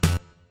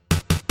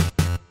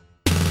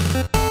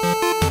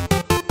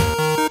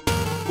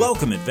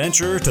Welcome,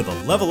 adventurer, to the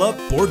Level Up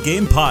Board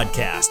Game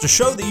Podcast, a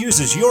show that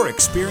uses your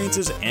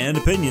experiences and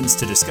opinions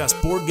to discuss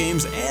board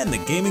games and the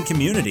gaming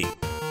community.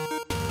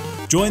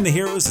 Join the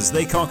heroes as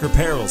they conquer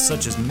perils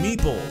such as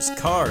meeples,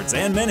 cards,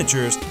 and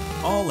miniatures,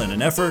 all in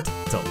an effort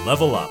to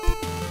level up.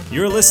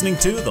 You're listening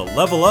to the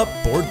Level Up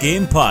Board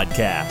Game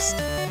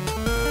Podcast.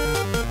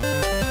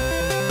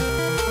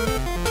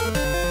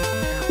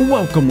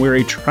 Welcome,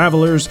 weary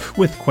travelers.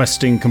 With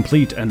questing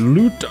complete and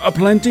loot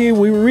aplenty,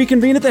 we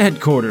reconvene at the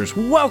headquarters.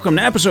 Welcome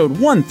to episode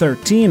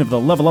 113 of the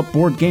Level Up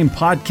Board Game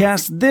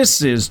Podcast.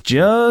 This is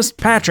just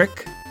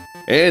Patrick.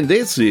 And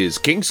this is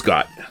King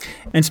Scott.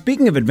 And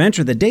speaking of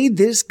adventure, the day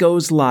this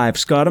goes live,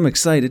 Scott, I'm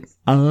excited.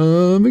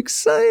 It's going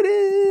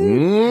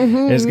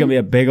to be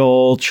a big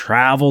old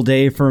travel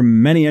day for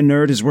many a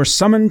nerd as we're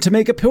summoned to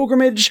make a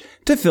pilgrimage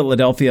to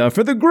Philadelphia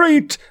for the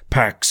great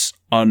PAX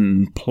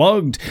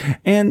Unplugged.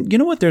 And you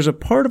know what? There's a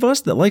part of us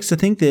that likes to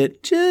think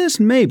that just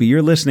maybe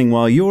you're listening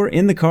while you're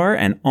in the car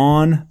and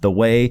on the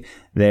way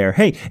there.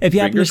 Hey, if you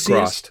happen to see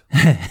us,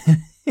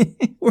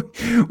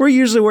 we're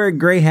usually wearing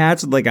gray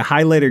hats with like a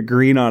highlighter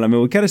green on them,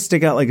 and we kind of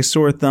stick out like a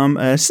sore thumb.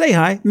 Say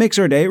hi, makes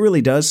our day. It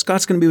really does.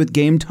 Scott's going to be with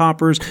Game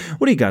Toppers.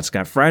 What do you got,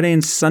 Scott? Friday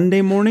and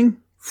Sunday morning?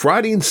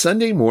 Friday and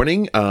Sunday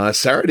morning.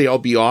 Saturday I'll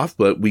be off,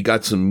 but we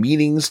got some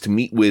meetings to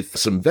meet with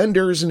some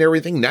vendors and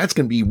everything. That's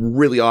going to be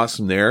really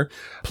awesome there.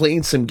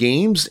 Playing some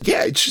games.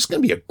 Yeah, it's just going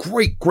to be a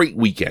great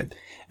weekend.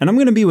 And I'm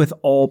going to be with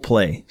All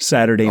Play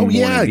Saturday morning,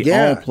 the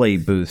All Play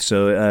booth.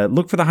 So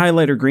look for the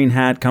highlighter green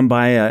hat. Come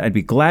by. I'd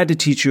be glad to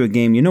teach you a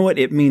game. You know what?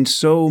 It means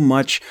so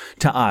much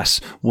to us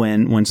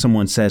when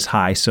someone says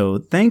hi. So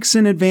thanks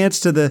in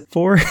advance to the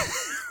 4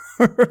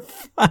 or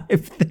 5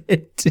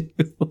 that do.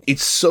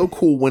 It's so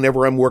cool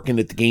whenever I'm working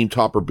at the Game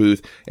Topper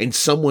booth and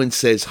someone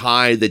says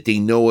hi that they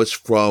know us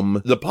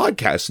from the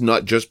podcast,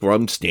 not just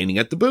from standing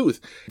at the booth.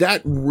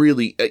 That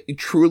really,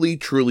 truly,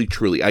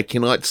 I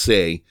cannot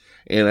say,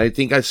 and I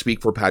think I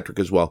speak for Patrick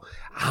as well,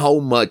 how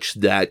much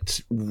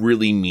that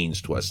really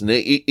means to us. And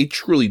it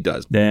truly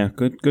does. Yeah,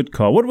 good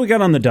call. What do we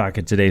got on the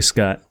docket today,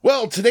 Scott?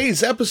 Well,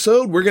 today's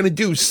episode, we're going to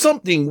do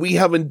something we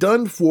haven't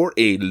done for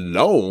a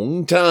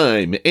long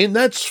time, and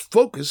that's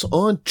focus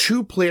on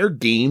 2-player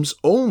games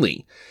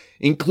only,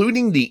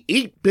 including the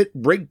 8-bit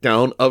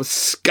breakdown of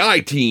Sky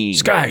Team.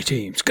 Sky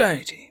Team.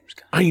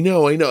 I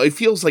know. It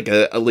feels like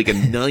a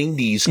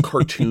 90s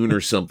cartoon or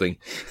something.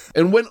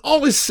 And when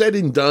all is said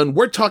and done,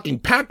 we're talking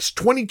PAX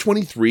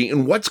 2023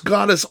 and what's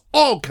got us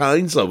all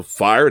kinds of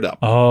fired up.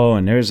 Oh,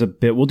 and there's a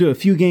bit. We'll do a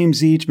few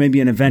games each, maybe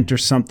an event or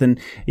something.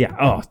 Yeah.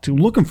 Oh,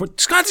 looking for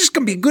Scott. This is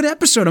going to be a good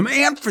episode. I'm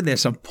amped for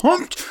this. I'm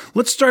pumped.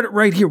 Let's start it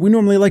right here. We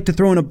normally like to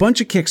throw in a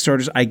bunch of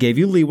Kickstarters. I gave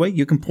you leeway.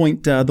 You can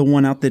point the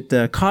one out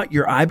that caught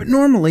your eye. But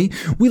normally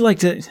we like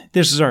to,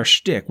 this is our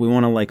shtick. We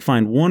want to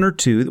find one or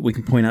two that we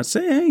can point out,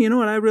 say, hey, you know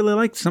what? I really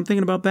like something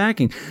about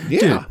backing. Yeah.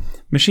 Dude,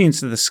 Machines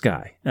to the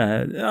Sky,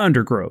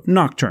 Undergrove,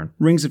 Nocturne,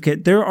 Rings of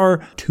Kit. There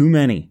are too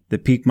many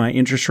that pique my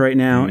interest right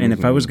now. And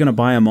if I was going to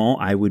buy them all,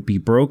 I would be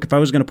broke. If I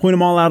was going to point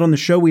them all out on the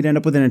show, we'd end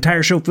up with an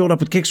entire show filled up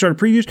with Kickstarter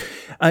previews.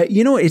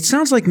 You know, it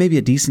sounds like maybe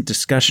a decent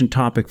discussion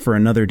topic for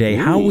another day.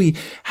 Ooh.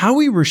 How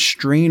we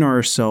restrain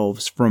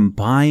ourselves from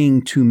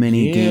buying too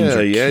many games. Or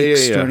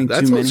kickstarting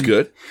That too sounds many.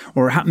 good.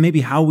 Or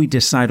maybe how we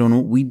decide on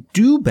what we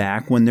do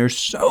back when there's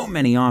so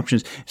many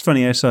options. It's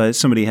funny, I saw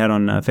somebody had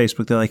on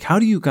Facebook, they're like, how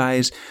do you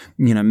guys,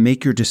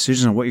 make your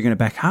decisions on what you're going to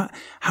back?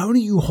 How do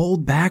you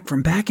hold back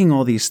from backing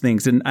all these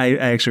things? And I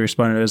actually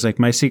responded, I was like,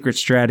 my secret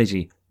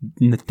strategy,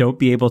 don't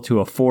be able to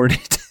afford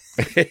it.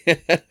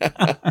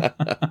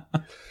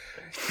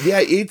 Yeah,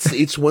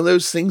 it's one of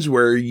those things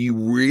where you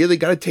really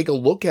got to take a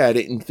look at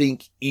it and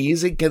think,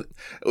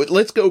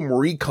 let's go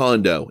Marie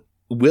Kondo.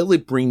 Will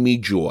it bring me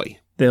joy?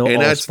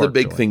 And that's the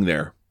big thing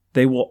there.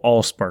 They will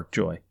all spark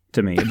joy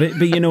to me. But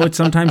you know what?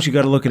 Sometimes you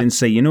got to look at it and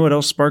say, you know what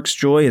else sparks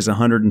joy is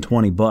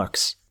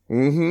 $120.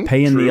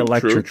 Paying the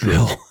electric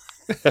bill.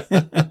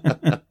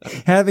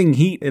 Having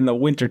heat in the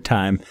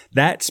wintertime,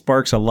 that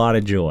sparks a lot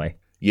of joy.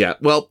 Yeah,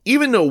 well,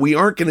 even though we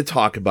aren't going to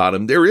talk about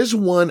them, there is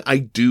one I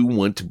do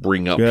want to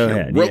bring up Go here.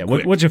 ahead. Real Yeah,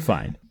 quick. What'd you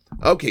find?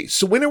 Okay,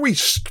 so when we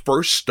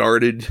first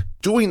started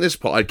doing this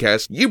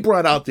podcast, you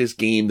brought out this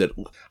game that,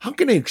 how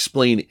can I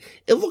explain it?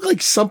 It looked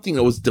like something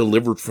that was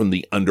delivered from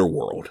the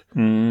underworld.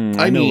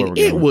 I mean,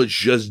 it was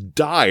just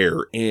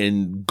dire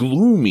and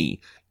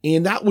gloomy,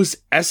 and that was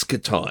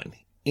Eschaton.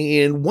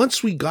 And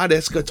once we got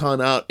Eschaton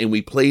out and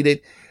we played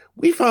it,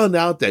 we found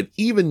out that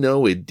even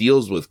though it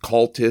deals with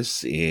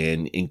cultists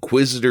and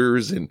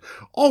inquisitors and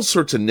all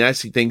sorts of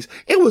nasty things,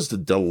 it was a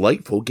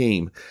delightful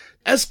game.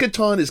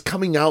 Eschaton is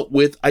coming out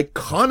with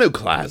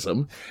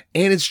Iconoclasm,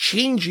 and it's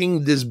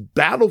changing this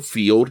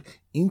battlefield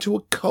into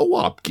a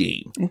co-op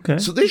game. Okay.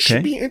 So this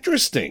should be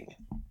interesting.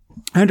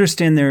 I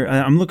understand there.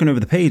 I'm looking over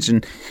the page,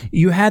 and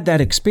you had that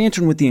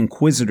expansion with the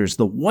Inquisitors,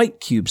 the white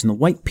cubes and the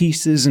white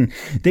pieces, and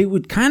they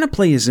would kind of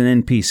play as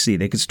an NPC.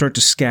 They could start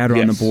to scatter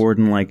on the board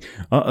and like,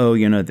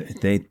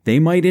 they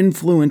might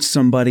influence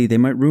somebody. They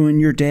might ruin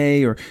your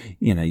day, or,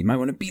 you might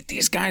want to beat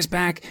these guys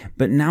back.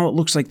 But now it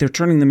looks like they're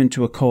turning them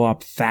into a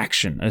co-op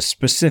faction, a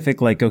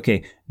specific, like,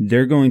 okay,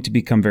 they're going to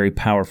become very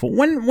powerful.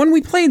 When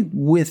we played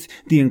with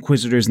the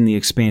Inquisitors in the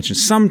expansion,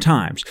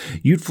 sometimes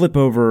you'd flip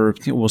over,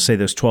 we'll say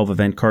those 12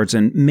 event cards,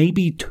 and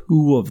maybe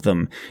 2 of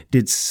them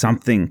did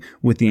something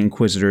with the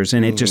Inquisitors,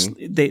 and it just,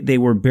 they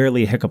were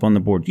barely a hiccup on the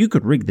board. You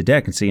could rig the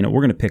deck and say,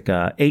 we're going to pick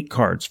 8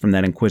 cards from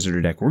that Inquisitor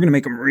deck. We're going to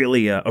make them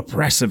really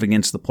oppressive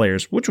against the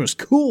players, which was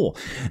cool.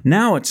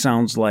 Now it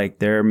sounds like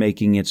they're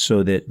making it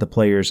so that the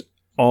players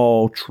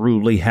all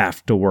truly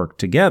have to work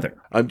together.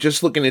 I'm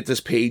just looking at this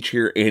page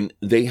here, and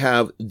they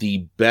have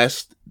the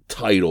best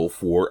title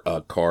for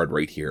a card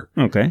right here.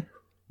 Okay.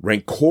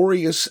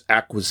 Rancorous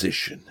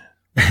Acquisition.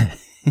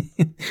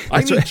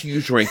 I need to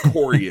use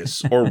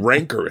rancorous or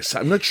rancorous.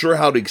 I'm not sure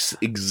how to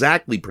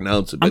exactly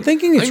pronounce it. But I'm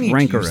thinking it's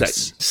rancorous. To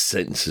use that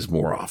sentences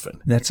more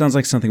often. That sounds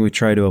like something we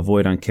try to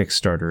avoid on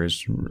Kickstarter,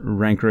 is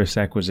rancorous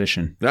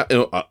acquisition.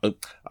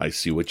 I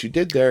see what you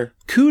did there.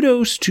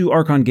 Kudos to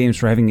Archon Games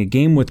for having a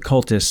game with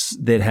cultists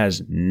that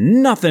has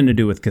nothing to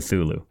do with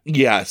Cthulhu.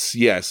 Yes.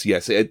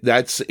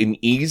 That's an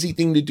easy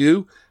thing to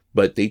do,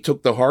 but they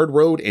took the hard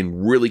road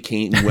and really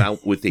came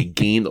out with a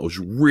game that was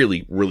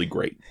really, really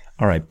great.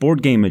 All right,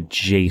 board game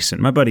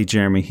adjacent. My buddy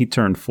Jeremy, he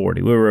turned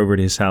 40. We were over at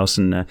his house,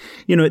 and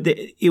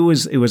it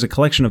was a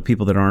collection of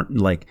people that aren't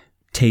like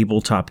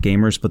tabletop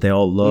gamers, but they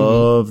all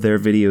love their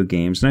video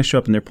games. And I show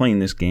up and they're playing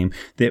this game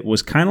that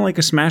was kind of like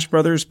a Smash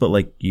Brothers, but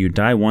like you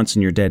die once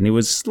and you're dead. And it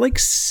was like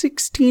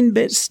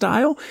 16-bit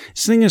style.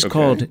 This thing is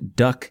called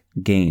Duck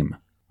Game.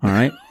 All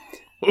right.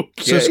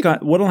 Okay. So,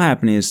 Scott, what'll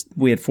happen is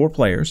we had 4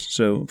 players,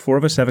 so 4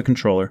 of us have a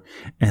controller,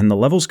 and the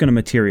level's going to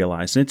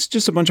materialize. And it's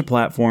just a bunch of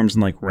platforms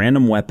and like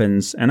random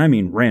weapons, and I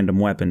mean random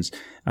weapons.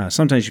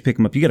 Sometimes you pick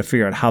them up, you got to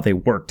figure out how they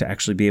work to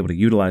actually be able to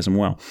utilize them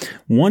well.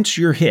 Once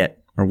you're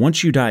hit, or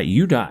once you die,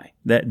 you die.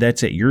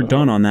 That's it. You're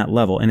done on that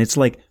level. And it's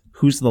like,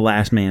 who's the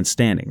last man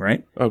standing,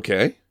 right?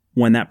 Okay.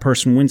 When that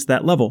person wins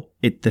that level,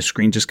 the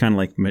screen just kind of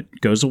like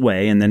goes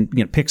away and then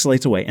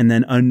pixelates away, and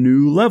then a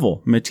new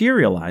level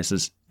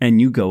materializes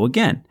and you go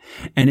again.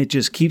 And it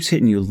just keeps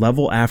hitting you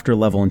level after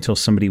level until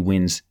somebody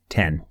wins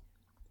 10.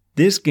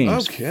 This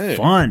game's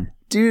fun.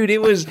 Dude,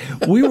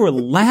 we were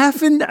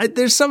laughing.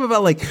 There's something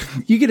about like,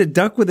 you get a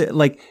duck with it,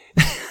 like...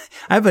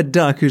 I have a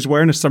duck who's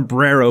wearing a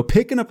sombrero,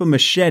 picking up a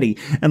machete,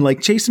 and like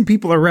chasing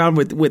people around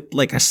with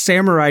like a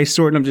samurai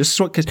sword. And I'm just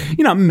because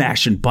I'm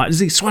mashing buttons.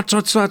 He swat,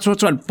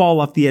 and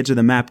fall off the edge of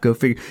the map. Go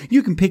figure.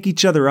 You can pick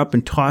each other up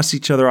and toss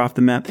each other off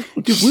the map.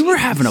 Dude, we were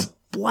having a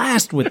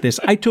blast with this.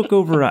 I took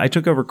over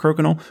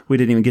Crokinole. We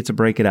didn't even get to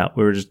break it out.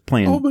 We were just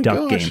playing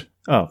Duck Game.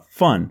 Oh,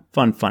 fun.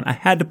 I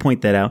had to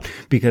point that out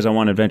because I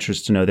want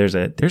adventurers to know there's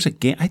a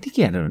game. I think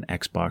he had it on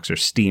Xbox or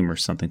Steam or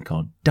something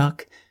called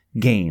Duck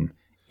Game.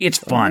 It's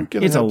fun.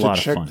 It's a lot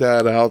of fun. Check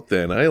that out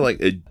then. I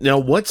like it. Now,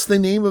 what's the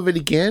name of it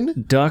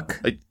again?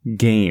 Duck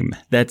Game.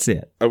 That's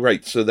it. All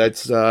right. So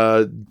that's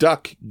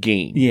Duck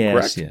Game. Yes,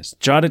 correct? Yes.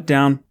 Jot it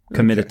down.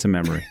 Commit it to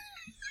memory.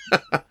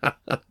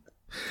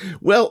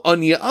 Well,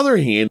 on the other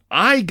hand,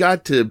 I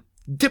got to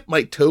dip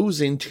my toes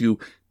into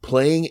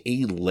playing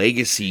a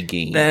legacy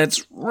game.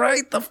 That's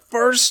right. The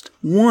first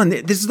one.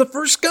 This is the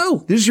first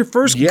go. This is your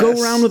first go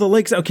around with a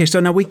legacy. Okay, so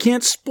now we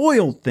can't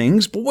spoil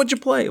things, but what'd you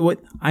play?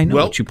 I know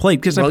what you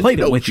played because I played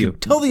it with you.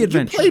 Tell the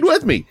adventure. You played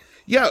with me.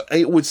 Yeah,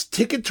 it was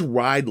Ticket to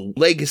Ride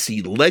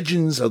Legacy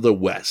Legends of the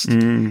West.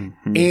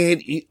 Mm-hmm.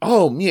 And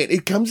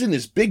it comes in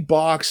this big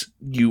box.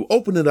 You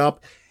open it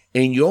up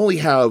and you only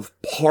have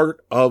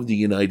part of the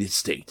United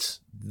States.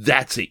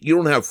 That's it. You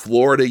don't have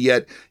Florida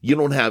yet. You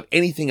don't have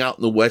anything out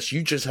in the West.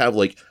 You just have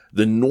like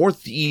the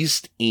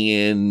Northeast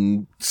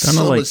and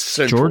some like of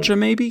Central. Georgia,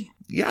 maybe?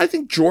 Yeah, I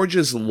think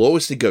Georgia's the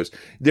lowest it goes.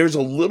 There's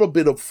a little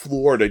bit of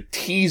Florida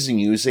teasing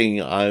you, saying,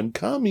 I'm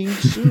coming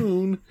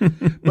soon.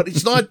 But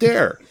it's not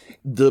there.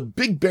 The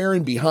big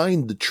baron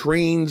behind the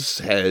trains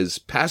has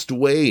passed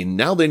away, and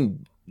now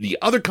then the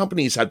other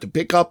companies have to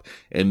pick up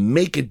and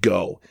make it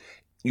go.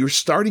 You're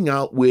starting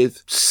out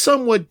with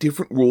somewhat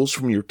different rules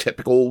from your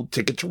typical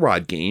Ticket to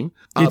Ride game.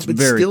 It's but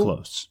very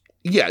close.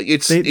 Yeah,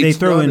 they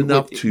throw not in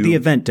enough to... The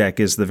event deck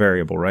is the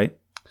variable, right?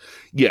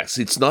 Yes,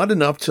 it's not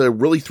enough to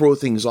really throw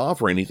things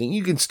off or anything.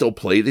 You can still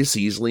play this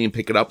easily and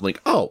pick it up like,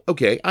 oh,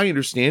 okay, I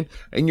understand,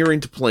 and you're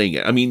into playing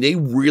it. I mean, they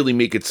really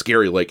make it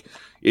scary. Like,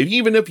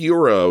 even if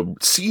you're a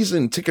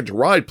seasoned Ticket to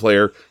Ride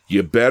player,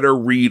 you better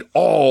read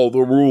all the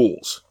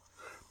rules.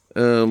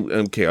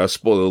 Okay, I'll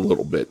spoil it a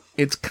little bit.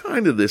 It's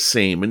kind of the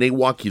same, and they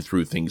walk you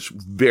through things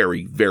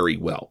very, very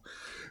well.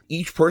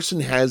 Each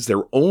person has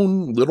their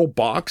own little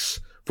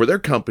box for their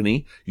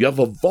company. You have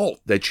a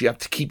vault that you have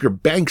to keep your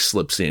bank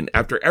slips in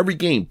after every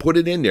game. Put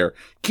it in there,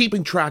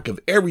 keeping track of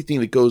everything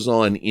that goes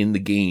on in the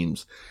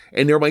games.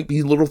 And there might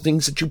be little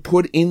things that you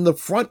put in the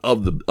front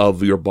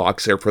of your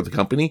box there for the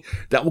company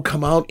that will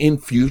come out in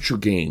future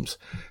games.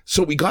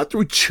 So we got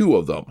through 2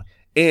 of them.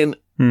 And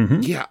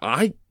yeah,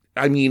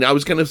 I mean, I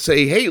was going to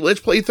say, hey, let's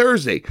play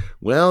Thursday.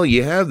 Well,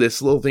 you have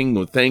this little thing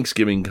with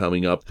Thanksgiving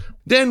coming up.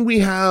 Then we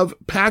have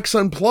PAX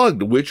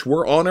Unplugged, which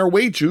we're on our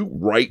way to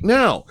right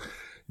now.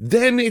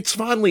 Then it's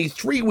finally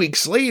 3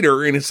 weeks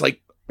later, and it's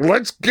like,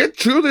 let's get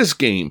to this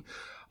game.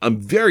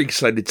 I'm very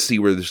excited to see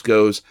where this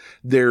goes.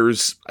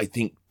 There's, I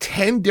think,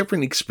 10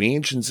 different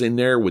expansions in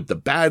there with the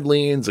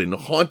Badlands and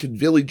haunted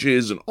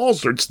villages and all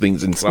sorts of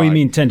things inside. Well, you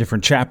mean 10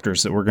 different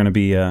chapters that we're going to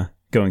be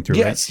going through,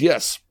 yes, right?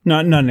 Yes.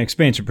 Not an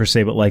expansion per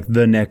se, but like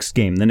the next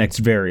game, the next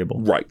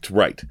variable. Right.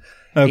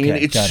 Okay, and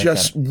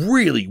it's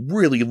really,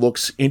 really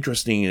looks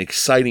interesting and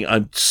exciting.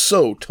 I'm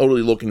so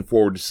totally looking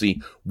forward to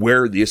see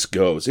where this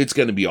goes. It's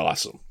going to be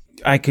awesome.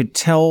 I could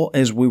tell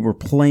as we were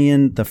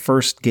playing the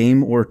first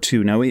game or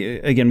 2. Now, we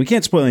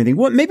can't spoil anything.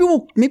 Maybe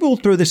we'll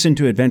throw this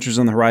into Adventures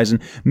on the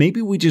Horizon.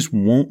 Maybe we just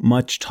won't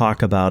much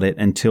talk about it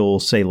until,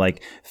 say,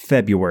 like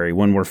February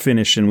when we're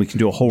finished and we can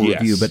do a whole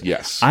review. But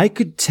I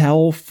could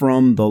tell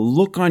from the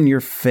look on your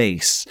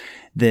face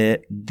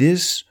that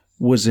this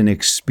was an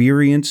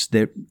experience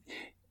that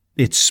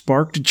it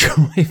sparked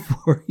joy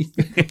for you.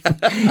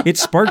 It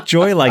sparked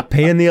joy like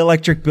paying the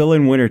electric bill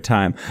in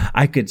wintertime.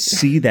 I could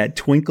see that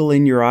twinkle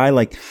in your eye,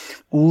 like,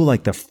 ooh,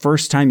 like the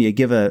first time you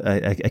give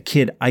a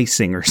kid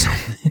icing or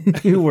something.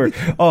 It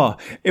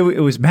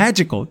was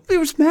magical. It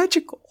was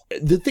magical.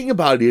 The thing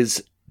about it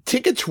is,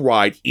 Ticket to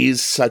Ride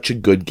is such a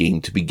good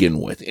game to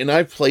begin with. And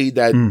I've played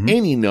that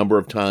any number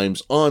of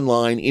times,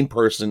 online, in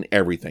person,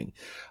 everything.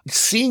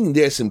 Seeing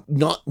this and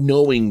not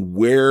knowing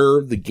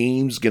where the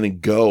game's going to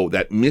go,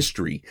 that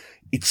mystery,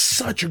 it's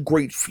such a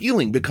great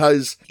feeling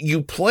because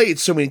you play it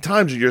so many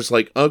times. You're just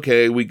like,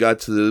 okay, we got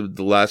to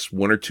the last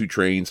 1 or 2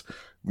 trains.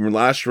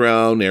 Last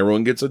round,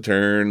 everyone gets a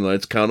turn.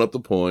 Let's count up the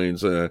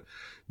points.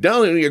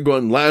 Down there, you're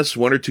going last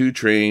 1 or 2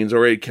 trains.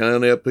 All right,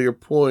 count up your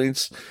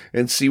points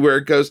and see where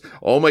it goes.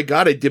 Oh my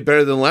God, I did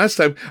better than last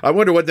time. I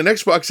wonder what the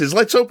next box is.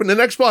 Let's open the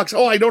next box.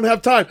 Oh, I don't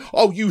have time.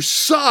 Oh, you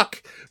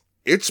suck.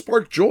 It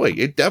sparked joy.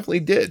 It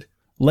definitely did.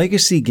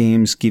 Legacy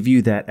games give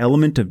you that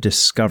element of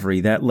discovery,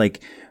 that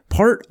like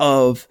part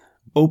of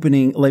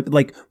opening,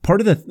 like part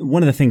of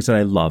one of the things that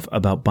I love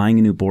about buying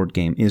a new board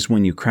game is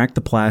when you crack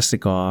the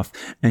plastic off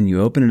and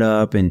you open it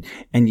up and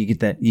you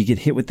get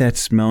hit with that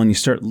smell and you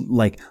start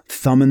like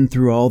thumbing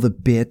through all the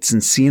bits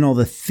and seeing all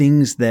the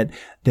things that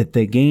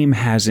the game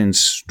has in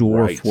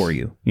store for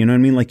you. You know what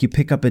I mean? Like you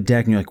pick up a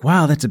deck and you're like,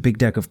 wow, that's a big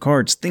deck of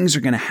cards. Things are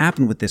going to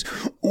happen with this.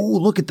 Oh,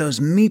 look at those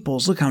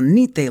meeples. Look how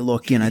neat they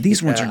look. You know,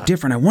 these ones are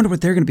different. I wonder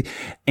what they're going to be.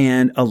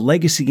 And a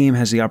legacy game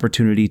has the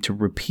opportunity to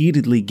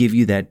repeatedly give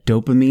you that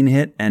dopamine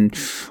hit. And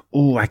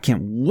oh, I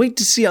can't wait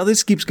to see how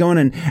this keeps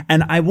going.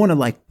 And I want to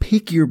like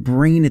pick your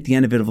brain at the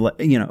end of it of,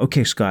 you know,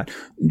 okay, Scott,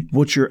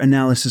 what's your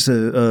analysis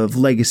of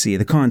legacy,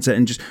 the concept,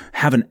 and just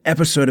have an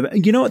episode of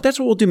it. You know what? That's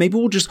what we'll do. Maybe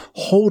we'll just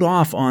hold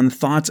off on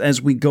thoughts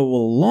as we go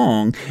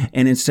along,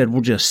 and instead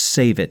we'll just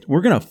save it.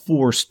 We're going to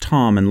force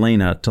Tom and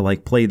Lena to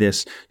like play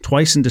this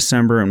twice in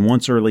December and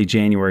once early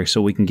January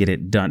so we can get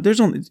it done. There's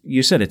only,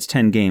 you said it's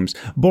 10 games.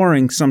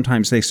 Boring.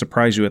 Sometimes they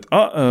surprise you with,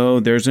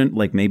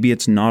 maybe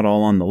it's not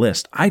all on the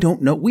list. I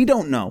don't know. We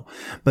don't know.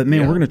 But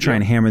man, we're going to try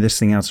and hammer this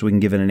thing out so we can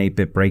give it an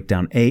 8-bit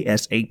breakdown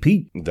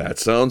ASAP. That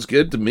sounds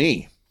good to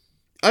me.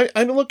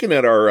 I'm looking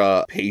at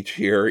our page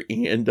here,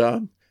 and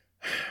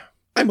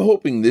I'm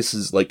hoping this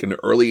is like an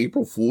early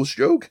April Fool's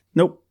joke.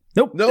 Nope.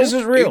 This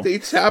is real.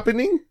 It's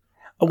happening?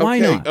 Why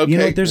not? Okay, you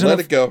know, there's let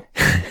it go.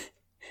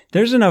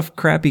 There's enough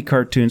crappy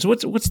cartoons.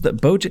 What's the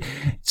BoJack?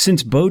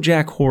 Since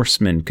BoJack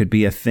Horseman could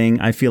be a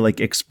thing, I feel like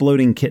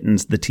Exploding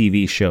Kittens, the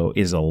TV show,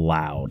 is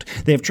allowed.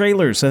 They have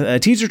trailers,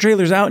 teaser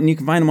trailers out, and you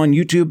can find them on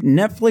YouTube.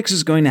 Netflix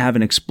is going to have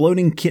an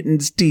Exploding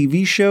Kittens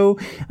TV show.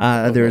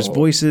 There's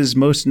voices,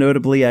 most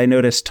notably, I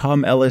noticed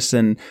Tom Ellis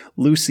and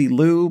Lucy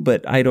Liu,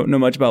 but I don't know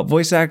much about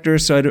voice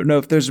actors, so I don't know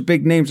if those are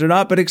big names or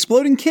not. But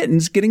Exploding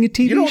Kittens getting a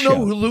TV show. You don't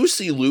know who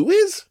Lucy Liu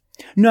is?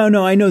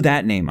 No, I know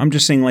that name. I'm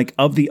just saying, like,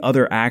 of the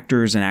other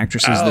actors and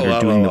actresses that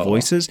are doing the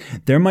voices,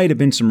 there might have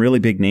been some really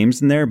big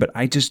names in there, but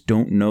I just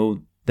don't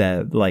know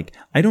that, like,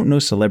 I don't know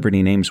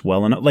celebrity names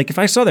well enough. Like, if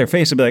I saw their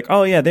face, I'd be like,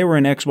 oh, yeah, they were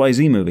in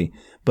XYZ movie.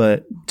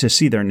 But to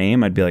see their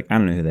name, I'd be like, I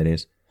don't know who that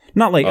is.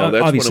 Not like,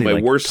 obviously,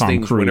 like worst Tom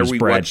things Cruise,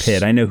 Brad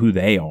Pitt. I know who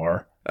they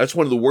are. That's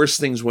one of the worst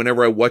things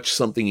whenever I watch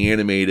something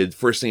animated.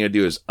 First thing I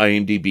do is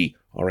IMDb.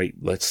 All right,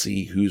 let's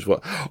see who's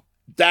what.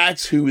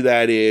 That's who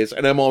that is.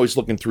 And I'm always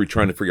looking through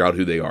trying to figure out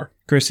who they are.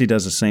 Chrissy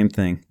does the same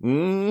thing.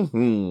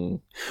 Mm-hmm.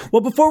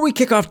 Well, before we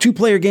kick off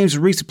 2-player games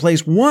with recent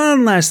plays,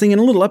 one last thing and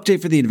a little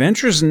update for the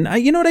adventures. And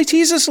you know what? I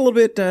teased this a little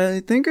bit. I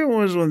think it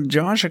was with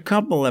Josh a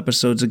couple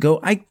episodes ago.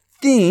 I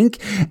think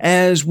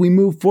as we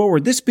move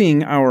forward, this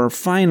being our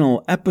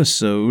final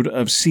episode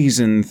of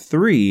Season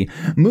 3,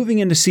 moving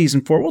into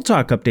Season 4, we'll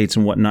talk updates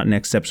and whatnot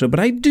next episode, but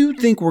I do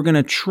think we're going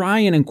to try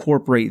and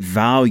incorporate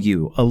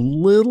value a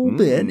little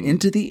bit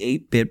into the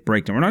 8-bit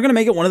breakdown. We're not going to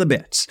make it one of the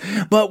bits,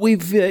 but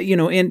we've,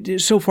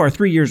 and so far,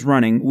 3 years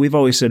running, we've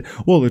always said,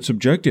 well, it's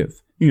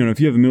subjective.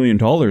 If you have $1 million,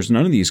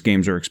 none of these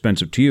games are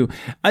expensive to you.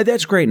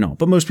 That's great and all,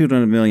 but most people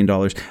don't have $1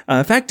 million.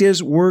 Fact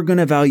is, we're going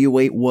to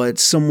evaluate what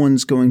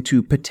someone's going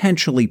to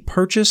potentially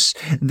purchase.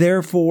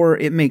 Therefore,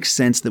 it makes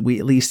sense that we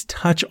at least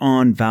touch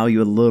on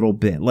value a little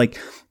bit. Like,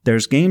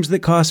 there's games that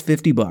cost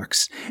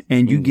 $50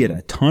 and you get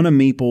a ton of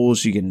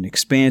meeples, you get an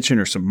expansion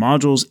or some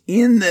modules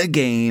in the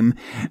game.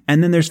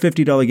 And then there's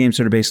 $50 games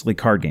that are basically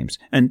card games.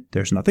 And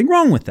there's nothing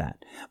wrong with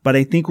that. But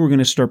I think we're going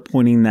to start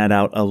pointing that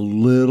out a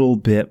little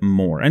bit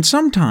more. And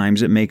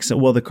sometimes it makes it,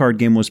 well, the card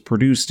game was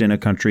produced in a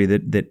country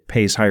that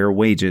pays higher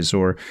wages,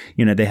 or,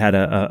 they had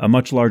a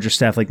much larger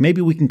staff. Like, maybe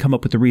we can come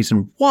up with a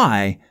reason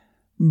why.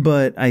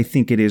 But I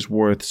think it is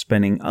worth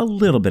spending a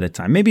little bit of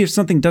time. Maybe if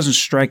something doesn't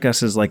strike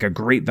us as like a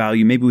great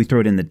value, maybe we throw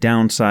it in the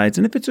downsides.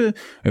 And if it's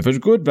a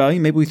good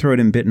value, maybe we throw it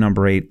in bit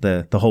number 8,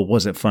 the whole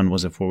was it fun,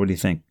 was it for? What do you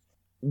think?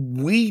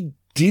 We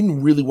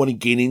didn't really want to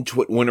get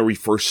into it when we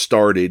first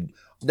started.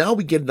 Now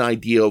we get an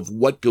idea of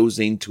what goes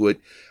into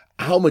it,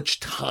 how much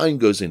time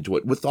goes into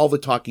it. With all the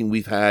talking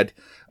we've had,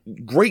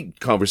 great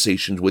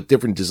conversations with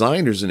different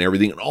designers and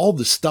everything, and all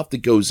the stuff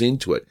that goes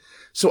into it.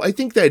 So I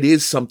think that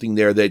is something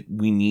there that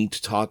we need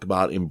to talk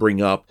about and bring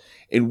up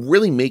and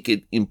really make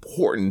it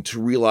important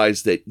to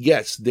realize that,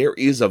 yes, there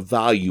is a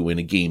value in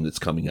a game that's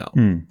coming out.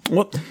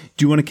 Well, do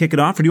you want to kick it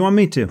off or do you want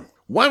me to?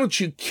 Why don't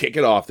you kick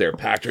it off there,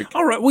 Patrick?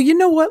 All right. Well, you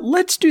know what?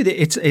 Let's do that.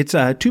 It's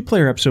a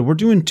 2-player episode. We're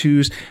doing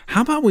 2s.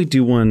 How about we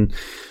do one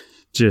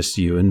just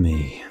you and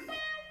me?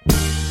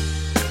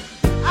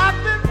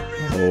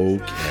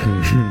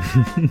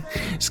 Okay.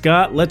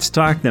 Scott, let's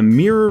talk the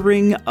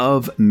mirroring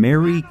of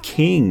Mary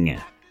King.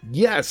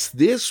 Yes,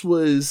 this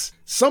was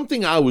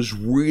something I was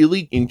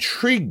really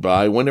intrigued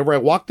by whenever I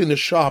walked in the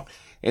shop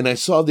and I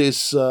saw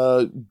this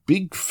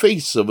big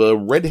face of a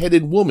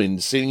redheaded woman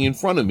sitting in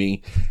front of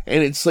me.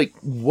 And it's like,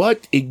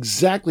 what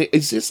exactly?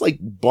 Is this like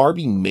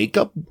Barbie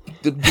makeup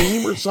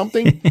game or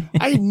something?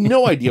 I had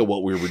no idea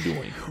what we were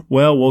doing.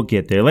 Well, we'll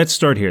get there. Let's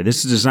start here.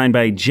 This is designed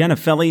by Jenna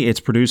Felly. It's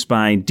produced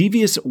by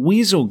Devious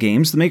Weasel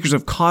Games, the makers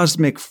of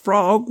Cosmic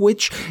Frog,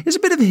 which is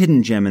a bit of a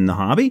hidden gem in the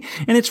hobby.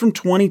 And it's from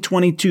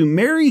 2022.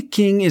 Mary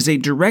King is a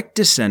direct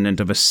descendant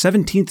of a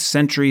 17th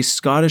century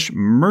Scottish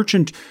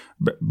merchant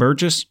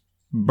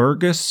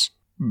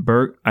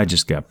I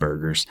just got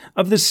burgers,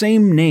 of the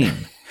same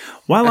name.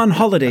 While on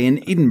holiday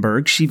in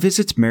Edinburgh, she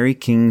visits Mary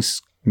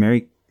King's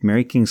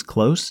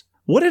Close.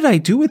 What did I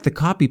do with the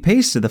copy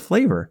paste of the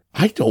flavor?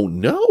 I don't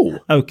know.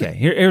 Okay,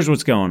 here's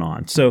what's going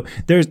on. So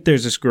there's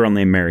this girl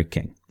named Mary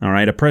King, all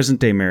right, a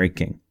present-day Mary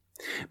King.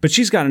 But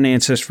she's got an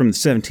ancestor from the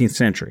 17th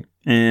century,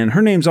 and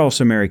her name's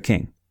also Mary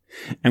King.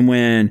 And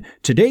when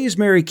today's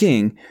Mary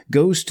King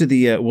goes to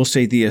the, we'll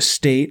say the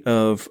estate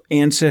of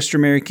ancestor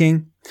Mary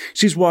King,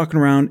 she's walking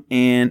around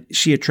and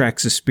she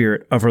attracts the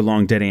spirit of her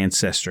long-dead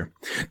ancestor.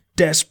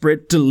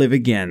 Desperate to live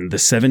again, the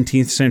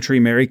 17th century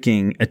Mary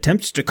King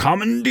attempts to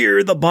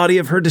commandeer the body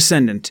of her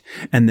descendant,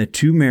 and the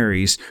two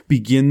Marys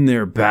begin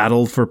their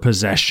battle for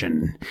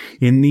possession.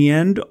 In the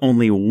end,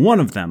 only one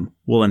of them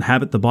will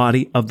inhabit the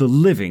body of the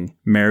living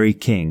Mary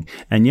King.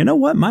 And you know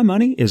what? My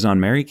money is on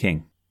Mary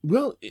King.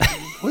 Well,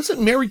 was it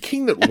Mary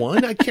King that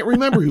won? I can't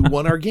remember who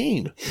won our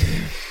game.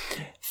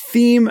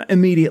 Theme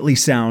immediately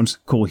sounds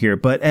cool here,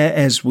 but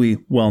as we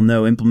well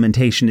know,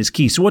 implementation is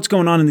key. So what's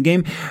going on in the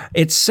game?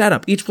 It's set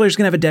up. Each player's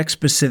going to have a deck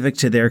specific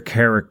to their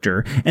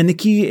character, and the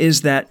key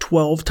is that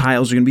 12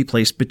 tiles are going to be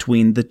placed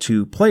between the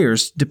two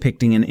players,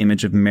 depicting an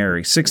image of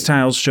Mary. 6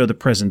 tiles show the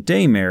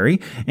present-day Mary,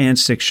 and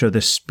 6 show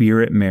the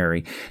spirit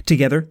Mary.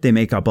 Together, they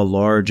make up a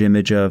large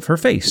image of her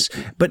face,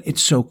 but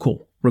it's so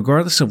cool.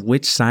 Regardless of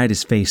which side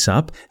is face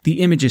up,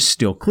 the image is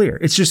still clear.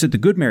 It's just that the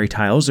good Mary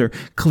tiles are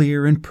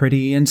clear and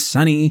pretty and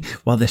sunny,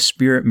 while the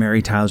spirit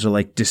Mary tiles are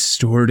like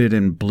distorted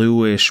and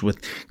bluish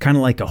with kind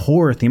of like a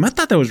horror theme. I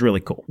thought that was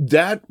really cool.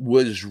 That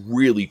was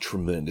really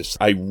tremendous.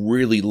 I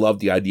really love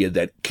the idea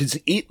that, because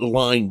it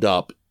lined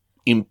up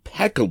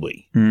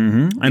impeccably.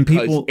 Mm-hmm. And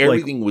people,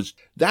 everything was,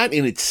 that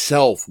in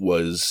itself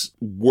was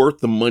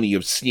worth the money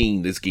of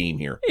seeing this game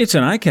here. It's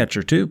an eye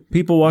catcher too.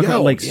 People walk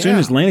out as soon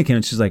as Lana came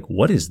in, she's like,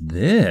 what is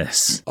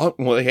this?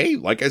 Well, hey,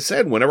 like I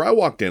said, whenever I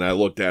walked in, I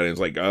looked at it and it's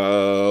like,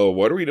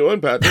 what are we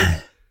doing,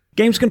 Patrick?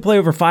 Games can play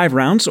over 5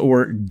 rounds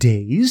or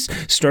days,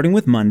 starting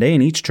with Monday,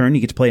 and each turn you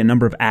get to play a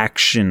number of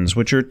actions,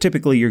 which are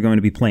typically you're going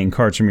to be playing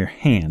cards from your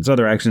hands.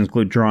 Other actions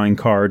include drawing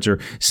cards or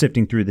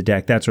sifting through the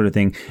deck, that sort of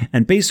thing.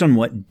 And based on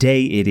what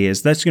day it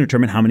is, that's going to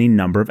determine how many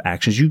number of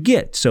actions you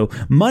get. So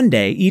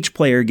Monday, each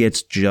player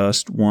gets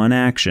just 1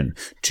 action.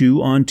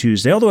 2 on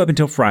Tuesday, all the way up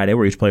until Friday,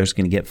 where each player is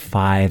going to get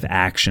 5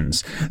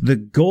 actions. The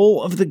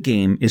goal of the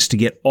game is to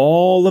get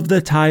all of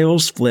the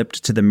tiles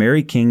flipped to the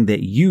Mary King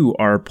that you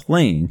are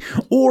playing.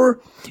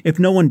 Or If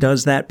no one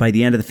does that by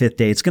the end of the 5th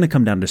day, it's going to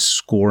come down to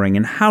scoring.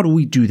 And how do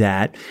we do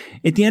that?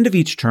 At the end of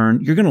each turn,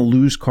 you're going to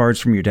lose cards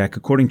from your deck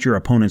according to your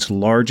opponent's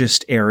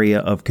largest area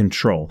of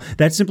control.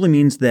 That simply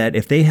means that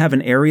if they have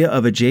an area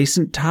of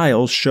adjacent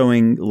tiles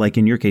showing, like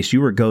in your case,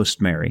 you were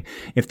Ghost Mary.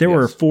 If there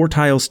were 4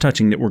 tiles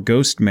touching that were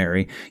Ghost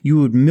Mary, you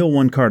would mill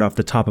 1 card off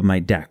the top of my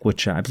deck,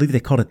 which I believe they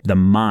called it the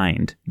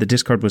mind. The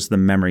discard was the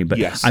memory, but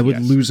I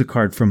would lose a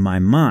card from my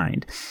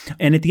mind.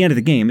 And at the end of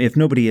the game, if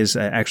nobody has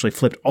actually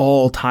flipped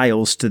all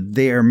tiles to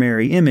their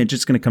Mary image,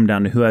 it's going to come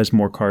down to who has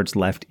more cards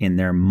left in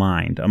their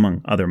mind,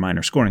 among other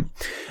minor scoring.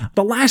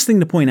 The last thing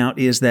to point out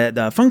is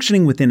that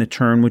functioning within a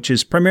turn, which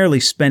is primarily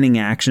spending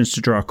actions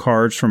to draw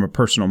cards from a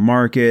personal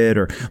market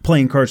or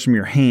playing cards from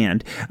your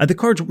hand, the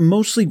cards,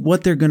 mostly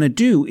what they're going to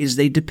do is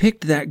they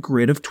depict that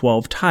grid of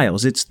 12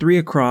 tiles. It's 3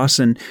 across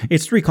and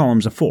it's 3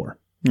 columns of 4.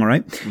 All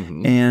right.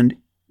 Mm-hmm. And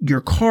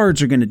your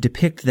cards are going to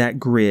depict that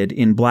grid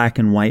in black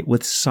and white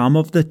with some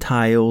of the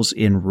tiles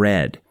in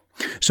red.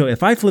 So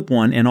if I flip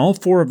one and all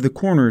 4 of the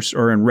corners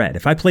are in red,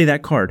 if I play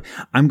that card,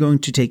 I'm going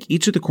to take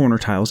each of the corner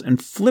tiles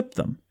and flip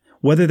them,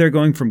 whether they're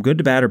going from good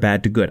to bad or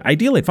bad to good.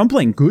 Ideally, if I'm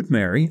playing Good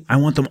Mary, I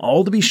want them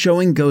all to be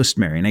showing Ghost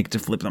Mary, and I get to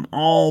flip them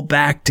all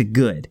back to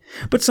good.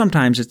 But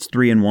sometimes it's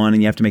 3 and 1,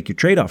 and you have to make your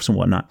trade-offs and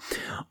whatnot.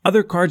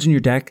 Other cards in your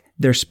deck,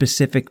 they're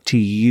specific to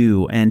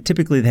you, and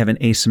typically they have an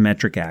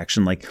asymmetric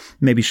action, like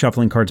maybe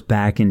shuffling cards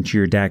back into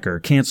your deck or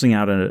canceling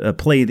out a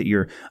play that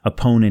your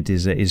opponent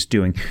is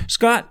doing.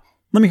 Scott,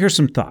 let me hear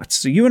some thoughts.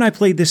 So you and I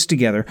played this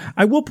together.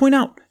 I will point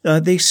out,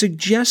 they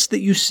suggest that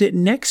you sit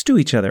next to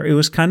each other. It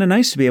was kind of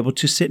nice to be able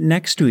to sit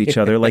next to each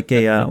other like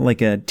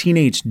a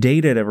teenage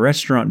date at a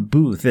restaurant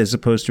booth as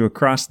opposed to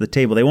across the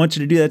table. They want you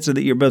to do that so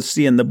that you're both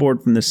seeing the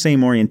board from the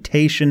same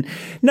orientation.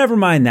 Never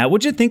mind that.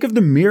 What'd you think of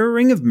the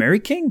mirroring of Mary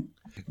King?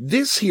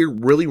 This here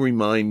really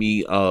remind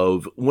me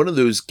of one of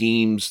those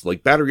games,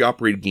 like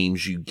battery-operated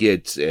games you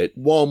get at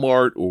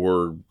Walmart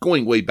or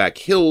going way back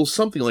hills,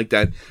 something like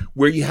that,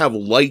 where you have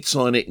lights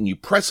on it and you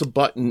press a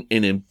button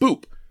and then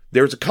boop,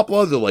 there's a couple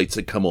other lights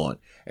that come on.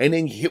 And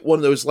then you hit one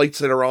of those lights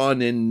that are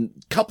on and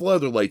a couple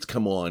other lights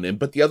come on,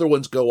 but the other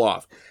ones go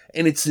off.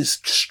 And it's this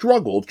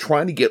struggle of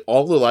trying to get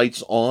all the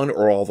lights on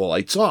or all the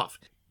lights off.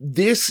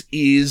 This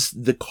is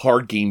the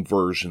card game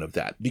version of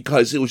that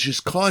because it was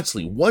just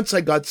constantly, once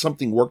I got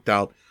something worked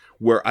out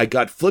where I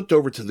got flipped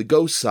over to the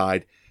ghost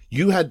side,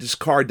 you had this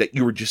card that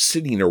you were just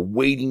sitting there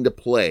waiting to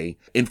play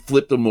and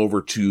flip them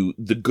over to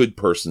the good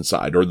person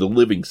side or the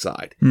living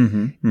side. Mm-hmm,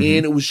 mm-hmm.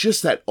 And it was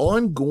just that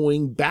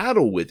ongoing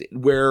battle with it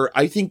where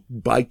I think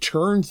by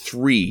turn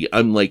 3,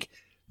 I'm like,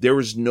 there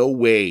is no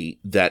way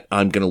that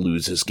I'm going to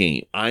lose this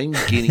game. I'm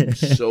getting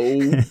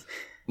so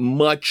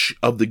much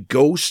of the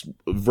ghost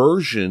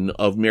version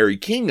of Mary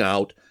King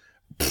out.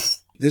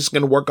 This is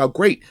going to work out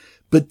great.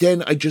 But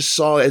then I just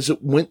saw as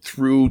it went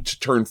through to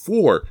turn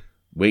 4,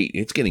 wait,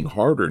 it's getting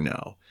harder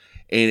now.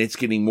 And it's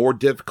getting more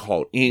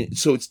difficult. And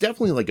so it's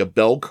definitely like a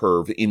bell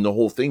curve in the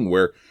whole thing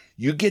where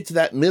you get to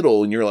that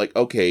middle and you're like,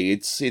 okay,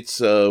 it's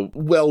a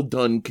well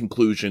done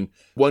conclusion.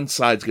 One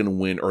side's going to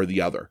win or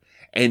the other.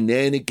 And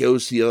then it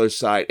goes to the other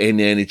side and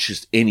then it's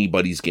just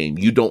anybody's game.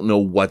 You don't know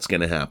what's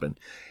going to happen.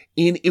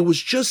 And it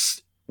was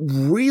just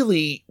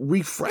really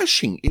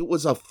refreshing. It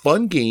was a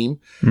fun game.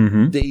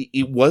 Mm-hmm.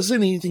 It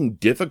wasn't anything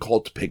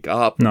difficult to pick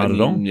up. Not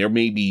at all. There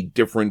may be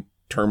different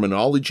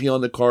terminology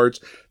on the cards.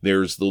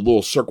 There's the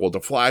little circle with the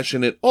flash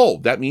in it. Oh,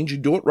 that means you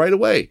do it right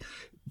away.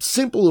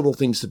 Simple little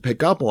things to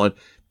pick up on,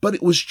 but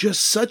it was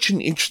just such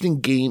an interesting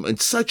game and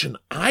such an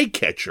eye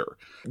catcher.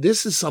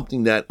 This is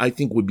something that I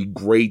think would be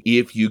great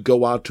if you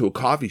go out to a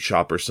coffee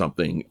shop or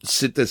something,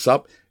 sit this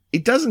up.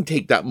 It doesn't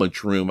take that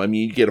much room. I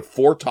mean, you get a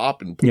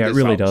 4-top and put this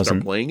really out and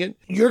start playing it.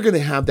 You're going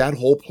to have that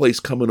whole place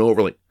coming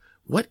over like,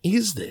 what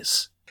is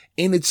this?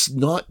 And it's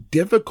not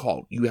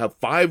difficult. You have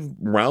 5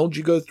 rounds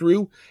you go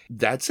through.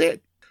 That's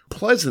it.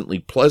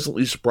 Pleasantly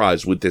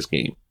surprised with this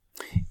game.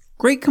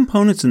 Great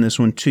components in this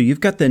one, too.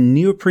 You've got the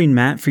neoprene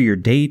mat for your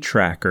day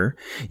tracker.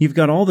 You've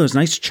got all those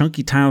nice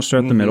chunky tiles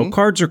throughout the middle.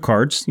 Cards are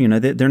cards. You know,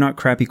 they're not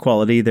crappy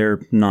quality.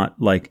 They're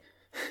not like,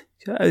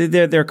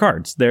 they're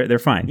cards. They're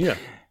fine. Yeah.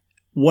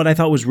 What I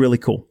thought was really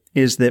cool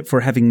is that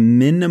for having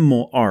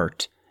minimal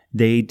art,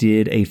 they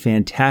did a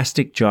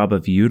fantastic job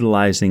of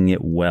utilizing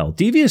it well.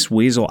 Devious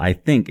Weasel, I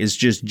think, is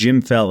just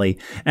Jim Felly,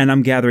 and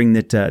I'm gathering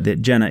that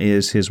Jenna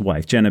is his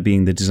wife, Jenna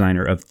being the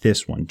designer of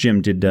this one.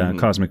 Jim did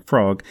Cosmic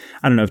Frog.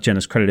 I don't know if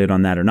Jenna's credited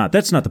on that or not.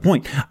 That's not the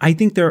point. I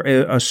think they're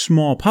a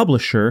small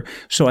publisher,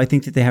 so I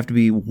think that they have to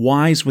be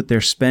wise with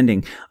their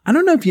spending. I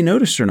don't know if you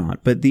noticed or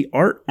not, but the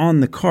art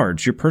on the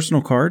cards, your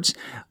personal cards,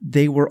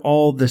 they were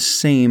all the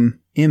same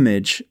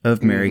image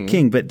of Mary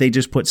King, but they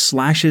just put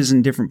slashes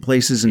in different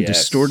places and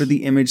distorted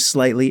the image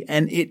slightly,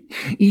 and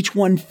each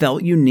one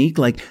felt unique.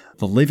 Like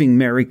the Living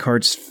Mary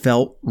cards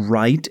felt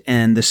right,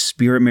 and the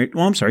Spirit Mary,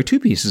 2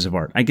 pieces of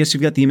art. I guess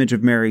you've got the image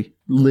of Mary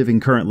living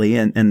currently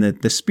and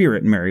the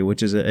Spirit Mary,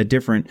 which is a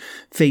different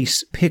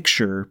face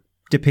picture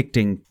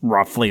depicting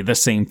roughly the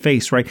same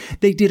face, right?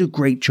 They did a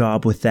great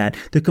job with that.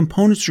 The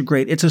components are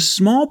great. It's a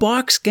small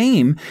box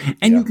game,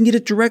 and you can get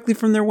it directly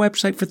from their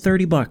website for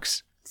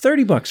 $30.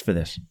 $30 for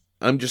this.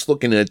 I'm just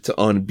looking at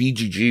on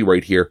BGG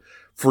right here.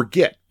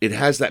 Forget, it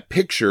has that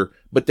picture,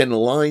 but then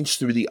lines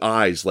through the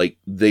eyes like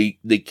they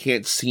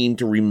can't seem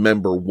to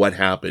remember what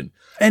happened.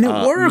 And it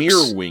works.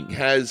 Mirroring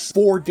has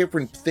 4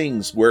 different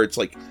things where it's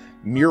like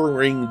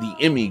mirroring the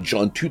image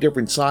on 2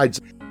 different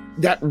sides.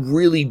 That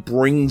really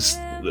brings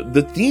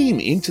the theme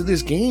into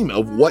this game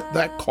of what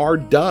that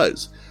card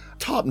does.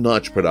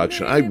 Top-notch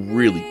production. I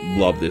really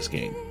love this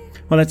game.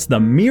 Well, it's the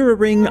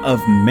Mirroring of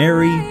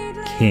Mary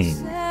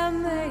King.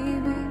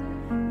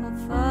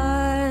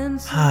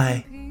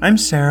 Hi, I'm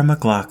Sarah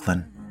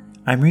McLaughlin.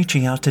 I'm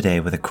reaching out today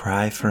with a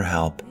cry for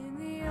help.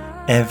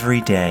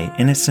 Every day,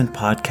 innocent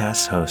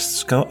podcast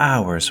hosts go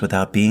hours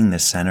without being the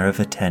center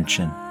of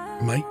attention.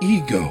 My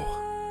ego.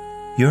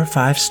 Your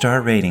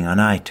 5-star rating on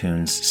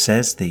iTunes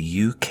says that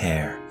you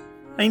care.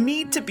 I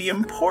need to be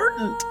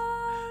important.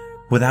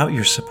 Without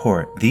your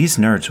support, these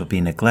nerds will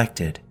be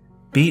neglected,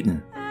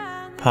 beaten,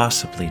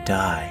 possibly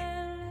die.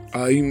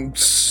 I'm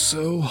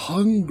so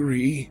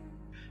hungry.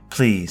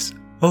 Please,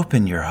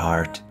 open your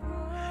heart.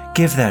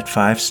 Give that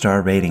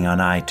 5-star rating on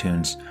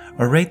iTunes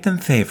or rate them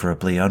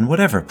favorably on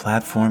whatever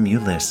platform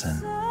you listen.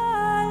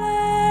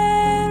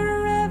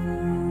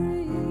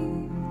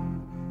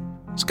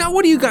 Scott,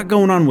 what do you got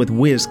going on with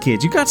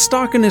WizKids? You got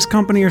stock in this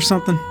company or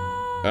something?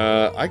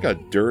 I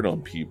got dirt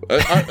on people.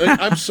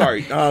 I'm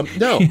sorry.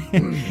 No.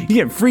 You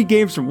get free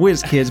games from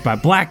WizKids by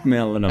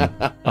blackmailing them.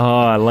 Oh,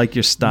 I like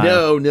your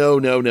style. No.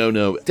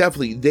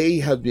 Definitely, they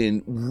have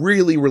been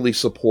really, really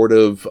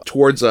supportive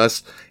towards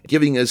us,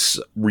 giving us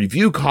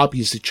review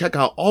copies to check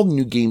out all the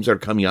new games that are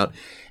coming out.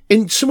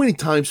 And so many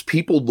times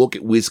people look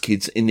at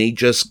WizKids and they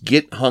just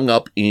get hung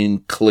up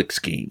in clicks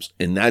games.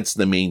 And that's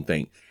the main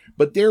thing.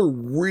 But they're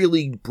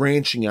really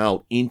branching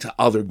out into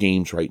other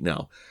games right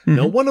now. Mm-hmm.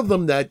 Now, one of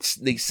them that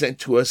they sent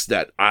to us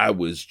that I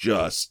was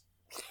just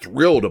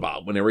thrilled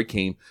about whenever it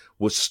came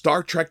was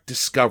Star Trek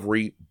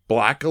Discovery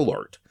Black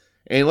Alert.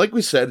 And like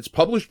we said, it's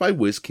published by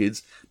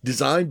WizKids,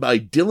 designed by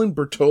Dylan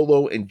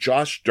Bertolo and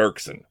Josh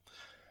Dirksen.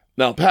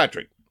 Now,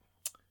 Patrick,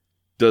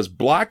 does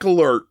Black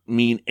Alert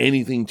mean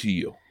anything to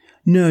you?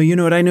 No, you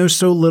know what? I know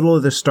so little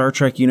of the Star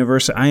Trek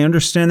universe. I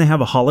understand they have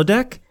a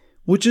holodeck,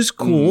 which is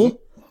cool. Mm-hmm.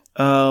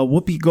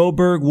 Whoopi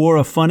Goldberg wore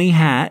a funny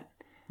hat.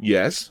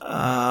 Yes.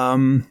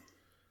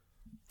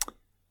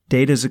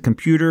 Data's a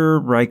computer.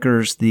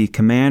 Riker's the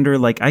commander.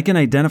 Like, I can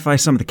identify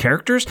some of the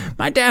characters.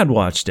 My dad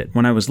watched it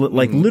when I was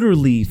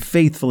literally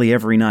faithfully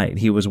every night.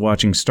 He was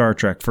watching Star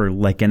Trek for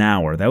like an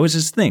hour. That was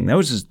his thing. That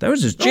was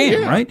his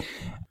jam, right?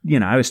 You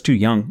know, I was too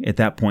young at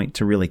that point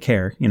to really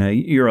care. You know,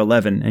 you're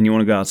 11 and you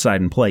want to go outside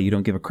and play. You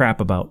don't give a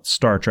crap about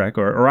Star Trek,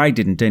 or I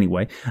didn't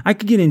anyway. I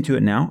could get into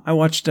it now. I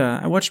watched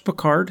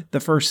Picard the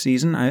first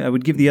season. I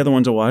would give the other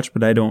ones a watch,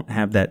 but I don't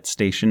have that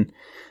station.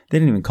 They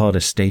didn't even call it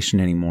a station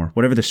anymore.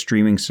 Whatever the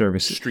streaming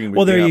service.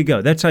 Well, there you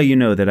go. That's how you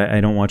know that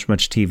I don't watch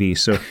much TV.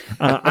 So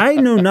I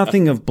know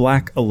nothing of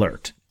Black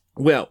Alert.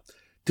 Well,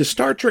 to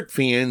Star Trek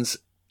fans,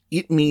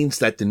 it means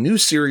that the new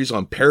series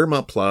on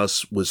Paramount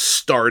Plus was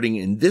starting,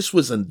 and this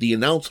was the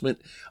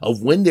announcement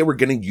of when they were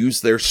going to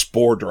use their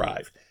Spore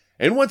Drive.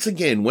 And once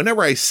again,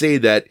 whenever I say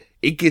that,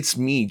 it gets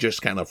me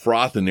just kind of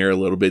frothing there a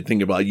little bit,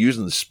 thinking about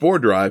using the Spore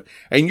Drive,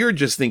 and you're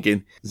just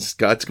thinking,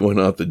 Scott's going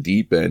off the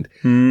deep end.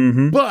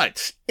 Mm-hmm.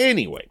 But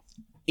anyway,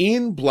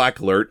 in Black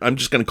Alert, I'm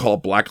just going to call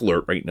it Black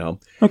Alert right now.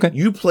 Okay.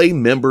 You play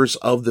members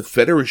of the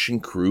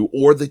Federation crew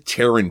or the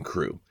Terran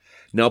crew.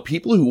 Now,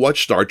 people who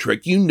watch Star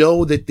Trek, you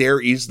know that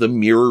there is the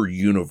mirror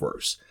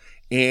universe.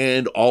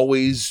 And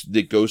always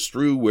that goes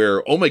through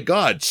where, oh my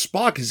God,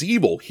 Spock is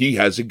evil. He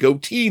has a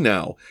goatee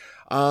now.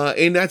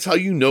 And that's how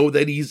you know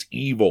that he's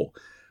evil.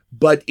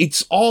 But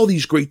it's all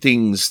these great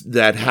things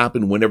that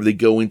happen whenever they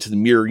go into the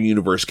mirror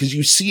universe, because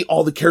you see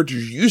all the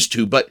characters you're used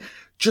to, but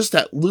just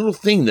that little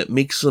thing that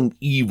makes them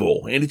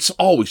evil. And it's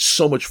always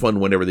so much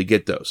fun whenever they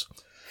get those.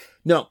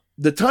 Now,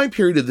 the time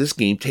period of this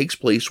game takes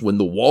place when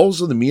the walls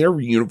of the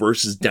mirror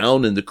universe is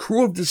down and the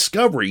crew of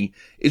Discovery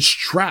is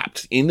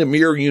trapped in the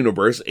mirror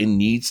universe and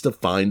needs to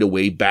find a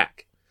way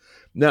back.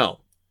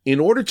 Now, in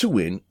order to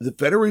win, the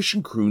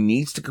Federation crew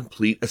needs to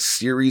complete a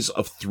series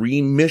of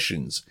 3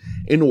 missions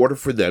in order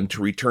for them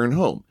to return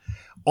home.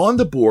 On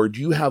the board,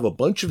 you have a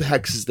bunch of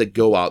hexes that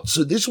go out,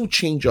 so this will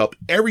change up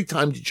every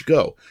time that you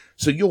go.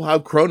 So you'll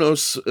have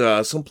Kronos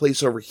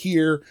someplace over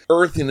here,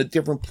 Earth in a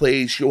different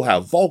place, you'll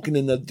have Vulcan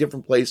in a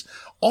different place,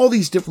 all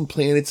these different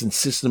planets and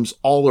systems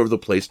all over the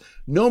place.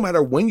 No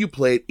matter when you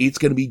play it, it's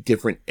going to be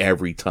different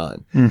every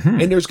time. Mm-hmm.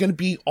 And there's going to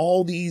be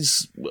all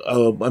these,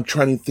 I'm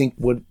trying to think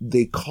what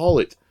they call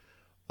it.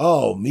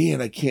 Oh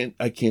man, I can't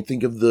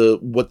think of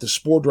what the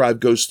Spore Drive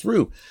goes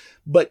through.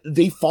 But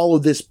they follow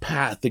this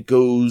path that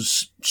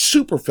goes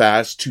super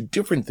fast to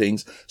different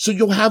things. So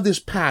you'll have this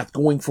path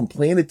going from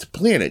planet to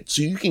planet.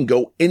 So you can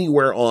go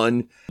anywhere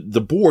on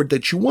the board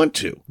that you want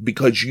to,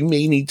 because you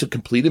may need to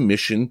complete a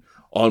mission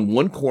on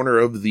one corner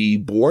of the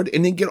board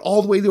and then get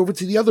all the way over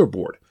to the other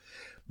board.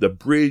 The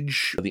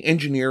bridge, the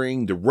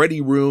engineering, the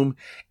ready room.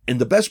 And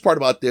the best part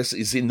about this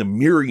is in the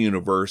mirror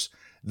universe,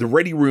 the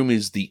ready room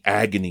is the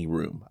agony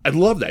room. I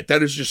love that.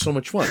 That is just so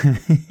much fun.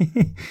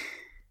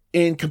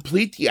 and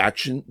complete the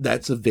action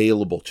that's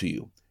available to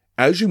you.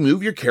 As you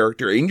move your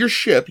character and your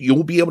ship, you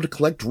will be able to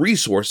collect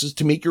resources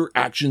to make your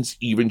actions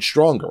even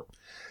stronger.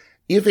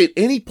 If at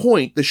any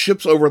point the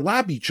ships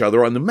overlap each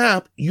other on the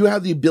map, you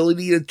have the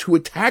ability to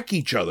attack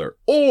each other,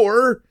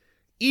 or,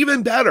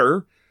 even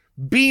better,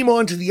 beam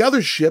onto the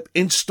other ship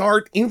and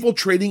start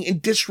infiltrating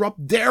and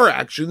disrupt their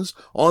actions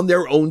on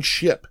their own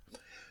ship.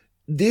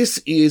 This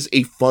is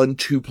a fun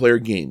 2-player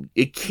game.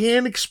 It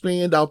can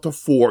expand out to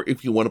 4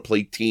 if you want to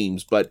play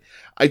teams, but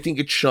I think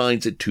it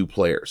shines at 2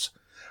 players.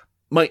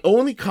 My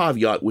only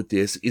caveat with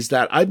this is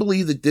that I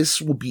believe that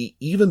this will be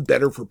even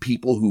better for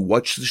people who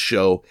watch the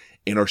show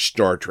and are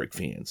Star Trek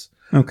fans.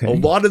 Okay. A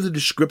lot of the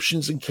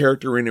descriptions and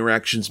character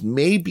interactions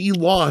may be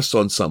lost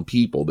on some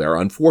people there,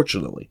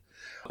 unfortunately.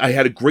 I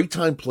had a great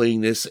time playing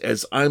this,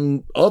 as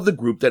I'm of the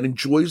group that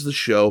enjoys the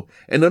show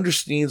and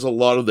understands a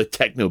lot of the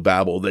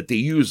technobabble that they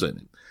use in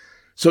it.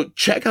 So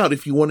check out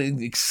if you want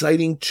an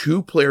exciting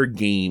 2-player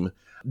game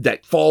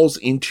that falls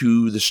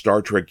into the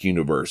Star Trek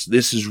universe.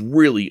 This is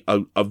really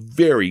a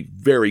very,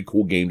 very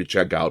cool game to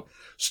check out.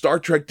 Star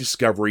Trek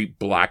Discovery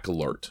Black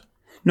Alert.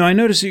 No, I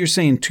noticed that you're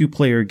saying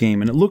 2-player game,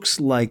 and it looks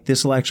like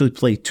this will actually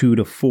play 2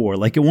 to 4.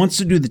 Like, it wants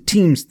to do the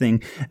teams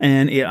thing,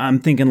 and I'm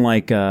thinking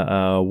like,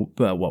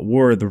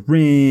 War of the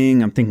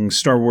Ring, I'm thinking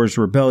Star Wars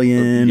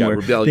Rebellion, where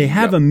Rebellion, they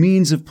have a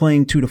means of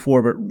playing 2 to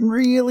 4, but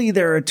really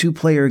they're a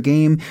 2-player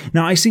game.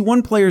 Now, I see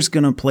one player's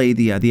going to play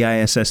the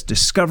ISS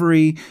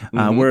Discovery,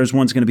 whereas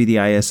one's going to be the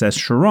ISS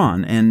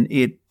Charon, and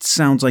it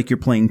sounds like you're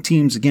playing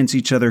teams against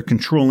each other,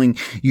 controlling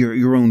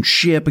your own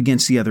ship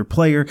against the other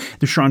player.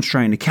 The Charon's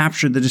trying to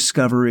capture the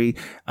Discovery.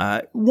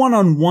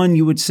 One-on-one,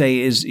 you would say,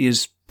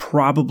 is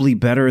probably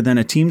better than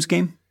a teams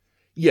game?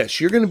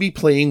 Yes, you're going to be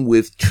playing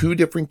with 2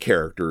 different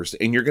characters,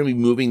 and you're going to be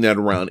moving that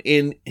around.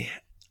 And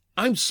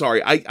I'm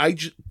sorry, I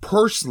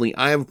personally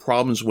have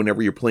problems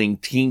whenever you're playing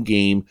team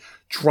game,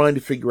 trying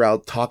to figure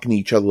out, talking to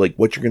each other, like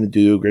what you're going to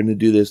do. We're going to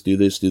do this, do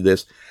this, do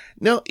this.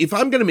 Now, if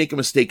I'm going to make a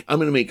mistake, I'm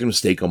going to make a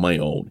mistake on my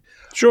own.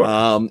 Sure.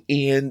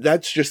 And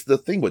that's just the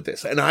thing with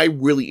this. And I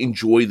really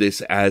enjoy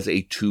this as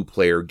a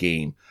 2-player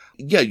game.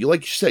 Yeah,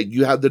 like you said,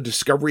 you have the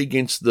Discovery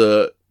against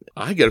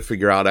I got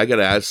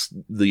to ask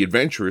the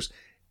adventurers.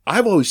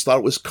 I've always thought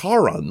it was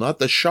Charon, not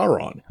the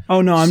Charon.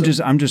 Oh no, I'm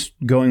just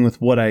going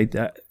with what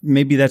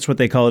maybe that's what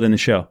they call it in the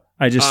show.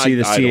 I just see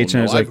the CH and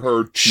I was like, I've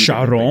heard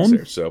Charon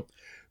there, so.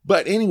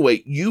 But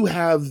anyway, you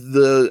have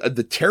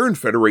the Terran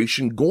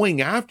Federation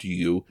going after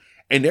you,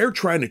 and they're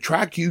trying to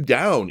track you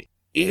down.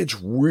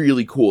 It's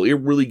really cool. It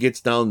really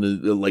gets down to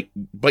the, like,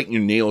 biting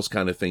your nails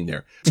kind of thing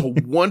there. It's a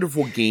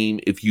wonderful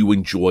game if you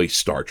enjoy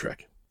Star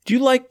Trek. Do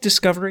you like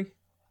Discovery?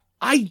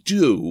 I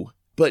do,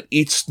 but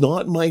it's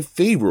not my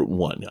favorite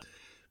one.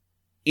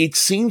 It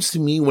seems to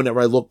me, whenever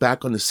I look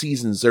back on the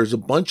seasons, there's a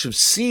bunch of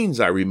scenes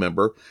I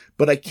remember,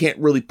 but I can't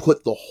really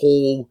put the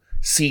whole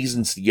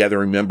seasons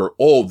together and remember,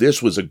 oh,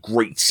 this was a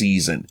great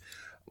season.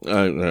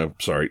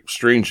 Sorry,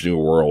 Strange New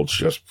Worlds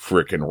just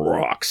freaking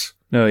rocks.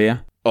 Oh, yeah?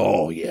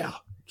 Oh, yeah.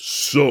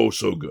 So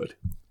good.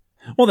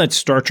 Well, that's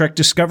Star Trek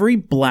Discovery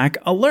Black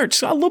Alert.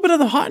 So a little bit of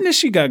the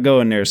hotness you got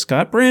going there,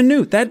 Scott. Brand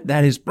new. That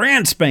is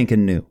brand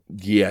spanking new.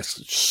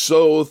 Yes,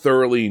 so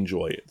thoroughly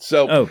enjoy it.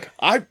 So, okay.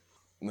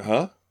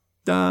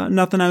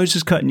 Nothing. I was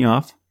just cutting you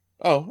off.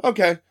 Oh,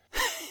 okay.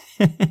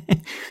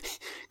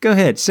 Go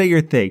ahead. Say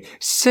your thing.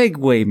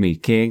 Segue me,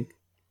 King.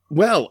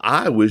 Well,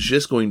 I was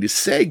just going to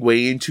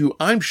segue into,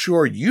 I'm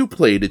sure you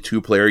played a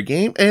 2-player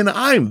game, and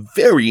I'm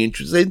very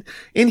interested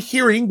in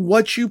hearing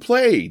what you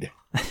played.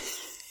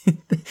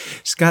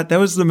 Scott, that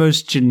was the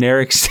most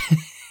generic.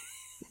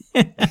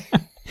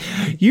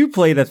 You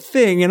played a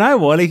thing, and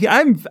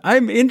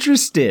I'm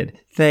interested.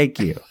 Thank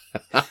you.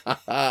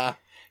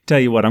 Tell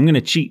you what, I'm going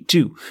to cheat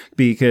too,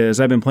 because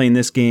I've been playing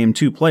this game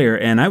 2-player,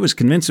 and I was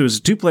convinced it was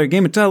a 2-player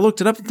game until I looked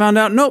it up and found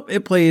out, nope,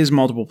 it plays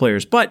multiple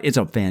players, but it's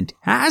a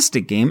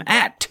fantastic game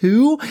at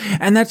 2,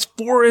 and that's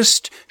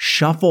Forest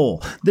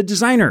Shuffle. The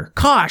designer,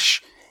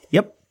 Kosh.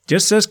 Yep.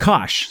 Just says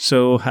Kosh.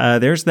 So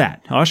there's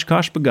that. Osh,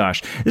 Kosh,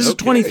 Bagosh. This is a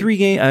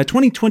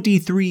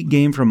 2023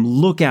 game from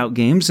Lookout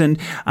Games, and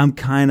I'm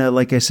kind of,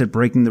 like I said,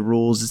 breaking the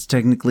rules. It's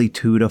technically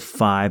 2 to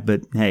 5,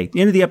 but hey,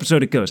 end of the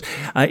episode it goes.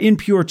 In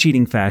pure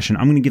cheating fashion,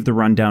 I'm going to give the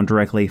rundown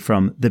directly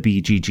from the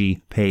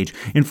BGG page.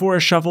 In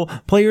Forest Shuffle,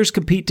 players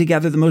compete to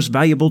gather the most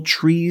valuable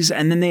trees,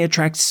 and then they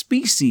attract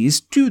species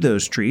to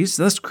those trees,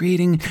 thus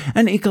creating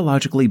an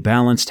ecologically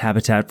balanced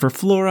habitat for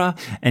flora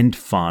and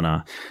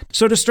fauna.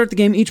 So to start the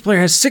game, each player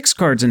has 6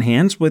 cards in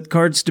hands, with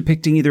cards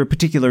depicting either a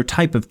particular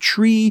type of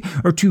tree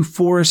or 2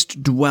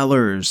 forest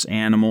dwellers,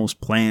 animals,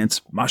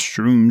 plants,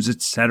 mushrooms,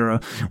 etc.,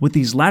 with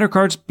these latter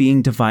cards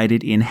being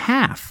divided in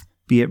half,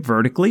 be it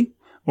vertically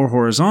or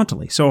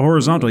horizontally. So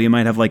horizontal, you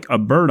might have like a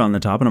bird on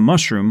the top and a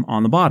mushroom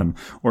on the bottom.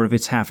 Or if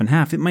it's half and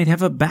half, it might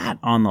have a bat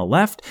on the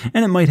left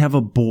and it might have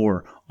a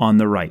boar on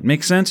the right.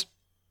 Make sense?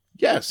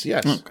 Yes.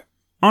 Okay.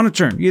 On a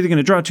turn, you're either going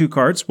to draw 2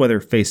 cards, whether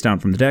face down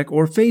from the deck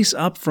or face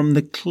up from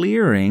the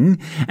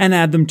clearing, and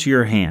add them to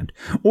your hand.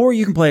 Or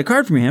you can play a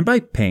card from your hand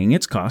by paying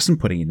its cost and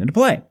putting it into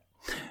play.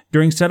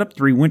 During setup,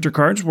 3 winter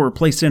cards were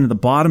placed into the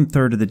bottom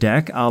third of the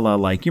deck, a la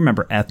like, you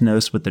remember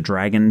Ethnos with the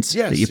dragons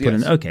that you put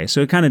in? Okay,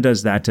 so it kind of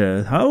does that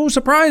to, oh,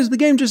 surprise, the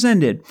game just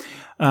ended.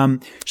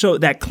 So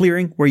that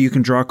clearing where you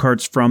can draw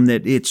cards from,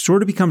 that it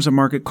sort of becomes a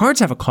market.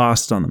 Cards have a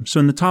cost on them. So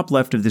in the top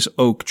left of this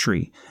oak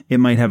tree, it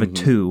might have a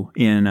 2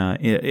 in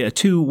a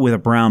 2 with a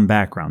brown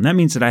background. That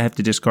means that I have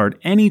to discard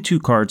any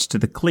 2 cards to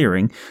the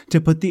clearing to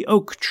put the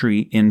oak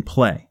tree in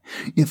play.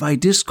 If I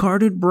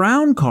discarded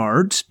brown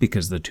cards,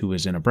 because the 2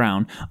 is in a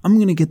brown, I'm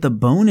going to get the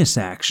bonus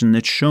action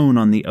that's shown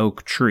on the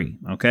oak tree.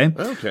 Okay?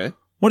 Okay.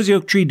 What does the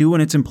oak tree do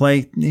when it's in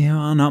play?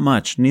 Yeah, not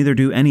much. Neither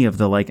do any of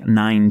the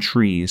 9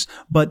 trees,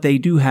 but they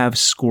do have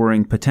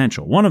scoring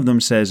potential. One of them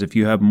says if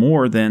you have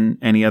more than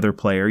any other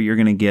player, you're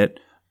going to get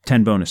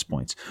 10 bonus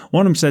points.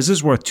 One of them says this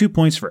is worth 2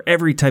 points for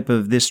every type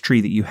of this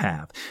tree that you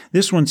have.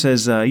 This one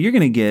says you're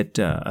going to get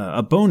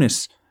a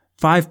bonus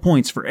 5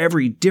 points for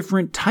every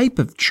different type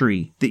of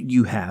tree that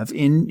you have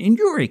in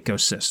your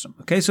ecosystem.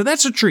 Okay, so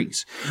that's the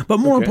trees. But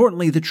more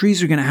importantly, the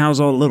trees are going to house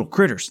all the little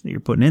critters that you're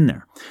putting in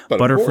there.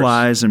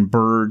 Butterflies and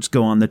birds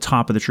go on the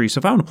top of the tree. So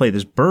if I want to play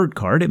this bird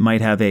card, it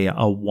might have a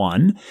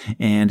 1,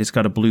 and it's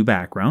got a blue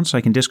background. So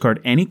I can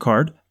discard any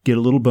card, get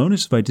a little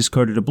bonus if I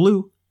discarded a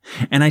blue.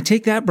 And I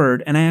take that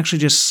bird and I actually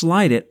just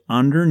slide it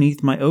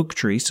underneath my oak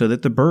tree so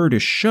that the bird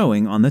is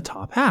showing on the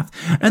top half.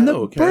 And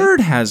the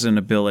bird has an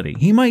ability.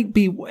 It might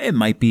be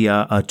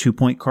a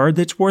 2-point card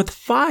that's worth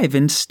 5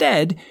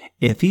 instead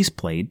if he's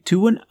played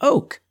to an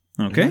oak.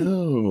 Okay?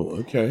 Oh,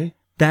 okay.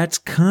 That's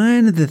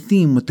kind of the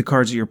theme with the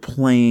cards that you're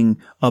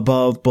playing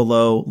above,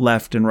 below,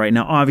 left, and right.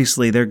 Now,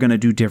 obviously, they're going to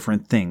do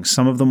different things.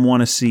 Some of them want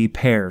to see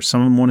pairs.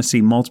 Some of them want to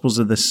see multiples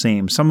of the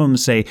same. Some of them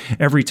say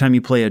every time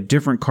you play a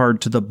different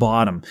card to the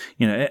bottom,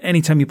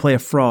 anytime you play a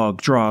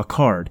frog, draw a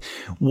card.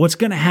 What's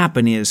going to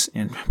happen is,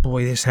 and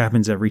boy, this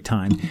happens every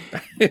time,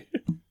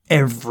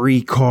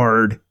 every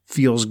card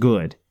feels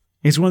good.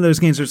 It's one of those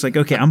games where it's like,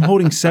 okay, I'm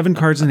holding 7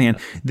 cards in hand.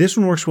 This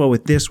one works well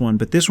with this one,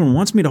 but this one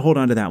wants me to hold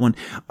on to that one.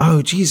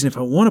 Oh, geez, and if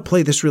I want to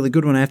play this really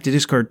good one, I have to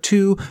discard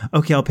 2.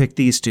 Okay, I'll pick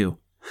these 2.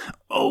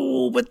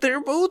 Oh, but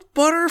they're both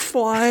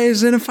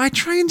butterflies, and if I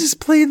try and just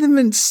play them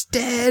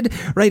instead,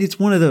 right? It's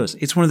one of those.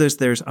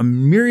 There's a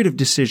myriad of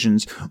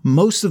decisions.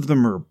 Most of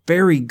them are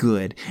very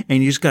good,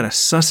 and you just got to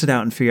suss it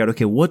out and figure out,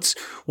 okay, what's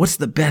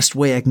the best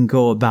way I can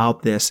go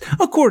about this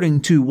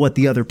according to what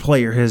the other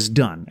player has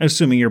done,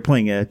 assuming you're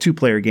playing a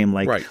 2-player game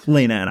like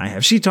Lena and I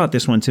have. She taught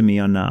this one to me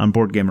on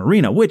Board Game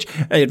Arena, which,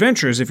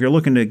 adventurers, if you're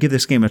looking to give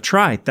this game a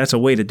try, that's a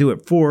way to do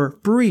it for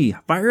free.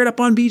 Fire it up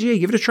on BGA,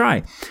 give it a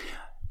try.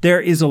 There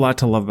is a lot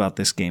to love about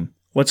this game.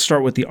 Let's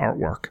start with the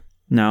artwork.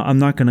 Now, I'm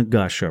not going to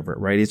gush over it,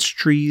 right? It's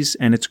trees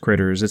and it's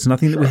critters. It's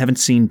nothing that we haven't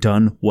seen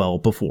done well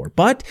before,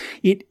 but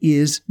it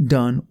is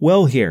done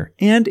well here,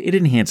 and it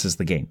enhances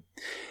the game.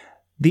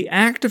 The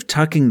act of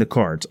tucking the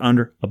cards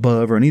under,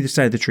 above, or on either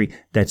side of the tree,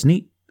 that's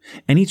neat.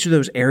 And each of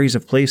those areas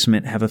of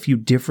placement have a few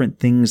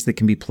different things that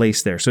can be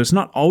placed there. So it's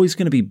not always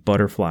going to be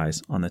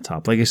butterflies on the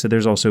top. Like I said,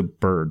 there's also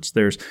birds.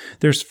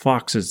 There's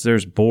foxes.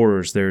 There's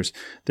boars. There's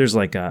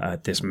like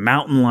this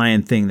mountain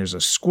lion thing. There's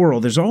a squirrel.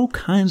 There's all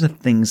kinds of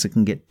things that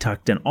can get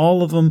tucked in.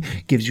 All of them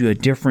gives you a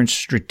different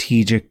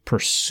strategic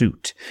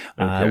pursuit.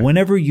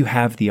 Whenever you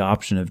have the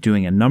option of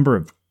doing a number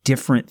of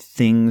different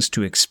things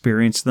to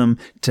experience them,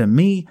 to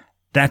me,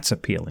 that's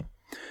appealing.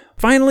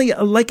 Finally,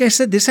 like I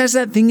said, this has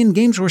that thing in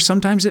games where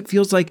sometimes it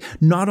feels like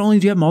not only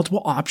do you have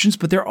multiple options,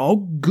 but they're all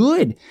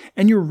good.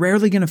 And you're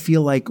rarely going to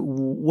feel like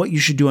what you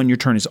should do on your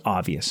turn is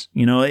obvious.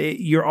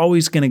 You're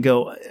always going to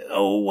go,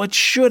 oh, what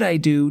should I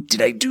do?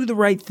 Did I do the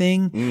right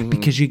thing? Mm-hmm.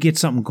 Because you get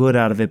something good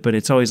out of it, but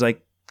it's always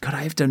like, could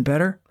I have done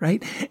better,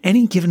 right?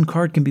 Any given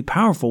card can be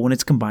powerful when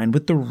it's combined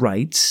with the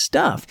right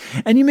stuff.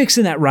 And you mix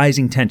in that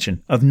rising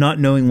tension of not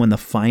knowing when the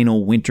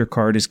final winter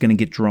card is going to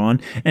get drawn.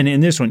 And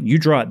in this one, you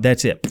draw it,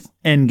 that's it.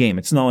 End game.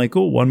 It's not like,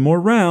 oh, one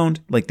more round.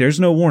 Like, there's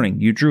no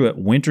warning. You drew it.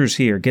 Winter's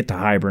here. Get to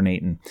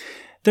hibernating.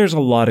 There's a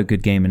lot of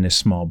good game in this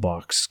small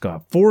box,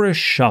 Scott. For a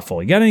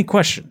shuffle. You got any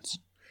questions?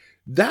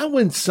 That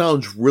one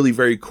sounds really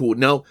very cool.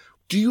 Now,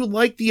 do you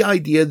like the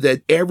idea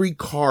that every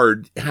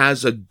card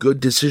has a good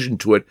decision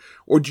to it?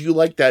 Or do you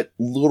like that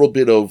little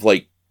bit of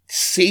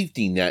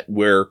safety net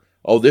where,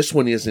 oh, this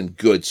one isn't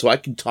good, so I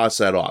can toss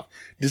that off?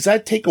 Does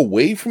that take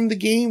away from the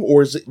game,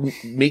 or does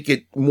it make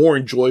it more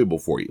enjoyable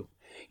for you?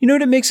 You know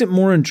what? It makes it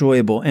more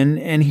enjoyable,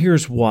 and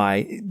here's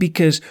why.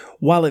 Because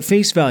while at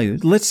face value,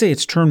 let's say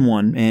it's turn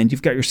 1 and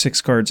you've got your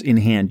 6 cards in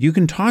hand, you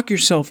can talk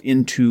yourself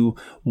into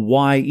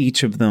why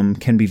each of them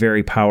can be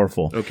very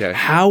powerful. Okay.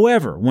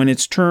 However, when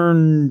it's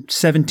turn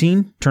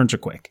 17, turns are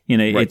quick.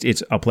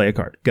 It's I'll play a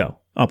card, go.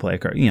 I'll play a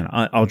card.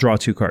 I'll draw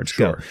 2 cards.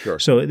 Go. Sure.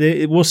 So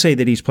we'll say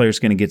that each player is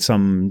going to get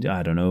some,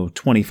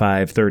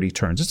 25, 30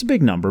 turns. It's a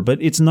big number, but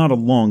it's not a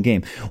long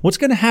game. What's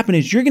going to happen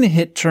is you're going to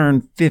hit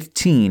turn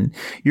 15.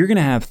 You're going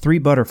to have 3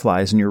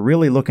 butterflies, and you're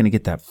really looking to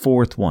get that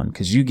 4th one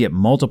because you get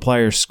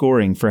multiplier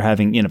scoring for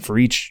having, for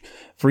each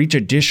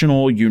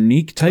additional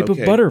unique type of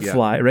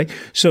butterfly, right?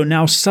 So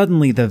now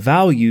suddenly the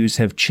values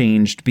have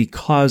changed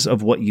because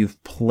of what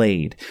you've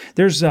played.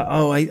 There's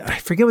I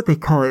forget what they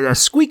call it, a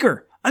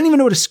squeaker. I don't even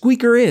know what a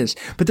squeaker is,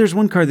 but there's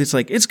one card that's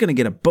like, it's going to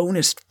get a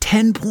bonus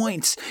 10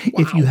 points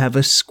if you have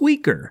a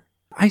squeaker.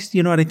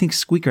 You know what I think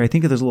squeaker? I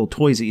think of those little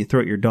toys that you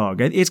throw at your dog.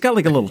 It's got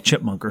like a little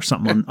chipmunk or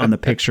something on the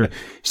picture.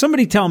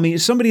 Somebody tell me,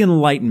 somebody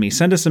enlighten me.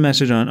 Send us a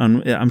message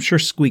on, I'm sure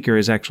squeaker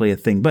is actually a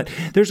thing, but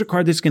there's a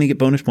card that's going to get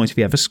bonus points if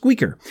you have a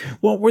squeaker.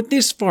 Well, we're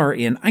this far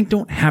in. I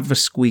don't have a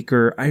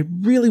squeaker. I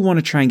really want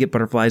to try and get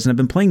butterflies, and I've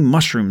been playing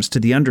mushrooms to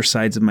the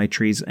undersides of my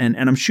trees, and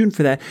I'm shooting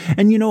for that.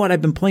 And you know what?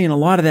 I've been playing a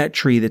lot of that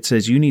tree that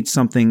says you need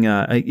something,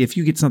 if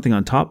you get something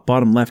on top,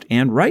 bottom, left,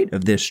 and right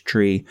of this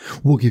tree,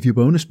 we'll give you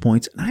bonus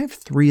points. And I have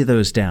 3 of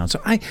those down.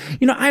 So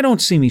I don't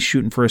see me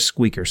shooting for a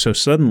squeaker. So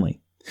suddenly,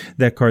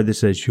 that card that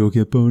says you'll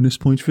get bonus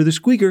points for the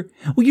squeaker,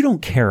 well, you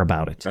don't care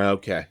about it.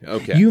 Okay.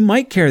 You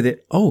might care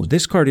that,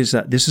 this card is,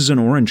 this is an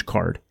orange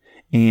card,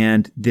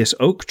 and this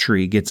oak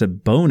tree gets a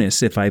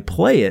bonus if I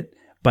play it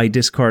by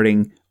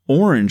discarding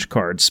orange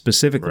cards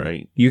specifically.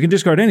 Right. You can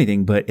discard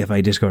anything, but if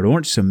I discard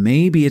orange, so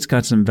maybe it's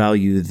got some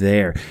value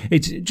there.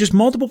 It's just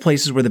multiple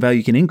places where the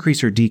value can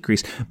increase or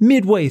decrease.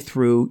 Midway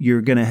through,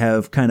 you're going to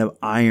have kind of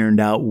ironed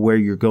out where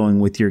you're going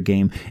with your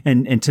game.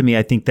 And to me,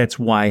 I think that's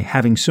why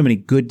having so many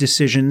good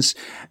decisions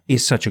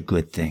is such a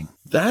good thing.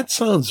 That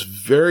sounds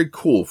very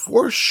cool.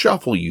 For a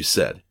shuffle, you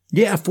said.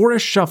 Yeah, for a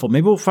shuffle.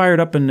 Maybe we'll fire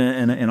it up and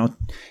I'll,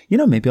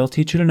 maybe I'll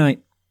teach you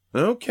tonight.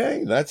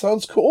 Okay, that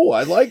sounds cool.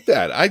 I like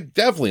that. I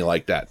definitely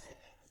like that.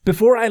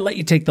 Before I let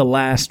you take the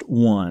last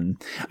one,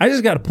 I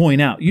just got to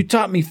point out, you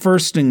taught me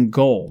first and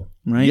goal,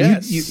 right?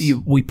 Yes.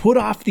 We put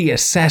off the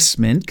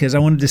assessment because I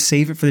wanted to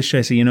save it for the show.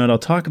 I said, you know what, I'll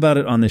talk about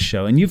it on the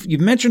show. And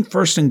you've mentioned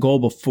first and goal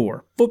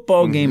before.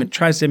 Football game, it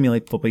tries to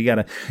emulate football. You got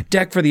a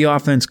deck for the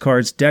offense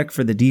cards, deck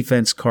for the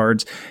defense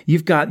cards.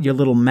 You've got your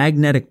little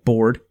magnetic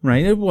board,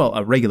 right? Well,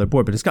 a regular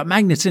board, but it's got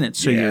magnets in it.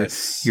 So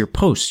your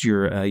posts,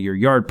 your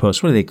yard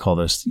posts, what do they call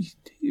those?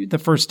 The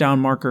first down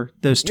marker,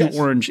 those 2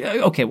 orange.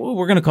 Okay, well,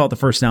 we're going to call it the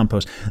first down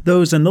post.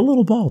 Those and the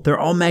little ball, they're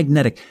all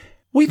magnetic.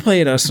 We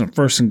played us on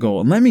first and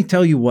goal, and let me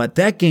tell you what,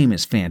 that game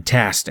is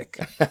fantastic.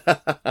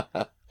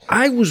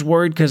 I was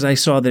worried because I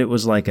saw that it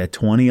was like a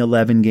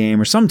 2011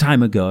 game or some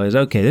time ago. I was,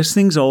 okay, this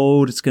thing's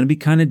old. It's going to be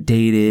kind of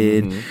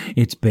dated.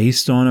 It's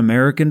based on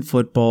American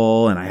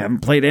football, and I haven't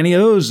played any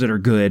of those that are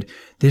good.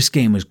 This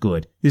game was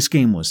good. This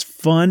game was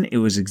fun. It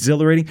was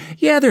exhilarating.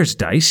 Yeah, there's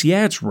dice.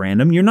 Yeah, it's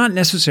random. You're not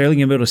necessarily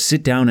going to be able to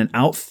sit down and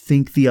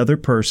outthink the other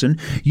person.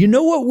 You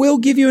know what will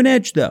give you an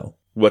edge, though?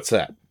 What's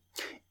that?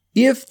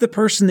 If the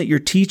person that you're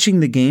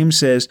teaching the game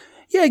says,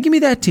 yeah, give me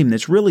that team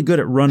that's really good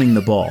at running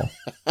the ball.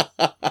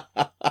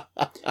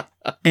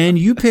 And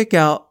you pick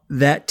out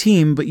that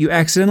team, but you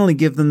accidentally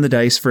give them the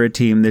dice for a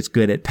team that's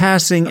good at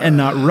passing and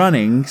not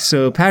running.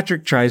 So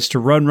Patrick tries to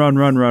run,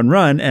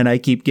 and I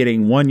keep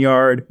getting 1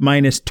 yard,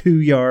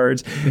 -2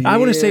 yards. Yeah. I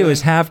want to say it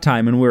was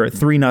halftime, and we're at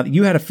 3-0.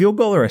 You had a field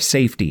goal or a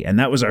safety, and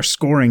that was our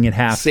scoring at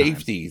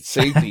halftime.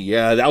 Safety.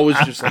 Yeah, that was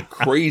just like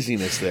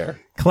craziness there.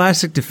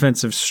 Classic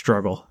defensive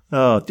struggle.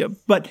 Oh,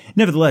 but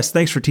nevertheless,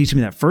 thanks for teaching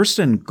me that first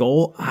and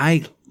goal.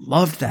 I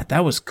loved that.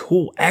 That was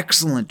cool.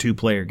 Excellent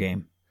 2-player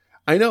game.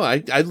 I know.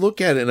 I look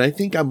at it and I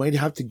think I might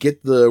have to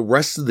get the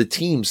rest of the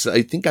teams.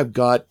 I think I've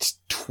got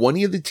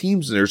 20 of the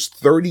teams, and there's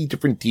 30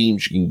 different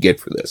teams you can get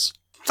for this.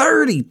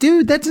 30,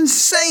 dude, that's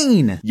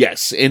insane.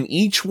 Yes, and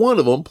each one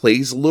of them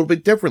plays a little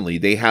bit differently.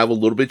 They have a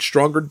little bit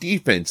stronger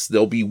defense.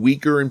 They'll be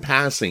weaker in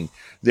passing.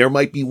 There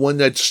might be one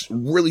that's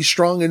really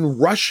strong in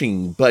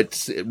rushing,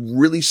 but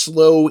really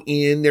slow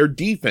in their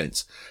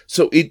defense.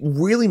 So it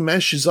really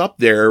meshes up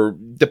there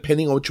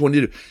depending on what you want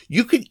to do.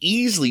 You could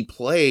easily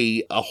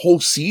play a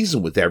whole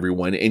season with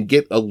everyone and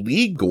get a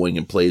league going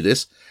and play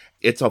this.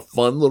 It's a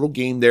fun little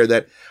game there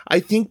that I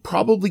think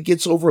probably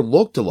gets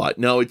overlooked a lot.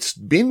 Now, it's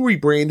been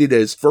rebranded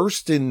as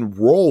First and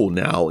Roll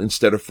now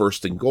instead of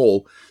First and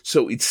Goal.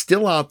 So it's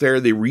still out there.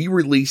 They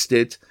re-released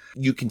it.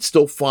 You can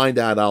still find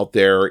that out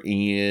there.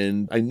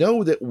 And I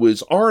know that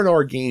was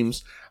R&R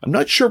Games. I'm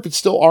not sure if it's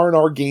still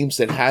R&R Games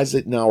that has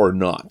it now or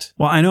not.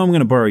 Well, I know I'm going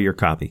to borrow your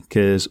copy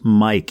because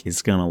Mike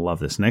is going to love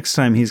this. Next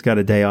time he's got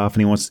a day off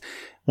and he wants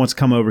to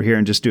come over here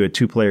and just do a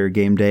 2-player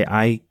game day,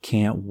 I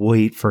can't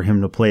wait for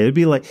him to play. It'd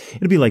be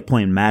like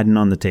playing Madden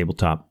on the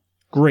tabletop.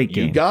 Great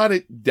game. You got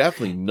it.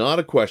 Definitely not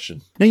a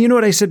question. Now, you know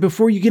what I said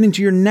before you get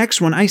into your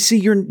next one? I see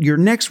your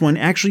next one,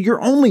 actually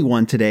your only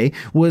one today,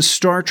 was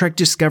Star Trek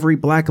Discovery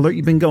Black Alert.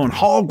 You've been going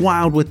hog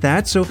wild with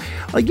that. So,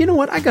 you know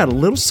what? I got a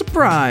little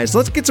surprise.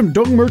 Let's get some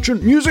Doug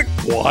Merchant music.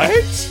 What?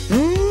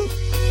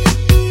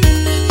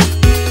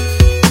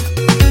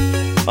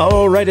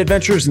 All right,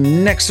 adventurers,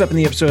 next up in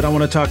the episode, I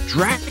want to talk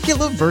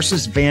Dracula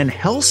versus Van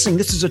Helsing.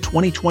 This is a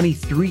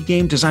 2023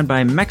 game designed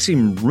by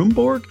Maxime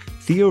Rumborg,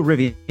 Theo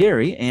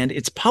Rivieri, and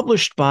it's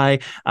published by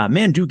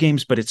Mandu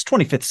Games, but it's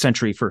 25th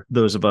century for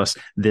those of us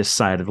this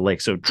side of the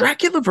lake. So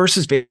Dracula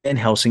versus Van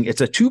Helsing,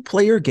 it's a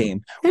 2-player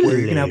game. Hello. Where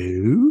you can have,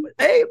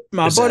 hey,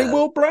 my buddy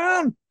Will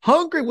Brown,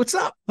 hungry, what's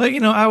up?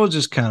 I was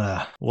just kind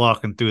of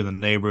walking through the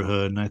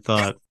neighborhood, and I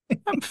thought,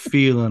 I'm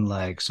feeling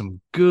like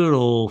some good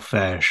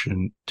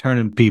old-fashioned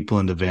turning people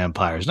into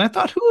vampires. And I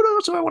thought, who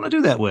else do I want to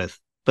do that with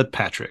but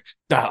Patrick?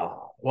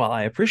 Oh, Well,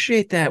 I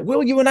appreciate that.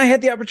 Will, you and I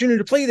had the opportunity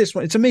to play this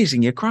one. It's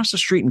amazing. You cross the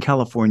street in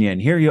California,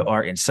 and here you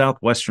are in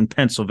southwestern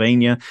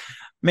Pennsylvania.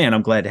 Man,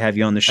 I'm glad to have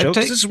you on the show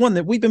because this is one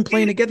that we've been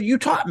playing together. You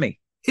taught me.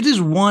 It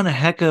is one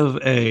heck of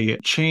a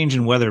change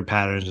in weather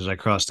patterns as I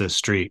cross this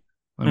street.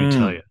 Let me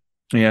tell you.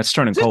 Yeah, it's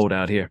turning cold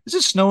out here. Is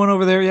it snowing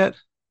over there yet?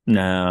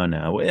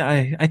 No.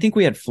 I think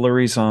we had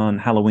flurries on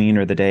Halloween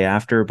or the day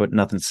after, but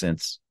nothing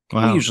since.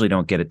 Wow. We usually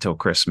don't get it till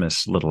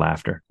Christmas, a little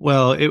after.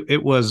 Well,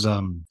 it was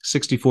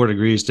 64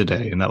 degrees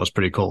today, and that was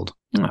pretty cold.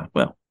 Oh,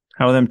 well,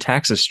 how are them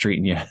taxes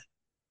treating you?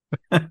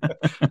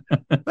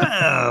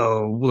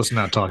 Well, let's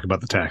not talk about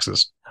the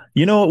taxes.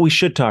 You know what we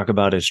should talk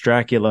about is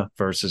Dracula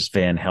versus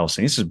Van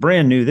Helsing. This is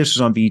brand new. This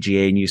was on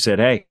VGA, and you said,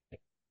 hey,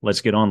 let's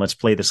get on. Let's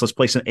play this. Let's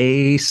play some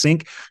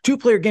async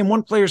 2-player game.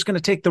 One player is going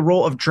to take the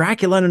role of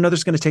Dracula and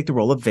another's going to take the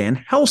role of Van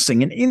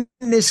Helsing. And in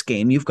this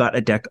game, you've got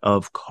a deck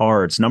of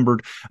cards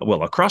numbered,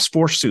 well, across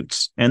 4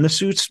 suits. And the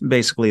suits,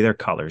 basically, they're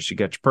colors. You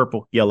got your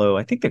purple, yellow.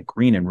 I think they're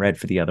green and red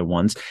for the other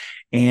ones.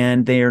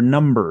 And they are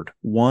numbered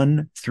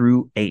 1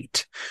 through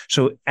 8.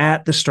 So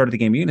at the start of the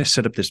game, you're going to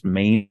set up this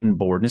main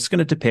board, and it's going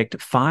to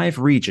depict 5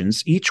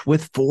 regions, each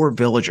with 4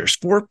 villagers,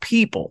 4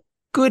 people,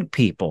 good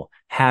people,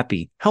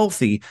 happy,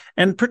 healthy,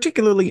 and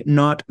particularly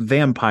not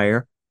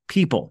vampire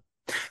people.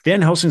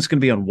 Van Helsing's going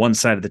to be on one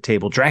side of the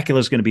table.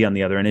 Dracula's going to be on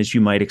the other. And as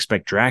you might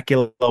expect,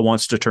 Dracula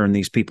wants to turn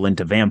these people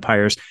into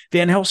vampires.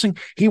 Van Helsing,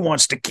 he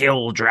wants to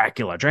kill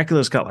Dracula.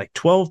 Dracula's got like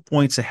 12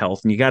 points of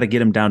health, and you got to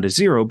get him down to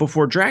 0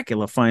 before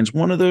Dracula finds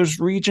one of those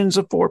regions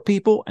of 4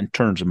 people and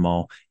turns them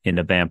all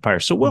into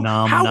vampires. So, well,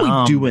 how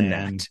are we doing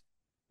that?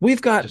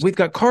 We've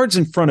got cards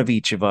in front of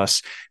each of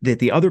us that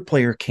the other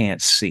player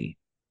can't see,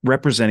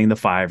 representing the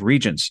 5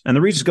 regions. And the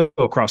regions go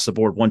across the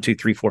board, 1, 2,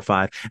 3, 4,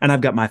 5. And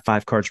I've got my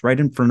 5 cards right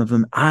in front of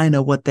them. I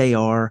know what they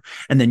are.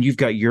 And then you've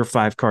got your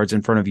 5 cards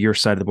in front of your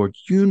side of the board.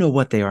 You know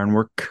what they are. And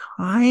we're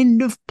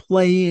kind of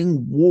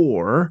playing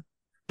war,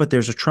 but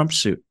there's a trump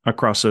suit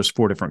across those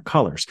 4 different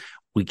colors.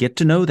 We get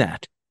to know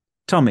that.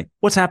 Tell me,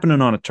 what's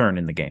happening on a turn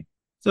in the game?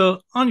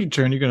 So on your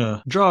turn, you're going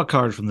to draw a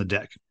card from the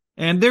deck.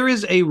 And there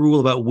is a rule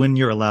about when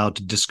you're allowed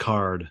to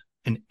discard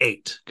an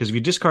 8, because if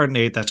you discard an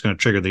 8, that's going to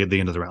trigger the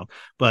end of the round.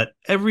 But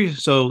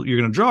so you're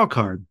going to draw a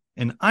card,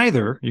 and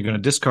either you're going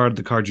to discard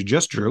the card you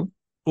just drew,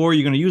 or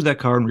you're going to use that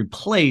card and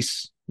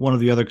replace one of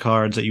the other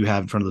cards that you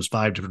have in front of those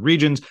 5 different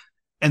regions,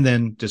 and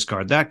then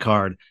discard that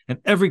card. And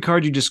every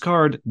card you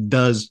discard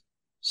does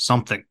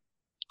something.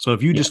 So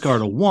if you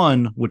discard a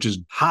 1, which is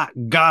hot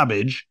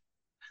garbage,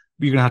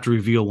 you're going to have to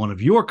reveal one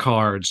of your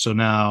cards. So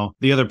now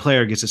the other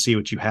player gets to see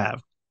what you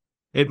have.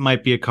 It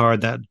might be a card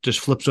that just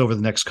flips over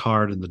the next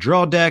card in the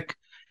draw deck.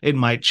 It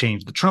might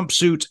change the trump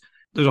suit.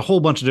 There's a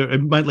whole bunch of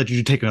it might let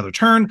you take another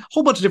turn, a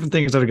whole bunch of different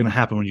things that are going to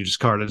happen when you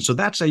discard it. So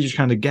that's how you just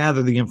kind of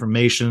gather the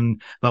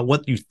information about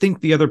what you think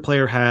the other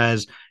player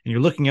has. And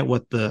you're looking at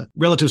what the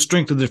relative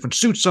strength of the different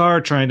suits are,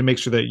 trying to make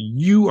sure that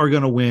you are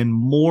going to win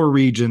more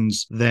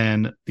regions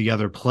than the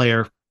other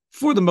player.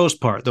 For the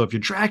most part, though, if you're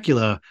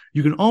Dracula,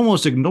 you can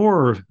almost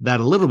ignore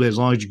that a little bit as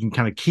long as you can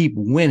kind of keep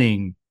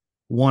winning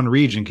one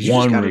region, because you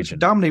just got to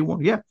dominate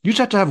one. Yeah, you just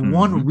have to have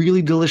one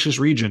really delicious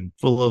region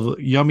full of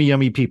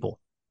yummy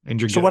people,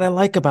 and you're good. What I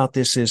like about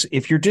this is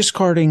if you're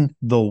discarding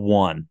the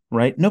 1,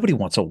 right? Nobody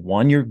wants a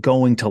 1. You're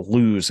going to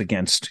lose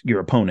against your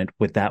opponent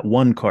with that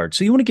 1 card,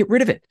 so you want to get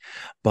rid of it.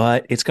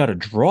 But it's got a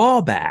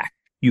drawback.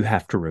 You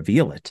have to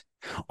reveal it.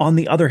 On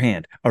the other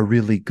hand, a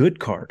really good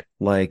card,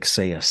 like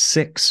say a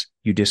 6,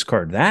 you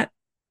discard that,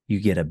 you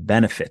get a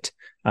benefit.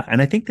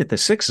 And I think that the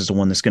 6 is the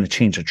one that's going to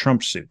change the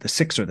trump suit. The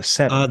 6 or the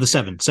 7. The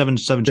 7.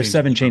 The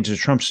 7 changes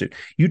the trump suit.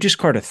 You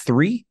discard a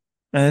 3.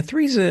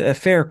 3 is a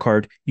fair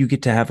card. You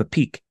get to have a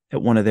peek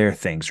at one of their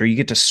things, or you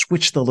get to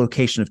switch the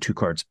location of 2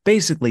 cards.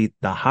 Basically,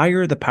 the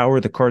higher the power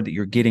of the card that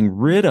you're getting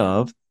rid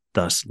of,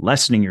 thus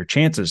lessening your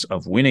chances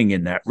of winning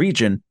in that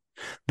region,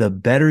 the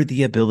better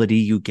the ability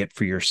you get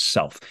for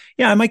yourself.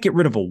 Yeah, I might get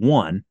rid of a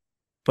 1,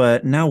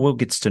 but now Will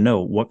gets to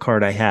know what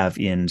card I have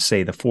in,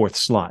 say, the 4th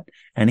slot.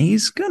 And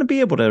he's going to be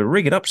able to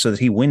rig it up so that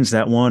he wins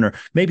that one. Or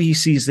maybe he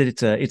sees that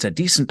it's a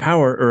decent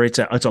power, or it's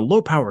a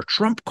low power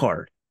trump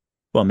card.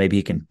 Well, maybe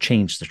he can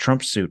change the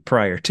trump suit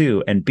prior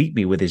to and beat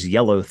me with his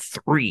yellow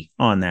 3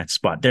 on that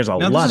spot. There's a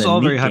lot of this is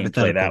all very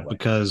hypothetical that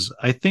because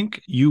I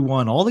think you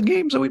won all the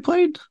games that we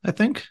played, I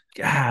think.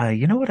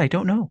 You know what? I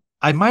don't know.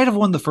 I might have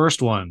won the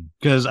first one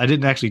because I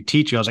didn't actually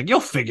teach you. I was like, you'll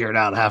figure it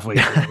out halfway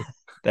through.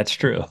 That's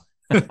true.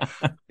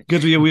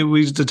 Because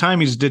we the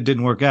timing just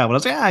didn't work out. But I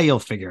was like, you'll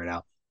figure it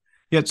out.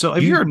 Yeah, so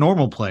if you're a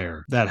normal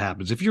player, that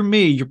happens. If you're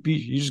me, you're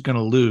just going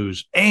to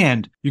lose.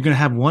 And you're going to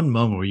have one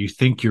moment where you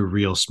think you're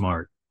real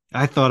smart.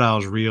 I thought I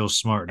was real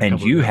smart. And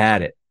you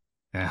had it.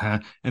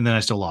 And then I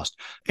still lost.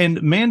 And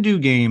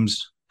Mandu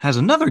Games has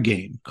another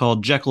game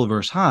called Jekyll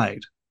vs.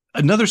 Hyde.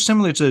 Another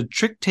similar, it's a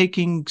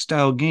trick-taking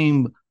style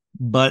game,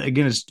 but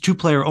again, it's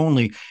 2-player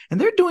only. And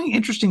they're doing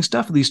interesting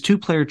stuff with these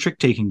 2-player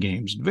trick-taking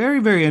games. Very,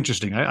 very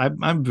interesting.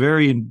 I'm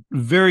very,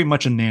 very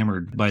much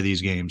enamored by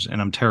these games,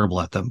 and I'm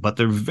terrible at them, but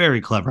they're very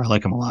clever. I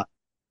like them a lot.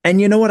 And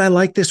you know what? I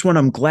like this one.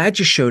 I'm glad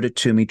you showed it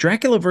to me.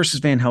 Dracula versus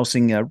Van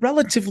Helsing,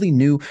 relatively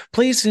new.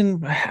 Plays in,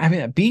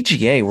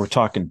 BGA, we're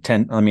talking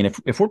 10. I mean,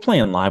 if we're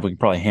playing live, we can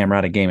probably hammer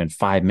out a game in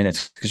 5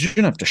 minutes because you're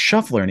going to have to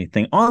shuffle or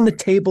anything. On the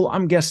table,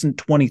 I'm guessing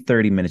 20,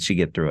 30 minutes you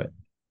get through it.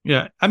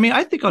 Yeah. I mean,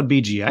 I think on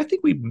BGA, I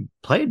think we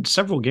played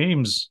several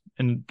games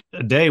in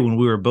a day when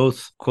we were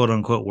both, quote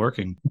unquote,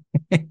 working.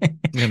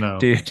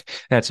 Dude,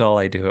 that's all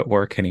I do at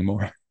work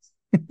anymore.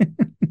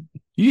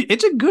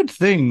 It's a good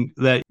thing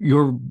that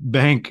your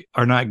bank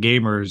are not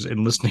gamers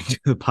and listening to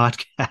the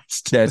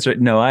podcast. That's right.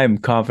 No, I am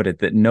confident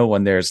that no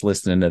one there is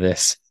listening to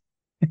this.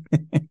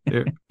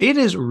 It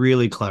is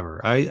really clever.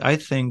 I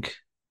think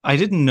I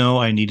didn't know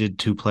I needed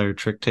 2-player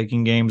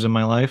trick-taking games in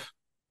my life,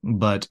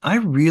 but I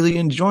really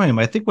enjoy them.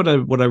 I think what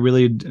I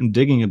really am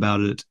digging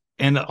about it,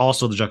 and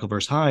also the Jekyll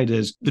vs. Hyde,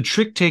 is the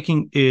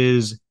trick-taking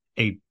is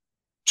a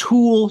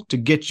tool to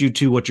get you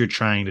to what you're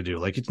trying to do.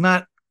 Like, it's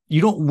not, you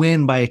don't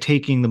win by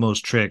taking the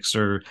most tricks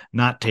or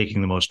not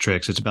taking the most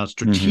tricks. It's about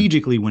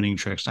strategically winning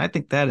tricks. And I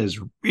think that is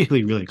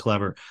really, really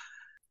clever.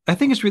 I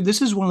think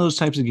this is one of those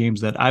types of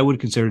games that I would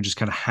consider just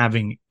kind of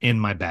having in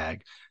my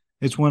bag.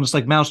 It's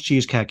like mouse,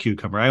 cheese, cat,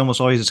 cucumber. I almost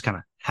always just kind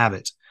of have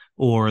it.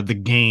 Or the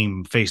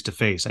game face to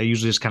face. I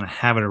usually just kind of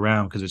have it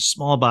around because it's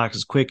small box,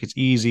 it's quick, it's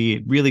easy.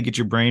 It really gets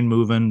your brain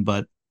moving,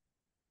 but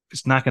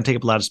it's not going to take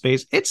up a lot of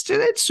space. It's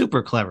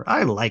super clever.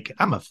 I like it.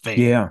 I'm a fan.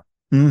 Yeah.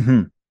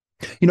 Mm-hmm.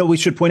 We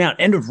should point out,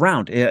 end of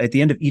round, at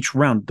the end of each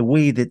round, the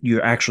way that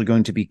you're actually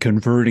going to be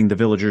converting the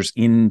villagers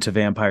into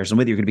vampires and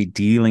whether you're going to be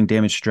dealing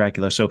damage to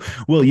Dracula. So,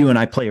 Will, you and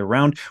I play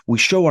around. We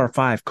show our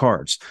 5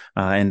 cards,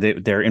 and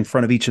they're in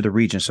front of each of the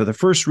regions. So the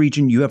first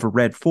region, you have a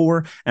red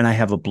 4, and I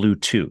have a blue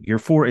 2. Your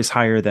 4 is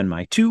higher than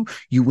my 2.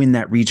 You win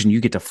that region.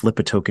 You get to flip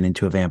a token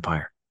into a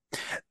vampire.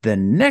 The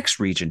next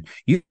region,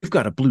 you've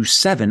got a blue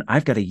 7.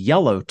 I've got a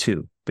yellow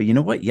 2. But you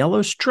know what?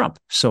 Yellow's trump.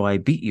 So I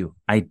beat you.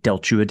 I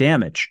dealt you a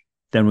damage.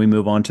 Then we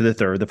move on to the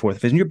 3rd, the 4th,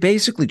 5th. And you're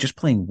basically just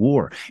playing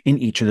war in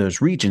each of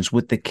those regions,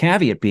 with the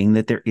caveat being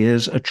that there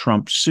is a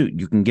trump suit.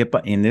 You can get,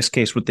 in this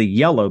case, with the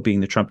yellow being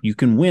the trump, you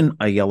can win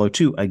a yellow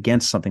 2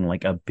 against something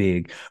like a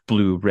big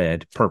blue,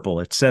 red, purple,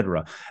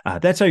 etc.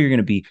 That's how you're going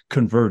to be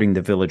converting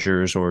the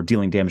villagers or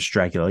dealing damage to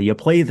Dracula. You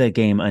play the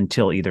game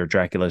until either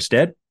Dracula's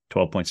dead,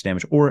 12 points of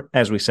damage, or,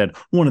 as we said,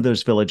 one of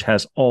those village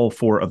has all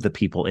 4 of the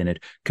people in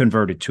it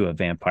converted to a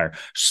vampire.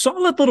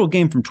 Solid little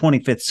game from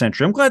 25th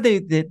century. I'm glad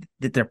that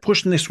they're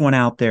pushing this one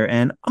out there,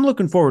 and I'm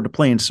looking forward to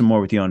playing some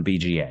more with you on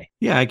BGA.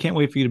 Yeah, I can't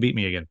wait for you to beat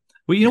me again.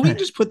 Well, we can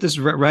just put this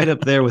right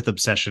up there with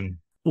Obsession,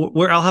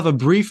 where I'll have a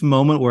brief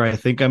moment where I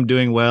think I'm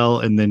doing well,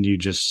 and then you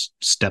just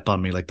step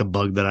on me like the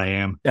bug that I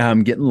am.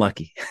 I'm getting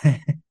lucky.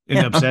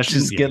 In Obsession,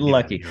 just getting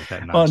lucky.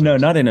 Oh no,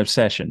 not in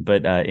Obsession,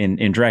 but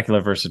in Dracula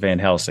versus Van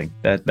Helsing.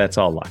 That's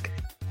all luck.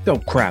 Oh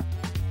crap!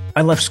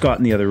 I left Scott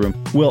in the other room.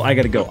 Will, I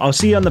gotta go. I'll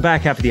see you on the back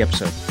half of the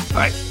episode.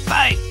 All right,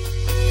 bye.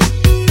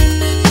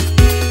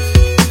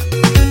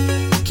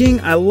 King,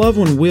 I love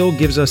when Will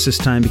gives us his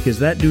time because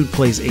that dude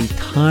plays a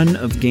ton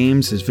of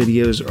games. His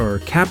videos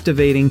are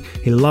captivating.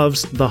 He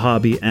loves the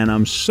hobby, and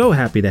I'm so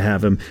happy to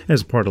have him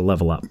as part of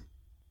Level Up.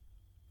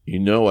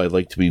 I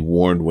like to be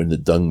warned when the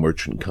dung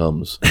merchant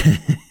comes.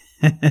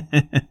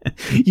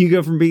 You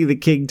go from being the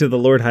king to the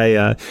Lord High,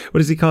 what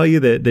does he call you?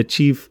 The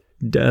chief,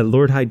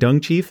 Lord High Dung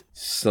Chief?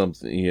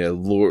 Something, yeah,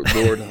 Lord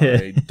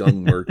High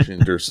Dung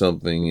Merchant or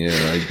something,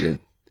 yeah, I did.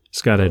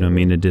 Scott, I don't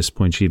mean to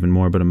disappoint you even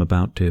more, but I'm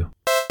about to.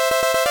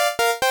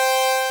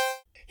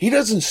 He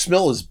doesn't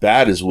smell as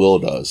bad as Will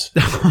does.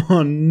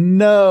 Oh,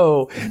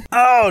 no.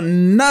 Oh,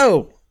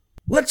 no.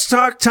 Let's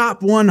talk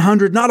top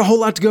 100. Not a whole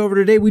lot to go over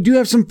today. We do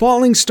have some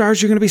falling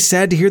stars. You're going to be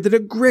sad to hear that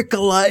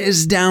Agricola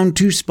is down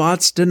 2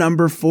 spots to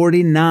number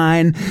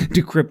 49.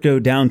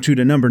 Decrypto down 2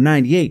 to number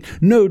 98.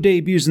 No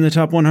debuts in the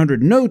top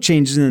 100. No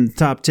changes in the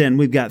top 10.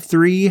 We've got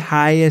 3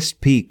 highest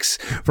peaks.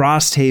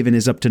 Frosthaven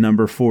is up to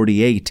number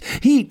 48.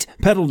 Heat,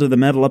 Pedal to the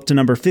Metal, up to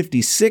number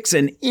 56.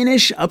 And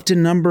Inish up to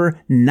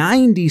number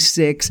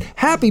 96.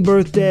 Happy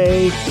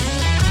birthday!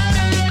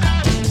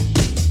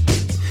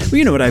 Well,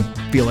 you know what? I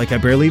feel like I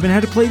barely even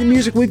had to play the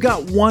music. We've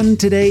got one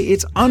today.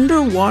 It's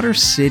Underwater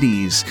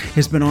Cities.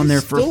 It's been on there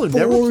for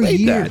 4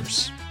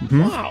 years. Mm-hmm.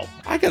 Wow.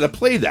 I got to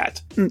play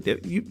that.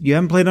 You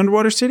haven't played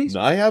Underwater Cities?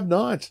 No, I have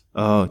not.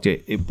 Oh,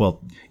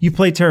 well, you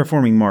play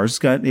Terraforming Mars.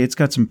 It's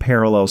got some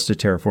parallels to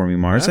Terraforming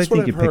Mars. I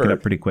think you pick it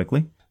up pretty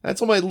quickly.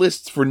 That's on my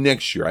list for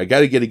next year. I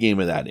got to get a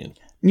game of that in.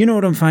 You know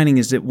what I'm finding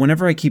is that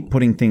whenever I keep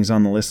putting things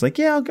on the list, like,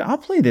 yeah, I'll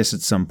play this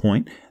at some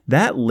point,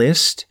 that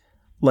list,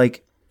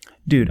 like...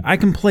 Dude, I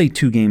can play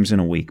 2 games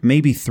in a week,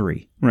 maybe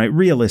 3, right?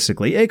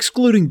 Realistically,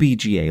 excluding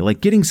BGA, like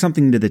getting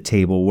something to the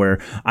table where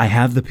I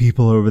have the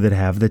people over that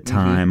have the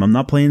time. Mm-hmm. I'm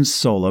not playing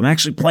solo. I'm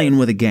actually playing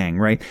with a gang,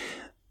 right?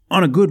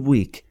 On a good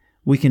week,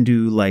 we can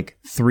do like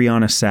 3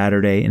 on a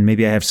Saturday, and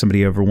maybe I have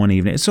somebody over one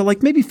evening. So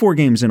like maybe 4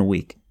 games in a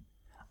week.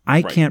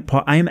 I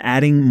am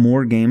adding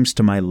more games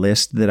to my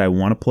list that I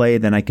want to play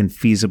than I can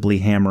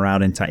feasibly hammer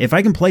out in time. If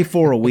I can play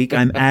 4 a week,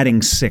 I'm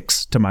adding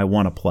 6 to my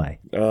want to play.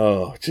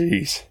 Oh,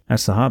 jeez.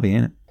 That's the hobby,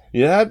 ain't it?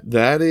 Yeah,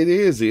 that it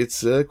is.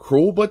 It's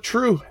cruel but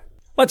true.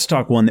 Let's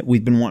talk one that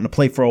we've been wanting to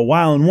play for a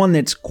while, and one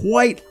that's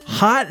quite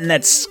hot, and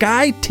that's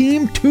Sky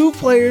Team. 2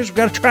 players. We've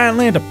got to try and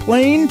land a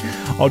plane.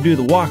 I'll do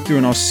the walkthrough,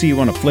 and I'll see you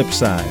on the flip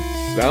side.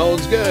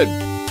 Sounds good.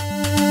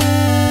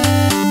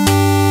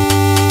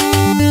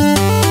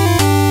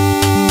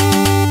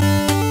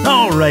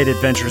 All right,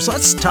 adventurers,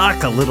 let's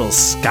talk a little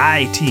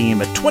Sky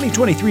Team, a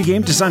 2023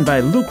 game designed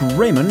by Luke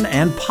Raymond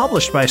and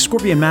published by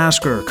Scorpion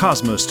Mask or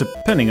Cosmos,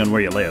 depending on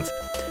where you live.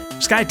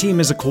 Sky Team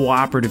is a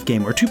cooperative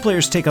game where 2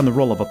 players take on the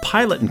role of a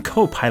pilot and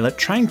co-pilot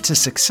trying to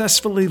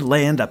successfully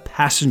land a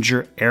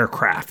passenger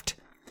aircraft.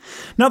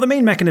 Now, the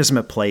main mechanism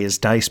at play is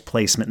dice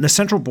placement, and the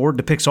central board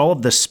depicts all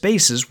of the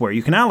spaces where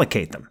you can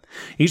allocate them.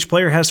 Each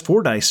player has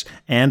 4 dice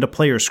and a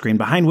player screen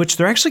behind which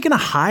they're actually going to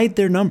hide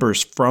their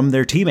numbers from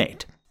their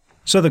teammate.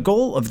 So the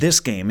goal of this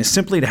game is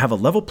simply to have a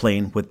level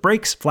plane with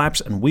brakes,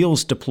 flaps, and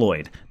wheels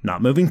deployed,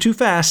 not moving too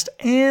fast,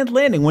 and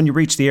landing when you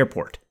reach the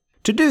airport.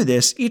 To do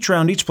this, each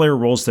round each player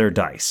rolls their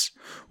dice.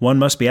 One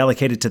must be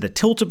allocated to the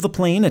tilt of the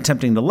plane,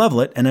 attempting to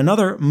level it, and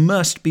another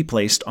must be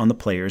placed on the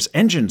player's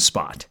engine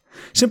spot.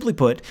 Simply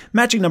put,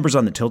 matching numbers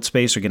on the tilt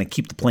space are going to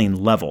keep the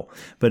plane level,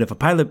 but if a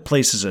pilot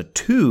places a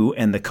 2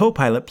 and the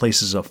co-pilot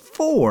places a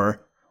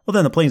 4, well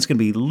then the plane's going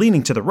to be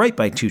leaning to the right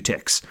by 2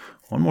 ticks.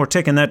 One more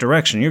tick in that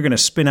direction, you're going to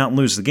spin out and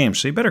lose the game,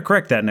 so you better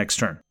correct that next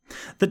turn.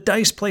 The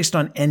dice placed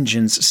on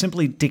engines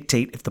simply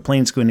dictate if the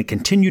plane's going to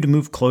continue to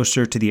move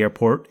closer to the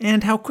airport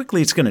and how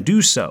quickly it's going to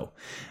do so.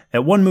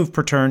 At 1 move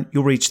per turn,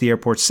 you'll reach the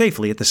airport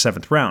safely at the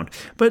 7th round,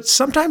 but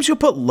sometimes you'll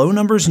put low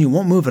numbers and you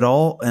won't move at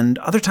all, and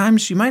other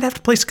times you might have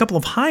to place a couple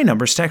of high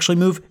numbers to actually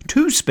move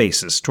 2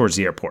 spaces towards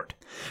the airport.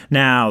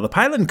 Now, the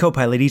pilot and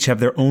co-pilot each have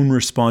their own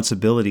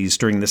responsibilities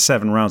during the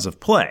 7 rounds of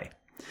play.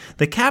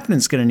 The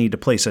captain's going to need to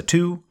place a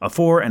 2, a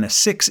 4, and a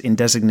 6 in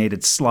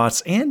designated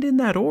slots, and in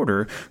that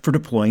order, for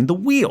deploying the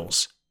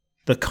wheels.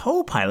 The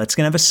co-pilot's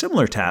going to have a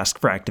similar task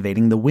for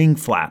activating the wing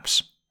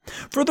flaps.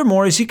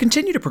 Furthermore, as you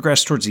continue to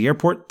progress towards the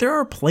airport, there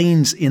are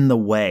planes in the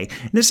way.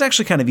 And this is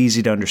actually kind of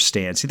easy to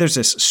understand. See, there's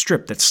this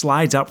strip that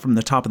slides out from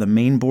the top of the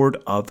main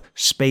board of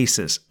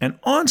spaces. And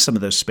on some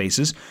of those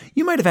spaces,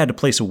 you might have had to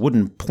place a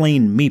wooden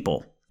plane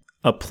meeple.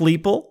 A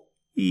pleeple?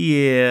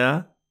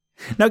 Yeah.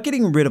 Now,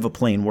 getting rid of a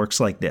plane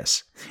works like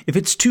this. If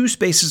it's 2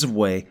 spaces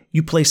away,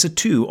 you place a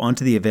 2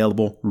 onto the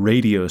available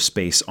radio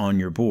space on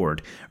your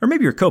board, or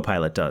maybe your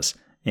co-pilot does.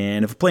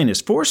 And if a plane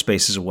is 4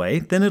 spaces away,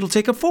 then it'll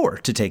take a 4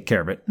 to take care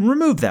of it and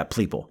remove that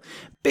pleeple.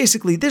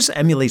 Basically, this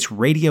emulates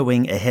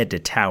radioing ahead to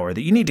tower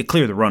that you need to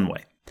clear the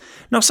runway.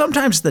 Now,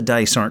 sometimes the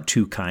dice aren't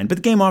too kind, but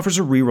the game offers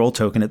a reroll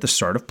token at the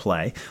start of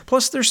play.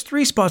 Plus, there's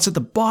 3 spots at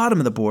the bottom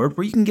of the board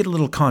where you can get a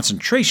little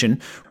concentration,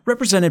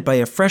 represented by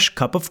a fresh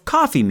cup of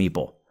coffee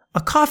meeple. A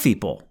coffee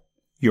pull.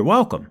 You're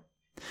welcome.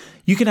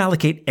 You can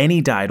allocate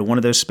any die to one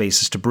of those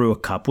spaces to brew a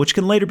cup, which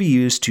can later be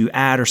used to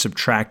add or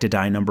subtract a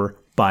die number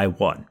by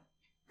 1.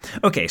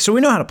 Okay, so we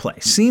know how to play.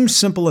 Seems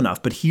simple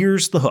enough, but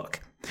here's the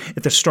hook.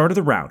 At the start of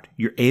the round,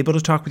 you're able to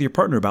talk with your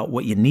partner about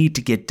what you need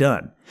to get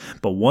done.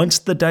 But once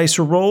the dice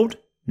are rolled,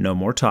 no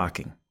more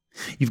talking.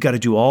 You've got to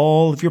do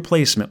all of your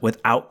placement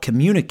without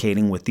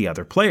communicating with the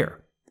other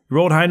player. You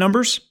rolled high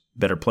numbers?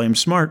 Better play them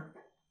smart.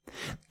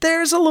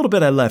 There's a little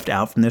bit I left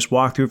out from this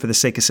walkthrough for the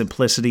sake of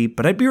simplicity,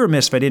 but I'd be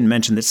remiss if I didn't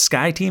mention that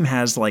Sky Team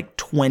has like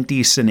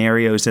 20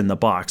 scenarios in the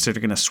box that are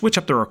going to switch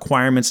up the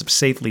requirements of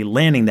safely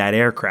landing that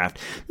aircraft,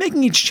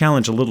 making each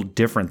challenge a little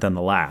different than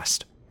the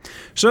last.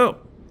 So,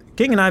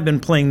 King and I have been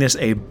playing this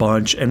a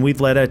bunch, and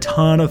we've led a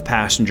ton of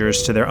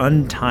passengers to their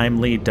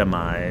untimely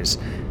demise.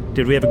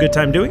 Did we have a good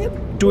time doing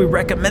it? Do we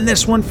recommend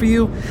this one for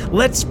you?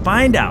 Let's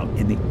find out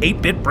in the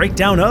 8-bit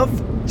breakdown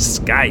of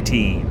Sky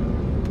Team.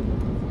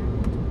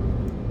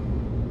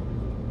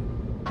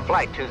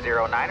 Flight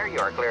 209er, you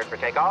are cleared for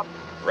takeoff.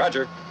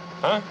 Roger.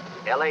 Huh?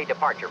 LA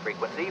departure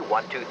frequency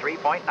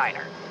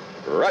 123.9er.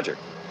 Roger.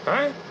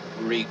 Huh?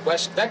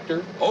 Request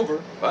vector. Over.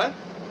 What?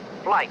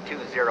 Flight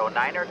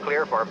 209er,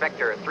 clear for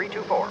vector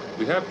 324.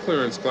 We have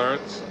clearance,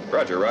 Clarence.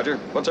 Roger, Roger.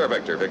 What's our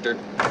vector, Victor?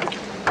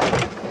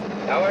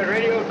 Howard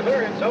radio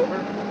clearance, over.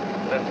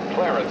 That's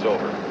Clarence,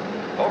 over.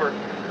 Over.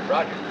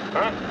 Roger.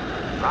 Huh?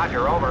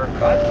 Roger, over.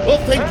 Well,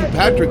 thank you,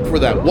 Patrick, for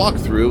that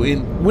walkthrough.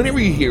 And whenever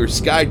you hear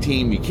Sky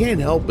Team, you can't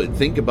help but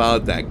think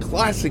about that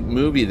classic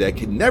movie that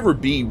can never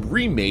be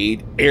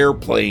remade,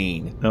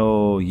 Airplane.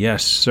 Oh,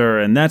 yes, sir.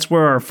 And that's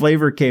where our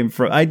flavor came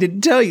from. I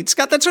didn't tell you.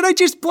 Scott, that's what I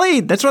just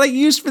played. That's what I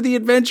used for the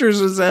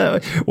adventures.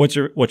 What's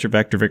your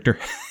vector, Victor?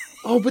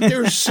 Oh, but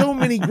there's so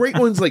many great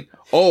ones like,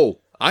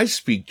 I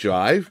speak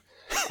jive.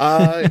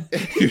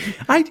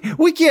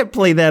 We can't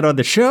play that on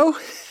the show.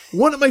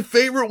 One of my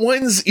favorite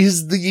ones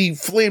is the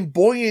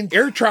flamboyant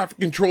air traffic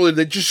controller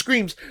that just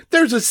screams,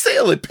 "There's a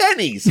sale at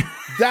Penny's."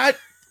 That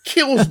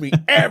kills me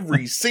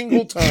every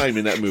single time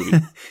in that movie.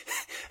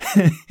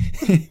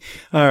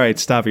 All right,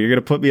 stop it. You're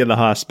going to put me in the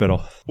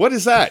hospital. What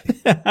is that?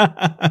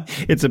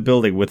 It's a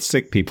building with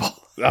sick people.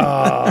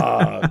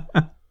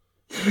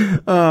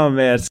 Oh,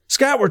 man.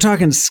 Scott, we're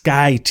talking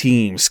Sky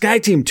Team. Sky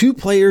Team,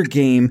 2-player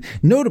game,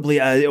 notably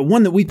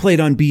one that we played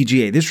on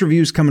BGA. This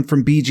review is coming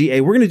from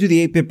BGA. We're going to do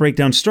the 8-bit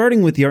breakdown,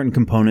 starting with the art and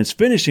components,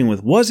 finishing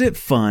with was it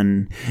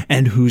fun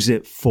and who's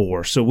it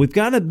for? So we've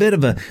got a bit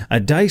of a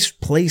dice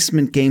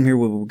placement game here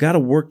where we've got to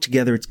work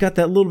together. It's got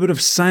that little bit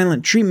of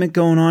silent treatment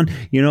going on.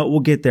 You know, we'll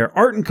get there.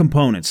 Art and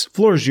components.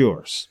 Floor is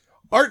yours.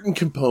 Art and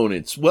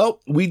components.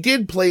 Well, we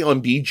did play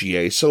on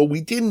BGA, so we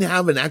didn't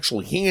have an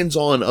actual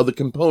hands-on of the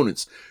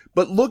components.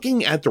 But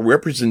looking at the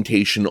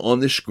representation on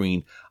the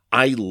screen,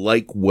 I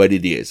like what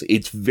it is.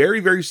 It's very,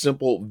 very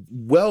simple,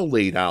 well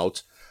laid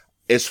out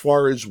as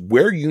far as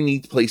where you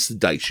need to place the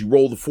dice. You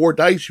roll the 4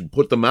 dice, you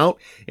put them out,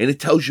 and it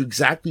tells you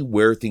exactly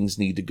where things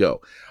need to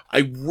go.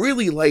 I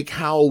really like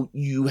how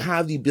you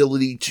have the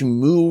ability to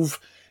move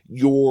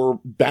your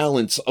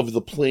balance of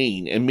the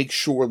plane and make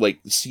sure, like,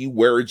 see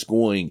where it's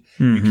going.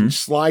 Mm-hmm. You can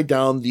slide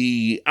down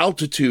the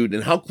altitude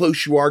and how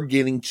close you are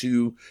getting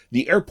to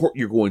the airport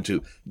you're going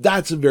to.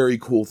 That's a very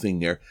cool thing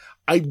there.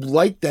 I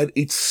like that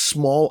it's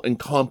small and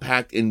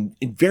compact and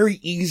very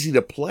easy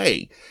to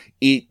play.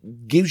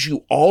 It gives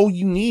you all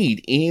you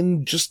need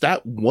in just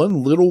that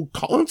one little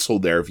console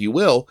there, if you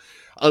will,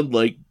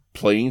 unlike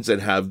planes that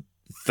have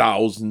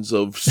thousands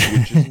of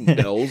switches and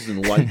bells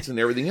and lights and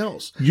everything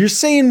else. You're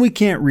saying we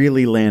can't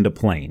really land a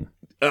plane?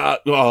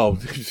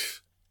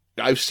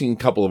 I've seen a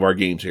couple of our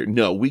games here.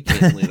 No, we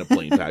can't land a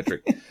plane,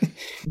 Patrick.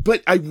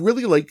 But I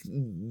really like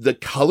the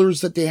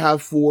colors that they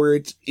have for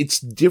it. It's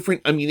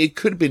different. I mean, it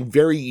could have been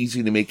very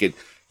easy to make it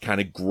kind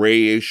of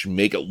grayish,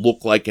 make it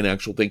look like an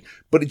actual thing,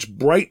 but it's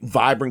bright,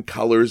 vibrant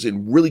colors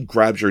and really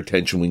grabs your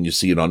attention when you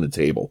see it on the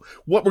table.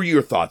 What were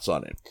your thoughts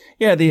on it?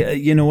 Yeah,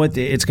 you know what?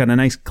 It's got a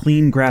nice,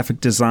 clean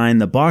graphic design.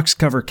 The box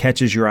cover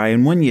catches your eye,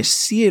 and when you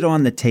see it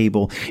on the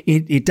table,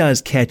 it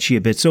does catch you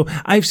a bit. So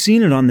I've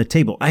seen it on the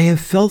table. I have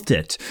felt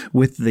it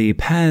with the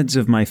pads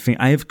of my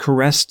finger. I have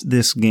caressed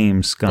this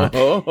game, Scott.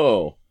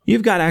 Oh.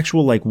 You've got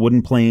actual like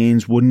wooden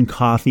planes, wooden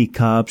coffee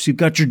cups. You've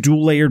got your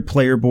dual layered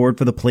player board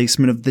for the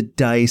placement of the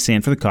dice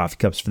and for the coffee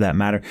cups for that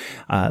matter.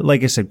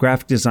 Like I said,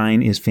 graphic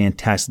design is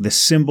fantastic. The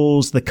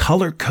symbols, the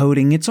color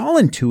coding, it's all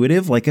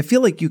intuitive. Like I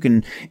feel like you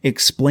can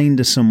explain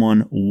to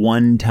someone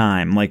one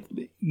time. Like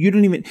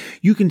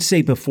you can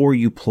say before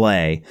you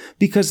play,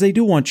 because they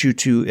do want you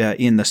to,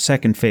 in the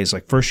second phase,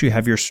 like first you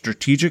have your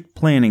strategic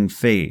planning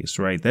phase,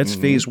 right? That's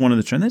phase 1 of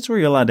the turn. That's where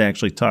you're allowed to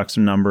actually talk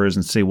some numbers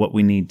and say what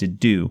we need to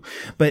do.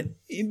 But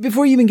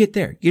before you even get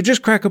there, you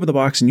just crack open the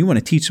box and you want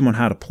to teach someone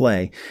how to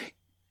play.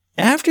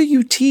 After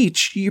you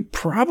teach, you're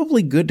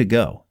probably good to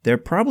go. They're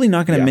probably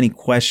not going to have many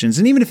questions.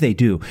 And even if they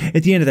do,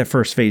 at the end of that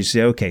first phase, you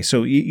say, okay,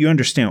 so you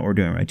understand what we're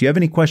doing, right? Do you have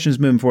any questions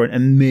moving forward?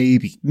 And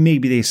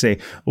maybe they say,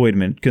 oh, wait a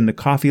minute, can the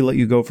coffee let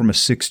you go from a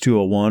 6 to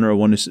a 1 or a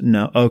 1 to...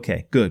 No,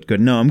 okay,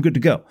 good. No, I'm good to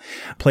go.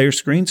 Player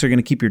screens are going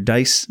to keep your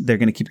dice. They're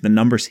going to keep the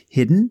numbers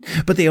hidden,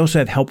 but they also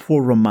have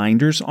helpful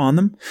reminders on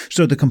them.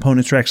 So the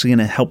components are actually going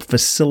to help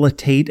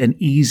facilitate an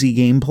easy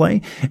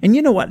gameplay. And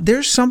you know what?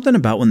 There's something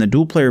about when the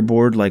dual player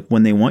board, like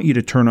when they want you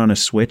to turn on a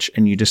switch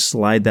and you just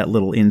slide that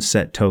little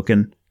inset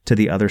token to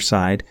the other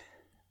side,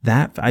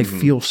 that I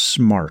feel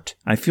smart.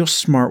 I feel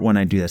smart when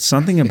I do that.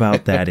 Something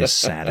about that is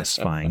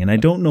satisfying, and I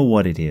don't know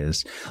what it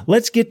is.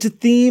 Let's get to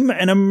theme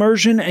and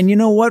immersion. And you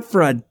know what?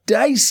 For a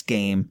dice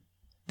game,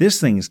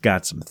 this thing's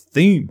got some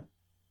theme.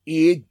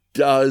 It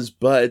does,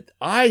 but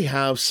I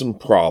have some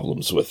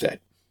problems with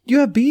it. You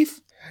have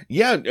beef?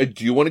 Yeah.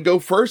 Do you want to go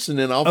first and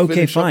then I'll finish?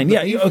 Okay, fine.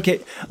 Yeah. Okay.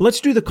 Let's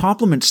do the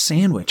compliment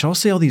sandwich. I'll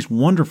say all these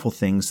wonderful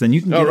things. Then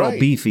you can get all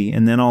beefy,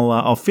 and then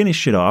I'll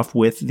finish it off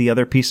with the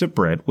other piece of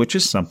bread, which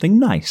is something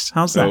nice.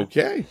 How's that?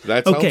 Okay.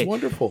 That sounds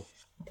wonderful.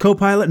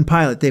 Co-pilot and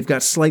pilot, they've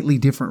got slightly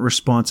different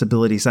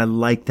responsibilities. I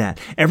like that.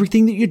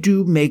 Everything that you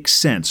do makes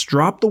sense.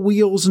 Drop the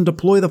wheels and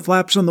deploy the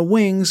flaps on the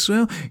wings.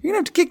 Well, you're going to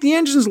have to kick the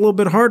engines a little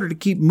bit harder to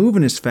keep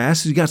moving as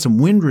fast as you got some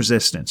wind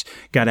resistance.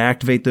 Got to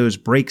activate those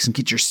brakes and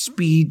get your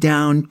speed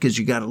down because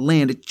you got to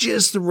land at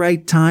just the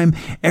right time.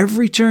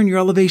 Every turn, your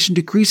elevation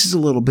decreases a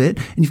little bit,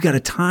 and you've got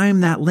to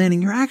time that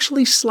landing. You're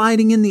actually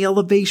sliding in the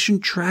elevation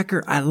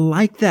tracker. I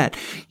like that.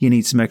 You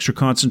need some extra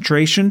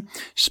concentration?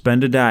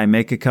 Spend a die.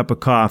 Make a cup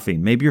of coffee.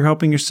 Maybe you're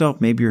helping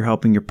yourself, maybe you're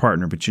helping your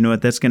partner, but you know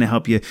what? That's going to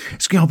help you.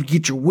 It's going to help you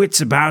get your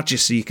wits about you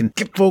so you can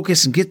get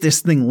focused and get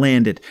this thing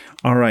landed.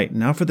 All right,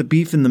 now for the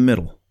beef in the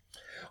middle.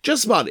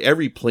 Just about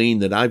every plane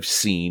that I've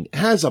seen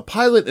has a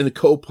pilot and a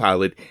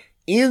co-pilot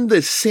in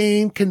the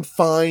same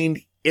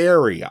confined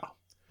area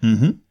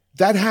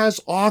that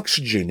has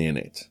oxygen in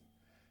it.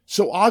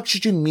 So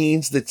oxygen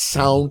means that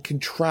sound can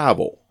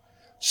travel.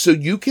 So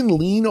you can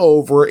lean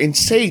over and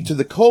say to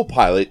the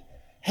co-pilot,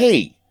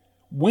 hey,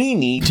 we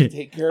need to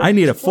take care of I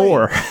need a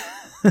 4.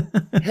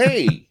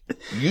 Hey,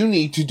 you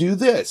need to do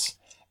this.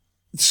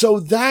 So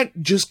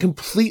that just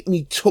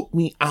completely took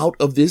me out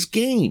of this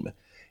game.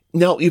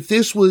 Now, if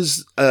this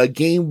was a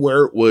game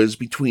where it was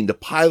between the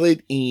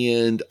pilot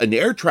and an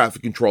air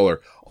traffic controller,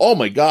 oh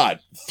my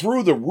God,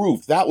 through the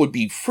roof, that would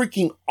be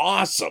freaking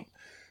awesome.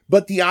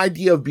 But the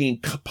idea of being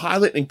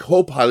pilot and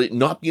co-pilot,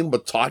 not being able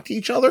to talk to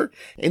each other,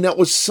 and that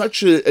was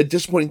such a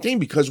disappointing thing,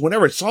 because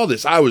whenever I saw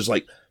this, I was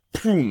like,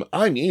 boom,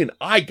 I'm in.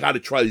 I got to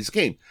try this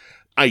game.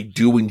 I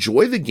do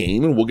enjoy the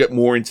game, and we'll get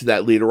more into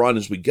that later on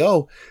as we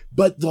go.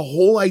 But the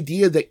whole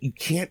idea that you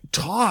can't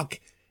talk,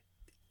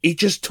 it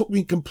just took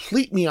me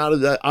completely out of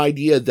the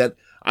idea that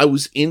I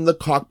was in the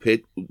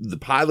cockpit, the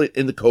pilot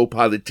and the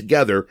co-pilot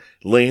together,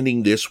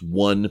 landing this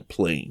one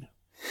plane.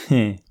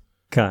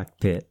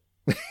 Cockpit.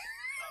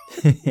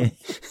 Come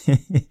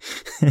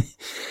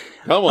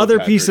on, Other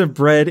Patrick. piece of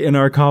bread in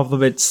our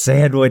compliment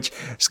sandwich.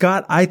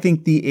 Scott, I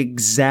think the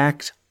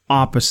exact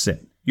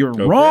opposite. You're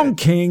wrong,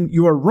 King.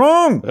 You are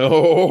wrong.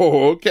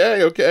 Oh,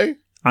 okay.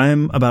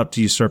 I'm about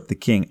to usurp the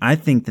king. I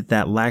think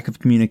that lack of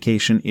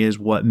communication is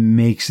what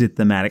makes it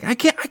thematic. I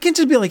can't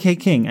just be like, hey,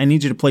 King, I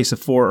need you to place a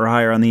 4 or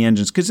higher on the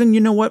engines. Because then you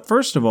know what?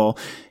 First of all,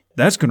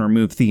 that's going to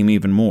remove theme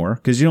even more,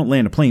 because you don't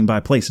land a plane by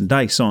placing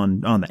dice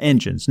on the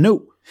engines.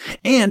 No.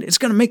 And it's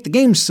going to make the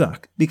game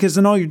suck, because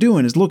then all you're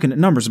doing is looking at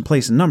numbers and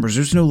placing numbers.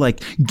 There's no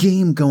like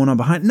game going on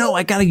behind. No,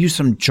 I got to use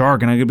some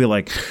jargon. I got to be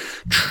like,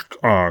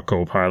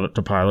 co-pilot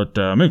to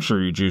pilot, make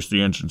sure you juice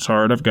the engines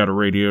hard. I've got a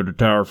radio to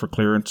tower for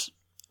clearance.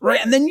 Right.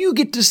 And then you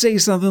get to say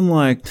something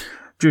like,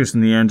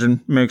 juicing the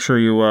engine. Make sure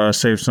you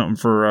save something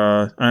for,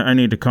 I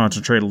need to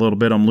concentrate a little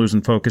bit. I'm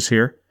losing focus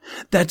here.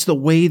 That's the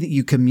way that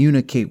you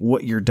communicate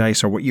what your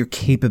dice are, what your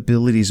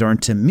capabilities are.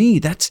 And to me,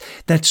 that's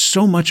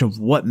so much of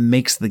what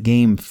makes the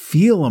game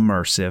feel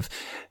immersive.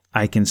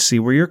 I can see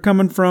where you're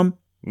coming from,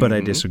 but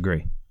I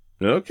disagree.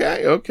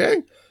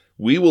 Okay.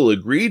 We will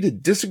agree to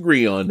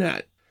disagree on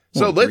that.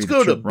 So let's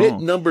go to bit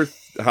number...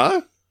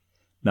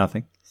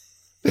 Nothing.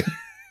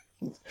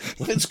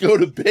 Let's go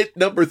to bit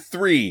number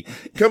 3,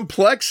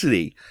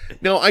 complexity.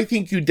 Now, I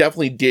think you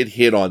definitely did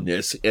hit on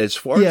this. As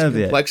far as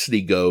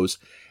complexity goes,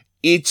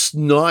 it's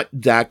not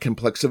that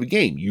complex of a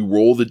game. You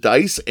roll the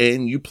dice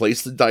and you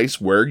place the dice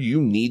where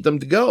you need them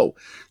to go.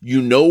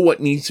 You know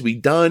what needs to be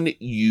done.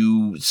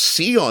 You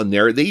see on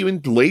there, they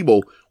even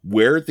label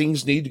where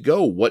things need to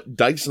go, what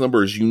dice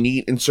numbers you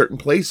need in certain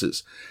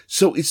places.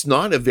 So it's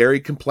not a very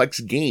complex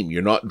game.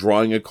 You're not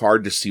drawing a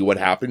card to see what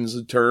happens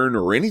a turn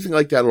or anything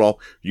like that at all.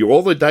 You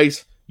roll the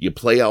dice, you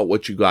play out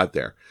what you got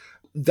there.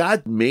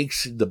 That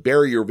makes the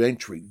barrier of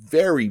entry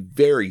very,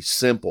 very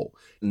simple.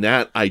 And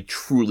that I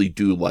truly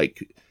do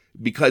like,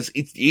 because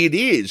it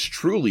is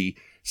truly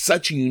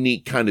such a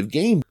unique kind of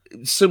game,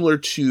 similar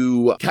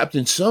to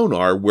Captain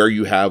Sonar, where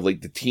you have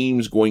like the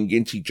teams going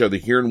against each other,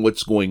 hearing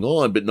what's going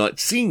on, but not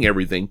seeing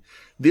everything.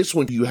 This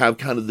one, you have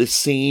kind of the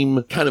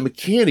same kind of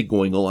mechanic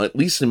going on, at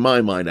least in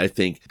my mind, I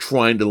think,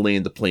 trying to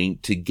land the plane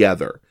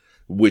together,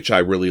 which I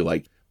really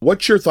like.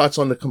 What's your thoughts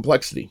on the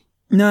complexity?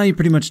 No,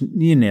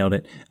 you nailed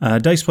it.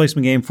 Dice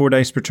placement game, 4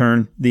 dice per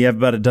turn. You have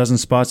about a dozen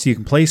spots you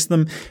can place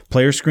them.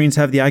 Player screens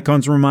have the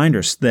icons and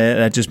reminders.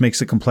 That just makes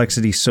the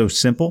complexity so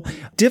simple.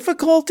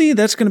 Difficulty,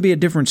 that's going to be a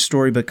different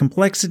story, but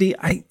complexity,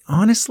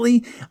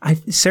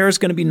 Sarah's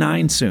going to be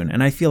 9 soon,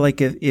 and I feel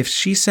like if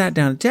she sat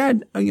down,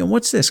 Dad,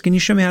 what's this? Can you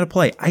show me how to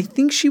play? I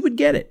think she would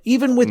get it.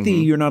 Even with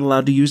you're not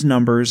allowed to use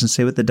numbers and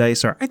say what the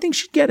dice are. I think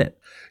she'd get it.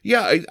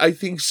 Yeah, I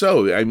think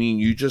so. I mean,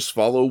 you just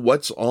follow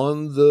what's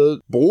on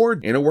the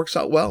board, and it works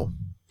out well.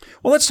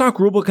 Well, let's talk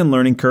rulebook and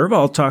learning curve.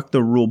 I'll talk the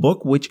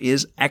rulebook, which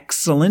is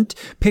excellent.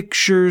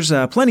 Pictures,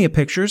 plenty of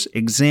pictures,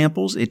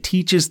 examples. It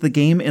teaches the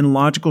game in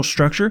logical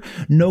structure,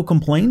 no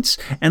complaints.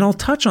 And I'll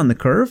touch on the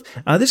curve.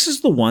 This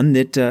is the one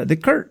that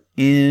Kurt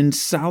in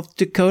South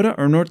Dakota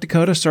or North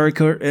Dakota. Sorry,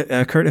 Kurt,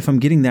 if I'm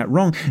getting that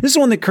wrong. This is the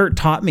one that Kurt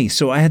taught me,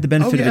 so I had the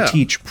benefit of a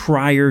teach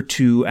prior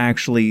to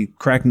actually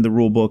cracking the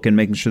rule book and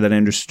making sure that I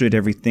understood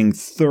everything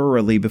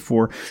thoroughly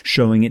before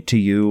showing it to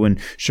you and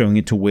showing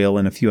it to Will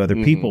and a few other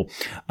people.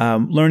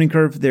 Learning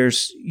curve, there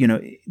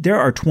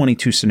are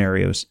 22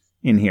 scenarios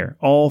in here,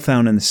 all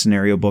found in the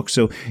scenario book.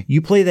 So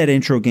you play that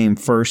intro game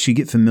first, you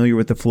get familiar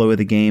with the flow of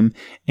the game,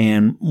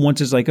 and once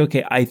it's like,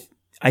 okay,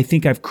 I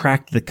think I've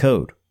cracked the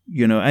code.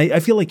 I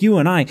feel like you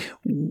and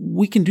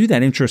we can do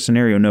that intro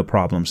scenario, no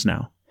problems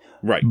now.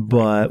 Right.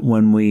 But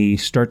when we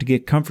start to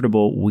get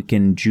comfortable, we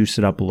can juice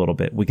it up a little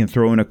bit. We can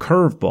throw in a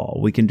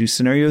curveball. We can do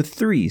scenario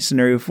 3,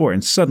 scenario 4,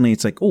 and suddenly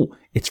it's like, oh,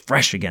 it's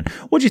fresh again.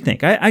 What'd you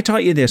think? I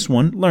taught you this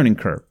one, learning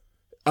curve.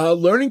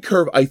 Learning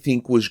curve, I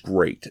think, was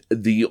great.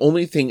 The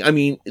only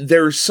thing,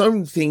 there are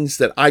some things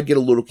that I get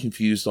a little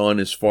confused on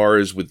as far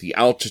as with the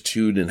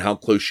altitude and how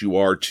close you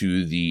are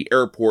to the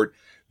airport,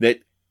 that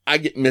I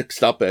get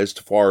mixed up as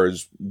far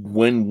as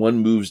when one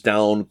moves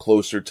down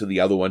closer to the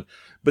other one,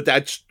 but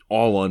that's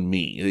all on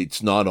me.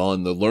 It's not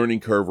on the learning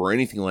curve or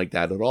anything like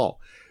that at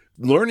all.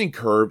 Learning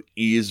curve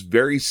is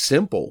very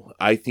simple.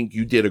 I think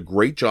you did a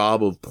great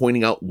job of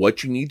pointing out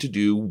what you need to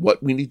do,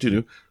 what we need to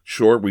do.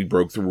 Sure, we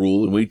broke the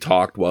rule and we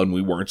talked when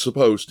we weren't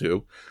supposed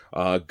to.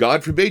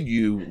 God forbid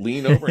you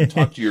lean over and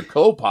talk to your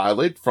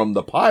co-pilot from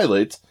the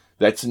pilot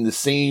that's in the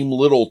same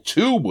little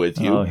tube with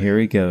you. Oh, here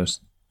he goes.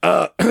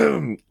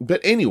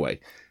 But anyway,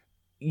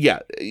 yeah,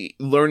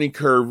 learning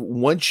curve,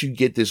 once you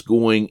get this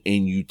going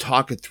and you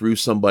talk it through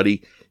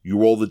somebody, you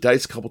roll the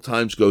dice a couple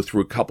times, go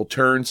through a couple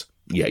turns,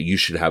 yeah, you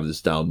should have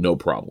this down, no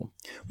problem.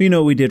 You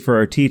know what we did for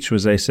our teach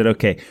was I said,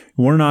 okay,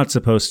 we're not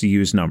supposed to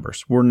use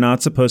numbers. We're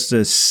not supposed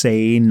to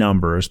say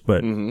numbers,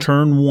 but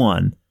turn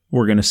 1,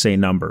 we're going to say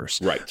numbers.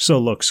 Right. So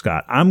look,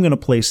 Scott, I'm going to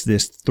place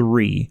this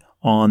 3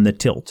 on the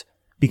tilt.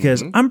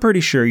 Because I'm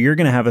pretty sure you're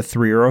going to have a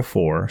 3 or a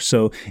 4.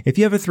 So if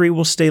you have a 3,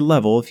 we'll stay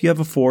level. If you have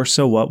a 4,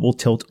 so what? We'll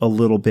tilt a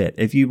little bit.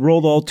 If you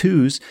rolled all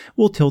 2s,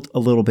 we'll tilt a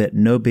little bit.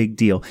 No big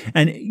deal.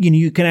 And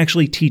you can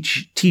actually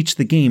teach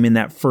the game in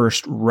that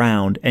first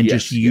round and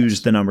just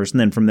use the numbers. And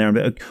then from there,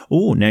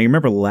 oh, now you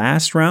remember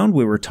last round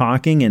we were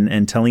talking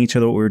and telling each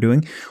other what we were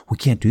doing? We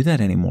can't do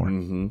that anymore.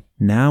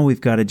 Now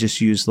we've got to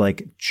just use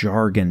like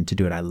jargon to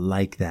do it. I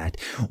like that.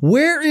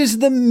 Where is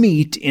the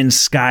meat in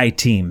Sky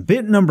Team?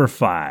 Bit number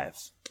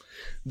 5.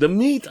 The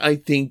meat, I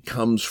think,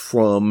 comes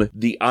from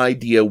the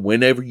idea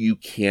whenever you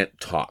can't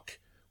talk,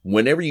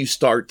 whenever you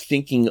start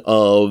thinking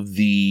of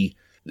the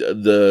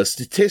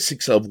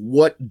statistics of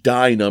what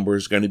die number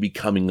is going to be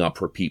coming up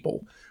for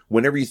people.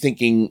 Whenever you're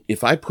thinking,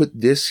 if I put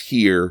this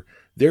here,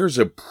 there's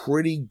a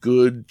pretty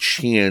good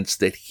chance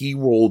that he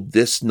rolled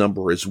this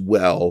number as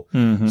well.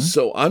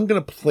 So I'm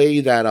going to play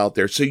that out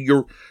there. So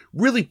you're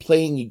really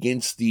playing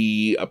against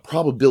the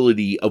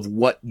probability of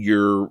what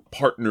your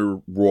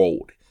partner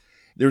rolled.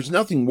 There's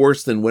nothing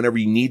worse than whenever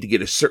you need to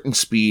get a certain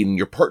speed and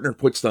your partner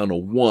puts down a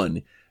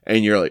 1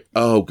 and you're like,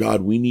 oh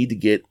God, we need to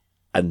get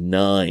a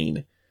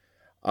 9.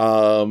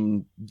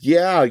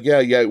 Yeah.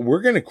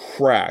 We're going to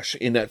crash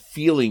in that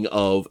feeling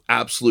of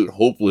absolute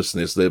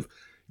hopelessness that,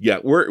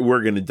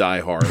 we're going to die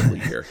horribly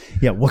here.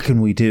 Yeah. What can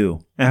we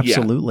do?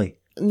 Absolutely.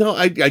 Yeah. No,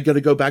 I got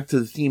to go back to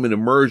the theme of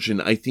immersion.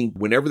 I think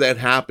whenever that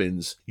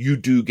happens, you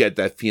do get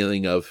that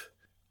feeling of,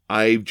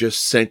 I've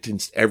just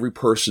sentenced every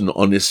person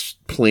on this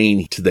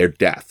plane to their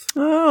death.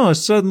 Oh,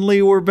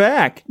 suddenly we're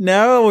back.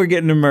 Now we're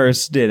getting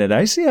immersed in it.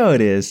 I see how it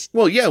is.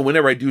 Well, yeah,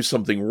 whenever I do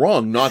something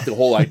wrong, not the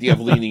whole idea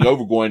of leaning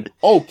over going,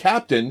 oh,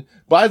 Captain,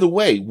 by the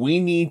way, we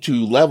need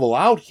to level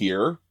out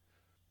here.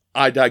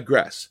 I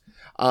digress.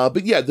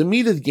 But yeah, the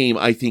meat of the game,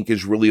 I think,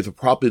 is really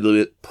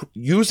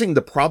using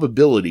the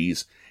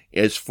probabilities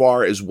as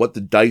far as what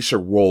the dice are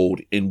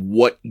rolled and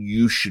what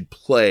you should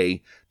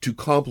play to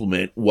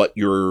complement what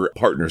your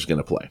partner's going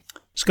to play.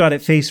 Scott,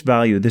 at face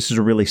value, this is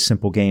a really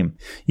simple game.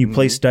 You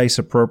place dice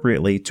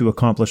appropriately to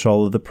accomplish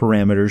all of the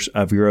parameters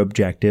of your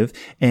objective,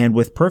 and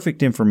with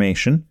perfect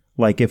information,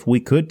 like if we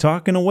could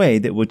talk in a way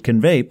that would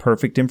convey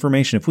perfect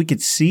information, if we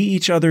could see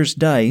each other's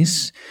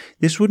dice,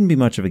 this wouldn't be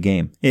much of a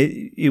game.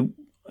 It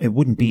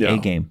wouldn't be a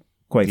game.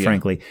 Quite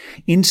frankly.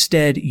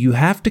 Instead, you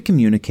have to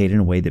communicate in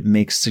a way that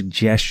makes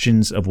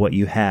suggestions of what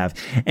you have.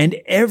 And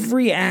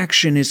every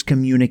action is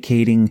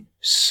communicating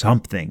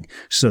something.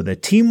 So the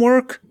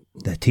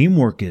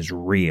teamwork is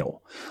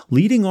real.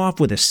 Leading off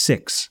with a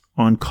 6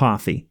 on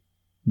coffee.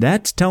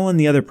 That's telling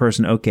the other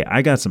person, okay,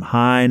 I got some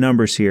high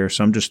numbers here,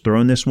 so I'm just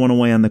throwing this one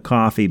away on the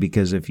coffee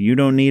because if you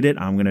don't need it,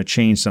 I'm going to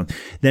change some.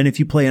 Then if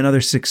you play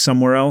another 6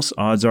 somewhere else,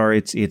 odds are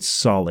it's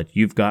solid.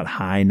 You've got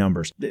high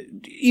numbers.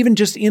 Even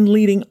just in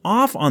leading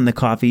off on the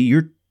coffee,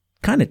 you're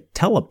kind of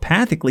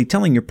telepathically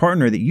telling your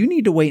partner that you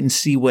need to wait and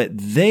see what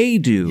they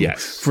do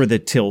for the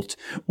tilt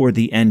or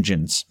the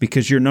engines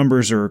because your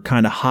numbers are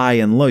kind of high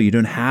and low. You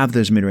don't have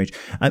those mid-range.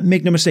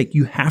 Make no mistake,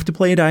 you have to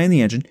play a die in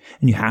the engine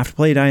and you have to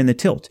play a die in the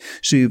tilt.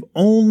 So you've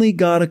only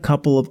got a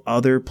couple of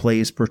other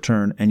plays per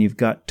turn and you've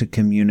got to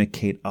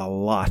communicate a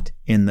lot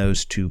in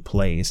those 2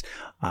 plays.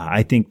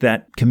 I think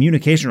that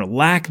communication or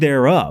lack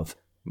thereof,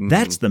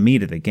 that's the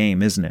meat of the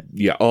game, isn't it?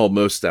 Yeah, oh,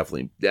 most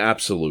definitely.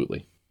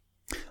 Absolutely.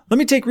 Let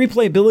me take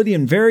replayability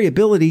and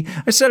variability.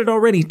 I said it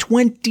already,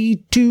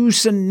 22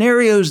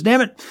 scenarios,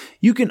 damn it.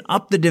 You can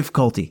up the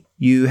difficulty.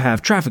 You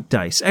have traffic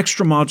dice,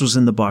 extra modules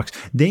in the box.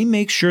 They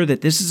make sure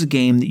that this is a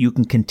game that you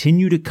can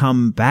continue to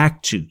come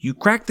back to. You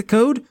crack the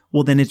code,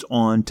 well, then it's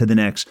on to the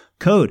next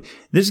code.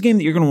 This is a game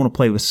that you're going to want to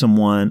play with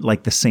someone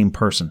like the same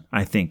person,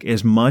 I think,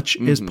 as much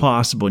as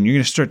possible. And you're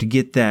going to start to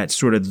get that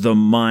sort of the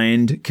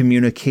mind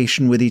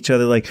communication with each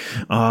other, like,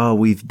 oh,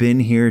 we've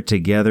been here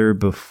together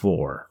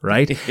before,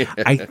 right?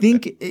 I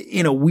think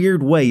in a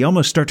weird way, you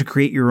almost start to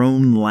create your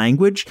own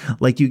language.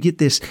 Like you get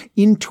this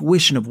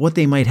intuition of what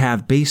they might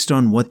have based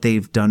on what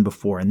they've done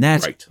before. And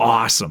that's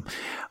awesome.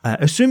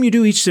 Assume you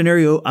do each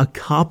scenario a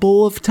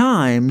couple of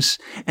times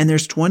and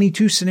there's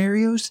 22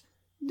 scenarios.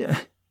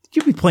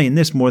 You'd be playing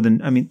this more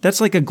than,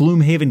 that's like a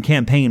Gloomhaven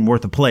campaign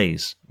worth of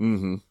plays.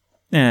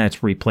 That's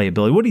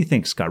replayability. What do you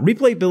think, Scott?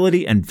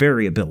 Replayability and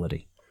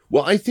variability.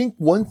 Well, I think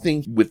one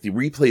thing with the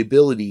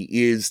replayability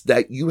is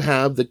that you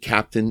have the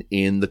captain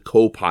and the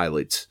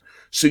co-pilot.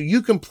 So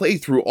you can play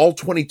through all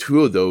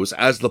 22 of those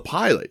as the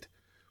pilot.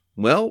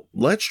 Well,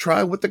 let's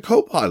try what the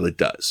co-pilot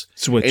does.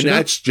 Switch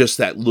that's just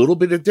that little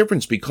bit of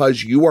difference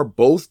because you are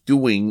both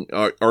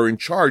are in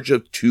charge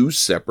of 2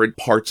 separate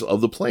parts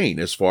of the plane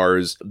as far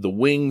as the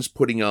wings,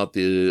 putting out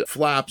the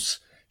flaps,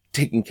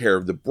 taking care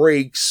of the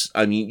brakes.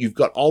 You've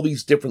got all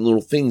these different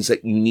little things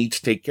that you need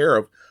to take care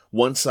of.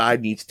 One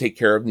side needs to take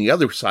care of and the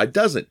other side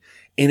doesn't.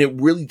 And it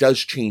really does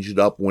change it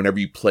up whenever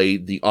you play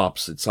the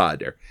opposite side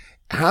there.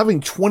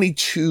 having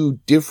 22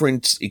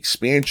 different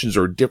expansions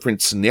or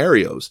different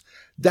scenarios,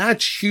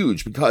 that's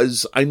huge,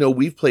 because I know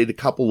we've played a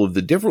couple of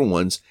the different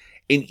ones,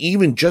 and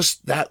even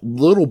just that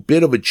little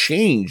bit of a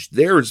change,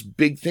 there's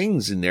big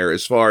things in there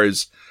as far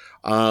as,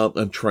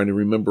 I'm trying to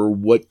remember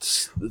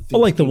what's...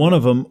 Well, like the one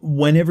of them,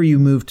 whenever you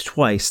moved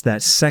twice,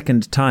 that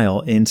second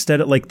tile,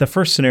 instead of like the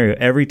first scenario,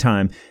 every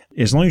time,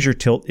 as long as your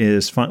tilt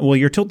is fine, well,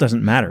 your tilt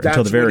doesn't matter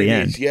until the very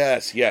end.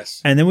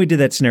 Yes. And then we did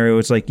that scenario.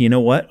 It's like, you know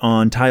what?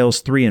 On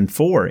tiles 3 and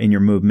 4 in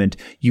your movement,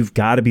 you've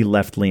got to be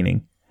left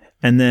leaning.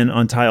 And then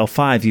on tile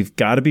 5, you've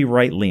got to be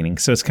right leaning.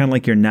 So it's kind of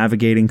like you're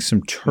navigating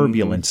some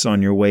turbulence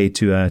on your way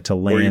to land.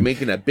 Or you're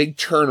making a big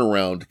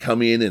turnaround to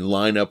come in and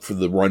line up for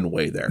the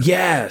runway there.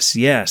 Yes.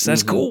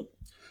 That's cool.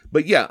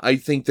 But yeah, I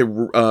think the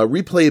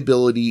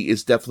replayability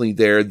is definitely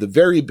there. The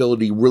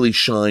variability really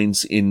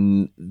shines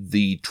in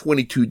the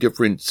 22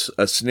 different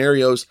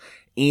scenarios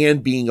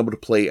and being able to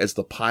play as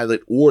the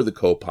pilot or the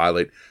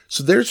co-pilot.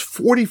 So there's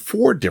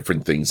 44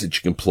 different things that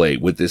you can play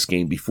with this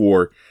game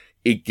before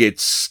it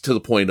gets to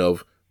the point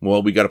of,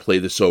 well, we got to play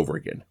this over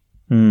again.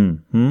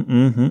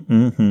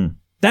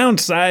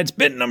 Downsides,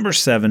 bit number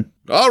 7.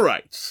 All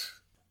right.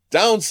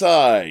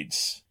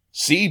 Downsides.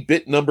 See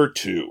bit number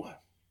 2.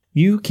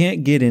 You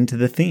can't get into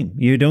the theme.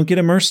 You don't get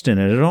immersed in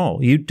it at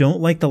all. You don't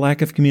like the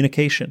lack of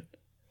communication.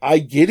 I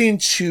get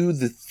into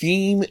the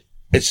theme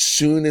as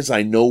soon as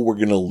I know we're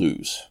going to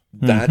lose.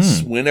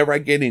 That's whenever I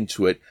get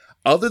into it.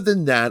 Other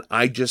than that,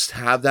 I just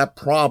have that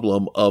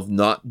problem of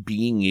not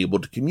being able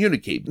to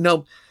communicate.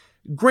 Now,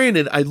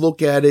 granted, I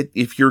look at it,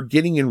 if you're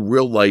getting in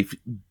real life,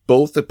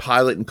 both the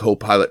pilot and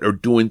co-pilot are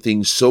doing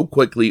things so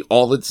quickly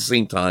all at the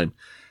same time,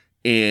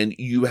 and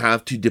you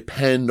have to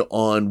depend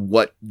on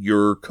what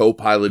your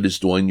co-pilot is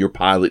doing, your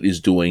pilot is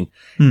doing,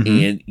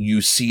 and you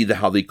see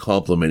how they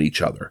complement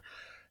each other.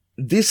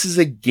 This is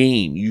a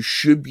game. You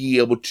should be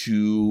able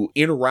to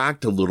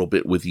interact a little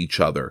bit with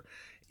each other.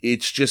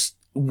 It's just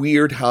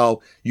weird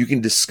how you can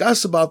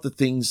discuss about the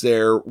things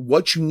there,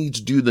 what you need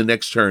to do the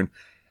next turn.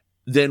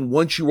 Then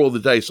once you roll the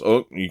dice,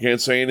 oh, you can't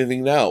say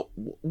anything now.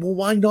 Well,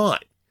 why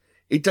not?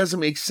 It doesn't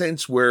make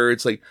sense where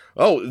it's like,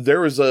 oh,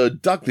 there is a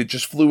duck that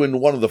just flew into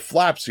one of the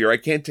flaps here. I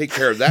can't take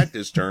care of that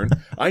this turn.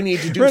 I need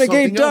to do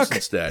something else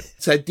instead.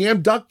 It's that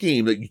damn duck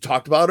game that you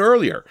talked about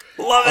earlier.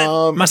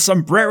 Love it. My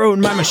sombrero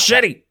and my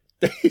machete.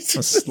 I'll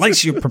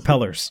slice your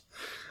propellers.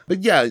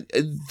 But yeah,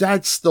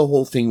 that's the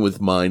whole thing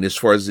with mine as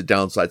far as the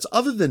downsides.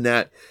 Other than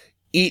that,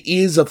 it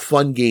is a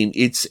fun game.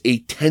 It's a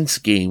tense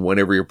game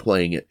whenever you're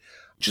playing it.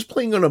 Just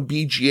playing on a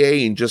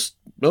BGA and just,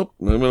 nope,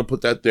 I'm going to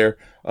put that there.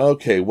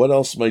 Okay, what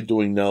else am I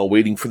doing now?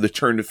 Waiting for the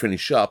turn to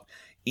finish up.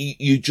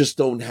 You just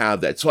don't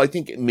have that. So I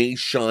think it may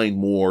shine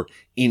more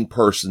in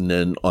person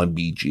than on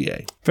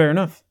BGA. Fair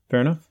enough.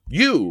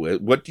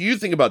 What do you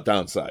think about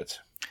downsides?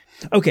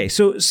 Okay,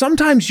 so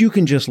sometimes you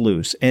can just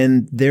lose,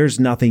 and there's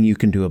nothing you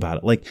can do about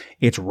it. Like,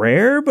 it's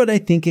rare, but I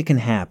think it can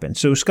happen.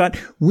 So, Scott,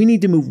 we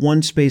need to move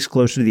one space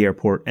closer to the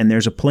airport, and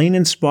there's a plane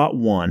in spot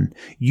 1.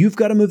 You've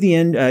got to move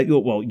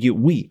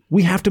the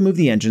we have to move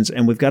the engines,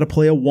 and we've got to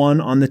play a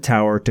 1 on the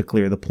tower to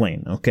clear the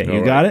plane. Okay,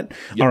 you got it?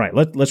 Yep. All right,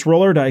 let's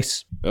roll our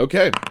dice.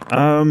 Okay.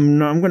 I'm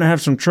going to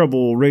have some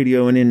trouble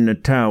radioing in the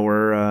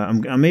tower.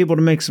 I'm able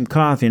to make some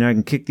coffee, and I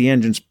can kick the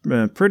engines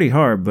pretty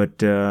hard, but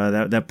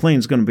that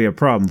plane's going to be a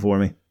problem for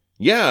me.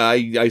 Yeah,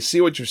 I see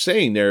what you're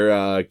saying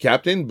there,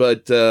 Captain.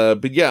 But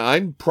yeah,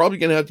 I'm probably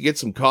going to have to get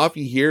some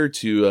coffee here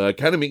to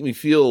kind of make me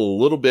feel a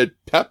little bit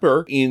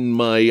pepper in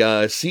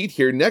my seat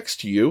here next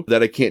to you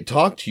that I can't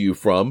talk to you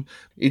from.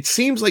 It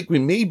seems like we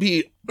may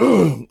be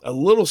a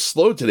little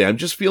slow today. I'm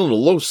just feeling a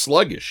little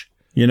sluggish.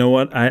 You know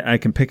what? I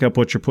can pick up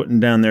what you're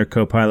putting down there,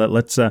 co-pilot.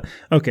 Let's,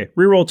 okay,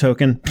 reroll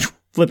token.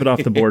 Flip it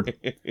off the board.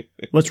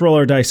 Let's roll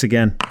our dice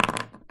again.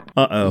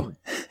 Uh-oh.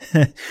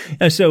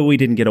 So we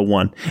didn't get a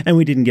 1, and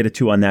we didn't get a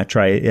 2 on that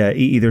try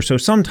either. So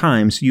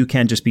sometimes you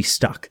can just be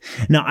stuck.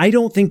 Now, I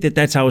don't think that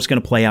that's how it's going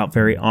to play out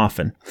very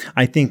often.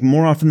 I think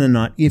more often than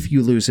not, if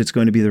you lose, it's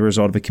going to be the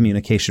result of a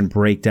communication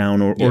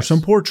breakdown or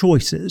some poor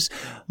choices.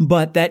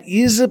 But that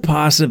is a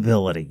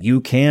possibility. You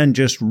can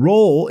just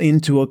roll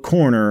into a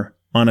corner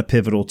on a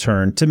pivotal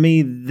turn. To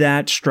me,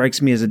 that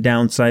strikes me as a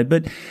downside,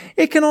 but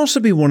it can also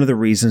be one of the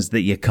reasons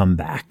that you come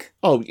back.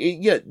 Oh,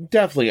 yeah,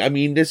 definitely. I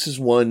mean, this is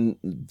one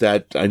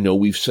that I know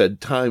we've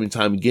said time and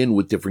time again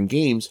with different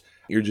games.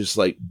 You're just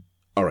like,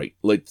 all right,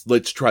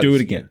 let's try do this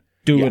it again.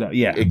 Do it.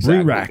 Yeah, exactly.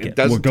 Re-rack it. It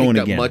doesn't We're going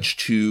take that again. much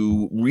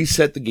to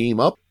reset the game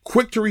up.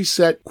 Quick to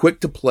reset, quick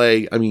to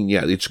play. I mean,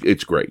 yeah,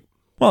 it's great.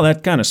 Well,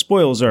 that kind of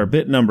spoils our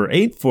bit number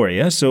 8 for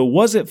you. So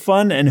was it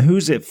fun and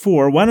who's it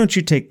for? Why don't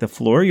you take the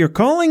floor? You're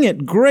calling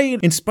it great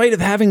in spite of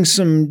having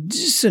some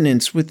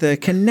dissonance with the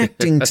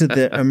connecting to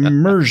the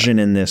immersion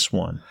in this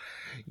one.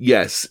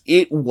 Yes,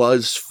 it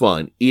was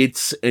fun.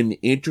 It's an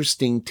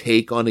interesting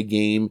take on a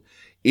game.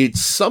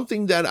 It's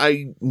something that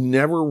I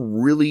never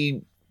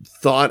really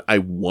thought I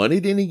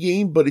wanted in a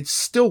game, but it's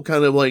still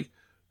kind of like,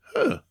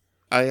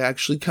 I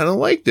actually kind of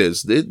like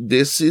this.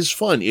 This is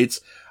fun. It's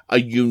a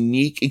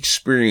unique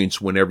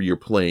experience whenever you're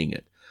playing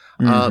it.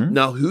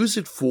 Now, who's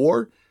it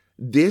for?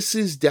 This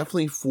is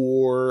definitely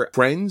for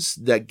friends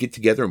that get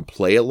together and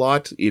play a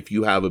lot. If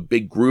you have a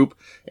big group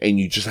and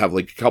you just have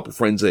like a couple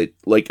friends that,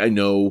 like, I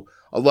know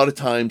a lot of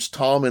times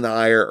Tom and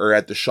I are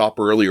at the shop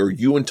early, or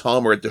you and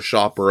Tom are at the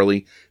shop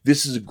early.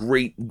 This is a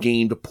great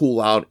game to pull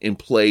out and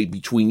play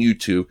between you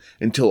two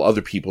until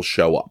other people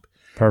show up.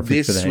 Perfect.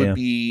 This would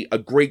be a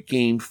great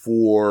game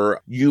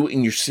for you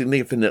and your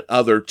significant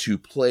other to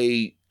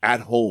play at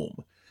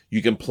home.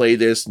 You can play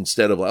this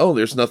instead of, oh,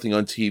 there's nothing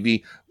on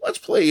TV. Let's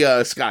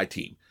play Sky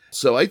Team.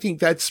 So I think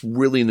that's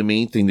really the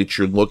main thing that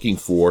you're looking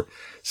for.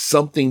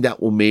 Something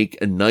that will make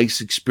a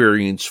nice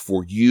experience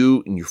for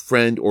you and your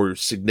friend or your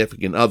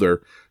significant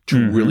other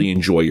to really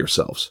enjoy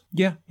yourselves.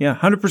 Yeah,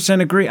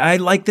 100% agree. I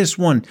like this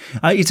one.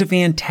 It's a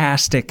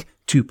fantastic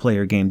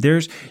two-player game.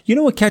 There's, you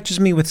know what catches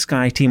me with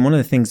Sky Team? One of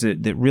the things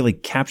that really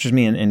captures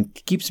me and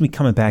keeps me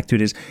coming back to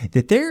it is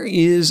that there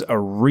is a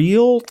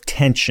real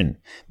tension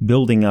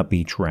building up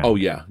each round. Oh,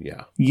 yeah.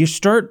 You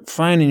start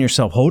finding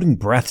yourself holding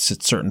breaths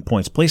at certain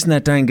points, placing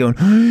that die and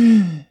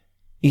going,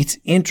 it's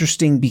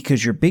interesting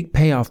because your big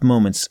payoff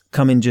moments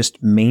come in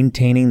just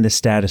maintaining the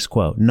status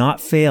quo, not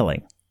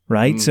failing,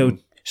 right? So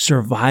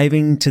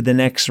surviving to the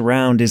next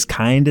round is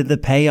kind of the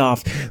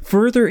payoff.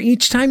 Further,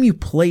 each time you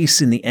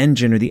place in the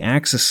engine or the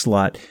axis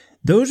slot,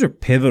 those are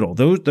pivotal.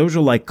 Those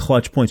are like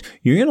clutch points.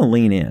 You're going to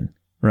lean in,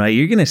 right?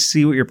 You're going to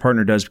see what your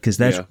partner does because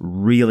that's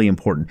really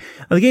important.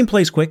 The game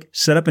plays quick.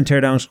 Setup and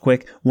teardowns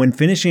quick. When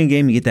finishing a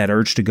game, you get that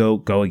urge to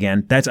go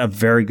again. That's a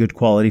very good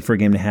quality for a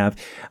game to have.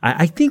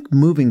 I think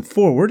moving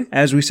forward,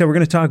 as we said, we're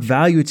going to talk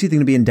value. It's either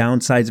going to be in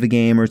downsides of a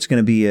game or it's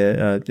going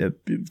to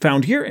be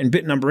found here in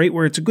bit number 8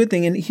 where it's a good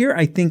thing. And here,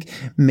 I think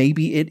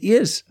maybe it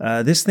is.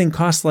 This thing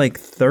costs like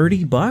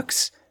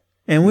 $30.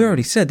 And we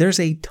already said there's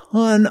a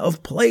ton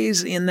of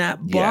plays in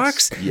that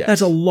box. Yes.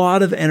 That's a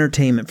lot of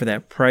entertainment for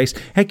that price.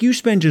 Heck, you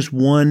spend just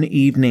one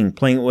evening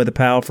playing it with a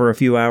pal for a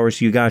few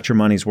hours, you got your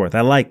money's worth.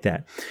 I like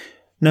that.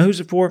 Now,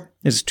 who's it for?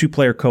 It's a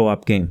 2-player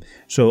co-op game.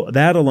 So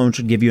that alone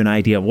should give you an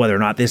idea of whether or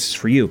not this is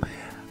for you.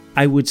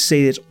 I would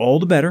say it's all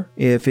the better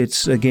if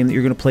it's a game that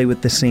you're going to play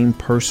with the same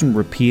person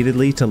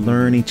repeatedly to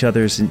learn each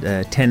other's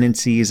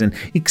tendencies and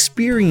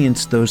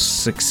experience those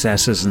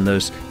successes and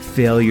those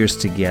failures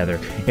together.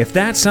 If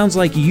that sounds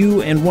like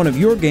you and one of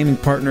your gaming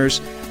partners,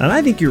 then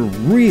I think you're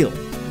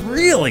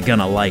really going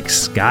to like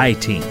Sky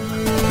Team.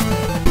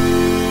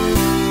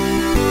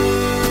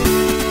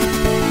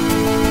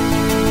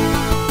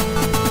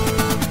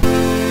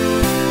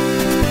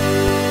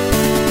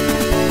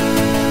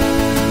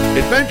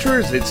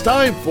 Adventurers, it's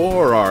time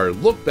for our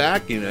look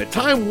back in a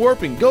time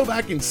warp and go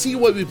back and see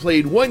what we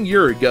played 1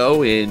 year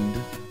ago. And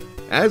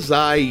as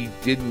I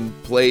didn't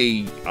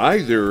play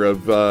either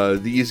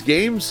of these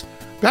games,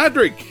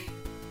 Patrick,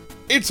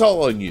 it's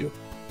all on you.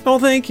 Oh,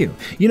 thank you.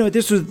 You know,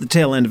 this was the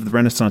tail end of the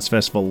Renaissance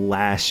Festival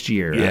last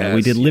year.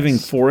 We did Living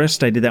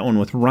Forest. I did that one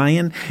with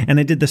Ryan,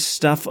 and I did the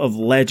Stuff of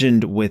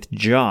Legend with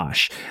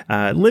Josh.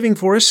 Living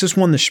Forest just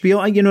won the spiel.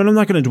 I'm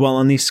not going to dwell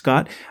on these,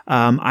 Scott.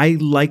 I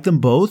like them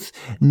both.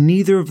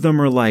 Neither of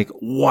them are like,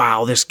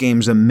 wow, this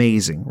game's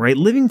amazing, right?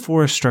 Living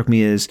Forest struck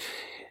me as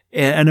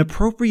an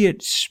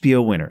appropriate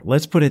spiel winner.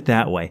 Let's put it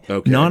that way.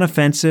 Okay.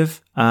 Non-offensive.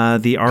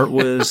 The art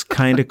was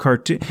kind of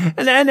cartoon.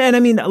 And I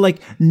mean, like,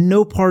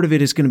 no part of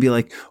it is going to be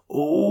like,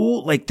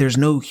 oh, like there's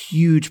no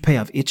huge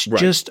payoff. It's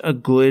just a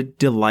good,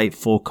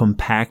 delightful,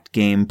 compact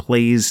game,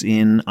 plays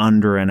in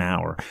under an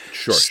hour.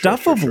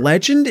 Stuff of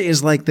Legend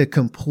is like the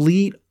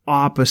complete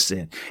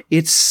opposite.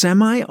 It's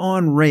semi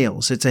on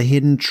rails. It's a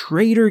hidden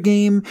trader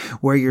game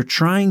where you're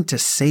trying to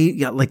save,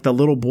 like the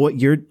little boy,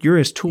 you're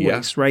his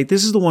toys, right?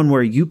 This is the one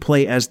where you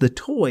play as the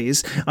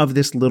toys of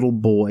this little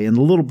boy, and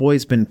the little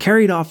boy's been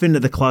carried off into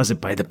the closet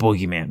by the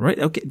boogeyman, right?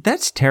 Okay,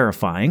 that's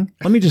terrifying.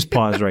 Let me just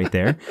pause right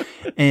there.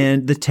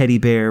 And the teddy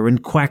bear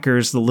and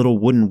Quackers, the little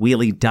wooden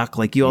wheelie duck,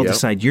 like you all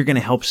decide you're going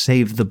to help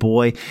save the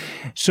boy.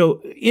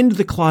 So into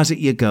the closet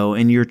you go,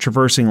 and you're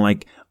traversing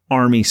like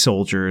army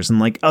soldiers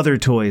and like other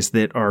toys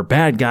that are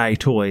bad guy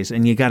toys,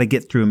 and you got to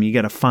get through them. You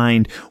got to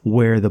find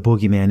where the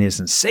boogeyman is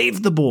and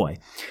save the boy.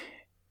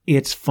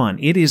 It's fun.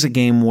 It is a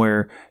game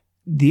where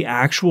the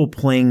actual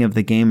playing of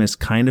the game is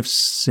kind of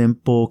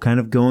simple, kind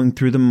of going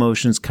through the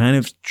motions, kind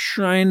of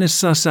trying to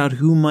suss out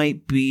who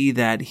might be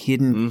that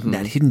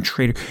hidden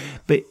traitor.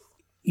 But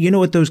you know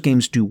what those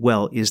games do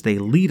well is they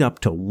lead up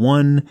to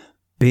one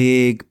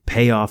big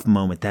payoff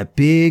moment, that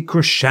big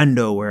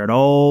crescendo where it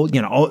all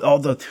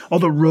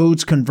the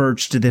roads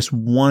converge to this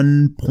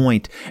one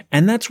point.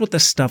 And that's what the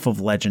Stuff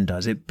of Legend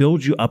does. It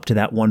builds you up to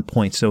that one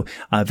point. So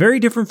very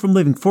different from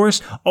Living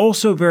Forest,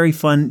 also very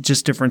fun,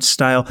 just different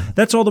style.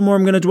 That's all the more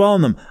I'm going to dwell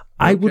on them. Okay.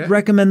 I would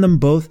recommend them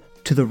both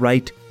to the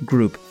right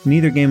group.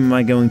 Neither game am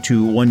I going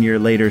to 1 year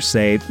later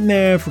say,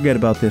 nah, forget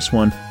about this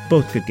one.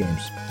 Both good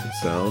games.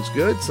 Sounds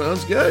good.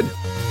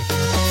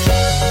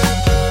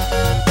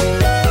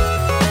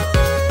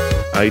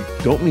 I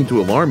don't mean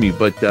to alarm you,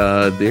 but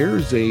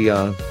there's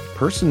a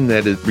person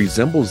that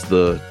resembles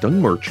the dung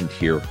merchant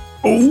here.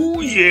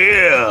 Oh,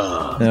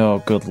 yeah!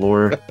 Oh, good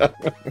lord.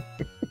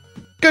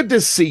 Good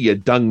to see you,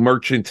 dung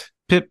merchant.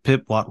 Pip,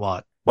 pip, wat,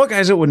 wat. Well,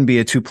 guys, it wouldn't be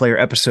a two-player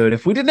episode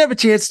if we didn't have a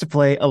chance to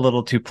play a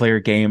little two-player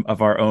game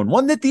of our own,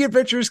 one that the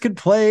adventurers could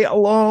play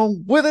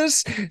along with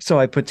us. So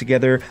I put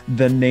together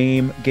the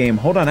name game.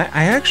 Hold on,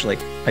 I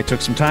took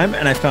some time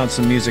and I found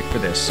some music for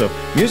this. So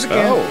music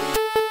game.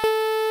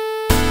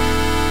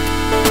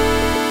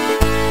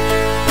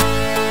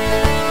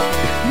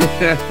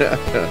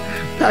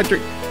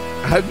 Patrick,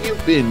 have you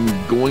been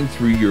going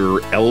through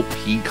your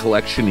LP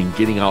collection and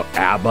getting out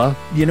ABBA?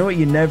 You know what?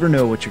 You never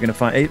know what you're going to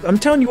find. I'm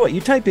telling you what, you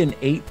type in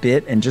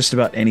 8-bit and just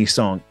about any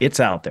song,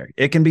 it's out there.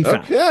 It can be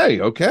found.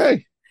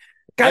 Okay.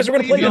 Guys, we're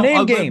going to play the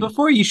name game.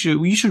 Before you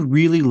should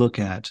really look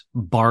at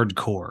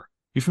Bardcore.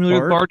 You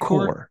familiar with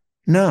Bardcore?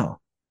 No.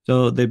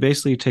 So they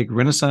basically take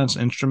Renaissance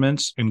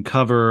instruments and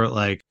cover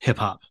like hip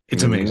hop.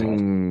 It's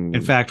amazing.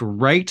 In fact,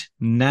 right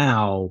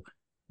now,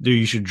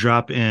 you should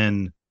drop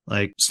in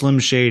like Slim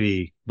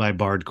Shady by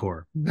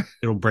Bardcore.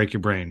 It'll break your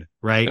brain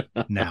right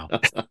now.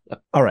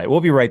 All right, we'll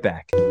be right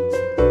back.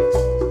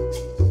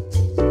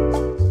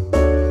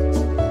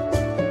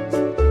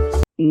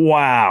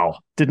 Wow.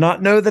 Did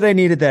not know that I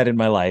needed that in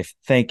my life.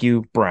 Thank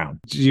you, Brown.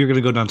 You're going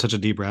to go down such a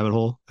deep rabbit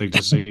hole. Like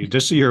just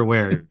so you're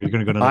aware, you're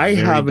going to go down. I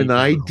have an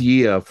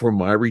idea for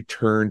my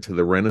return to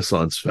the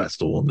Renaissance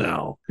Festival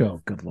now. Oh,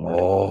 good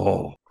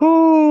Lord.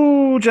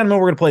 Oh, gentlemen,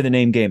 we're going to play the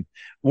name game.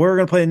 We're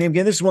going to play the name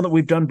game. This is one that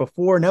we've done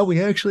before. Now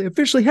we actually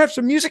officially have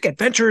some music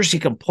adventures.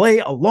 You can play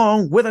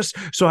along with us.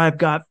 So I've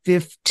got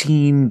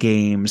 15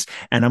 games,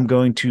 and I'm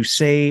going to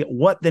say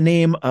what the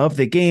name of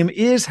the game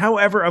is.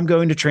 However, I'm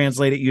going to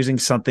translate it using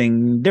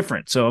something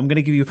different. So I'm going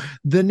to give you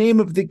the name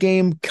of the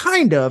game,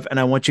 kind of, and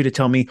I want you to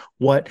tell me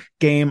what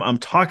game I'm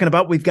talking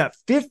about. We've got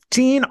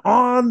 15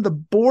 on the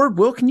board.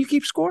 Will, can you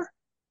keep score?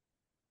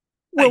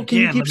 Will, can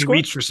you keep score?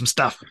 Reach for some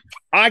stuff.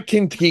 I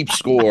can keep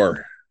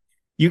score.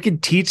 You can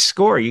teach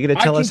score. You're going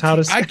to tell us how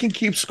to... I can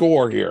keep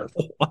score here.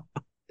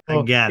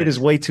 I got it. It is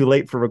way too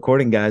late for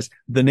recording, guys.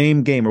 The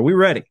name game. Are we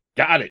ready?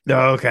 Got it.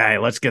 Okay,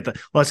 let's get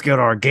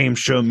our game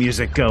show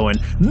music going.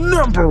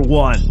 Number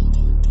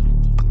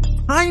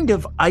 1. Kind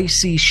of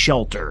icy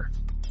shelter.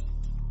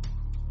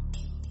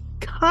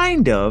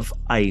 Kind of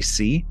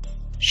icy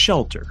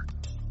shelter.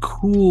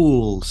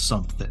 Cool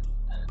something.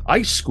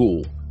 Ice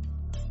school.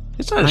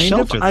 It's not a kind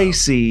shelter, of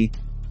icy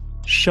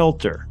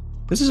shelter.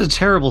 This is a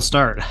terrible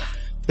start.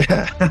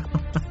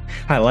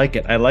 I like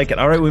it. All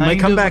right, we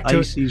might come back to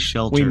it.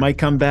 Shelter. We might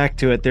come back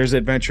to it. There's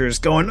adventurers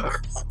going,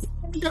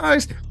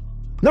 guys.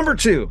 Number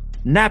 2,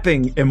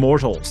 napping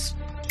immortals.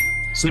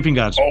 Sleeping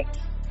gods. Oh.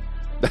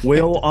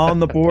 Will on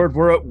the board.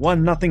 We're at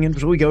 1-0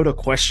 until we go to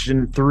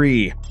question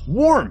 3.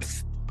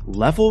 Warmth.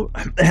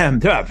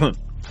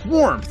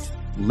 Warmth.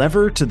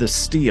 Lever to the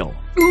steel.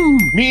 Ooh,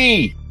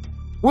 me.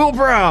 Will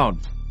Brown.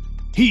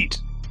 Heat.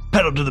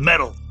 Pedal to the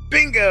metal.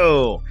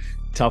 Bingo.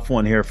 Tough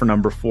one here for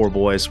number 4,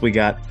 boys. We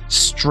got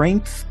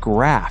strength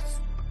graph.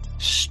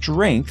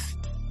 Strength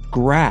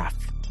graph.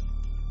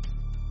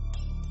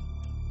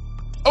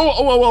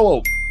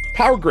 Oh.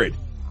 Power grid.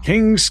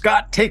 King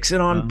Scott takes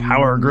it on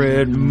Power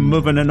Grid.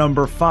 Moving to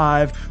number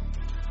 5.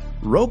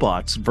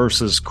 Robots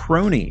versus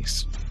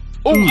cronies.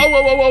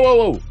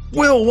 Oh.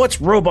 Will,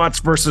 what's robots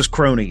versus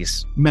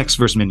cronies? Mechs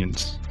versus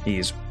minions.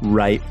 He's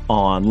right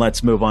on.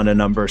 Let's move on to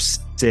number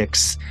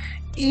 6.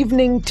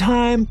 Evening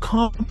time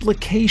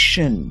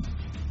complication.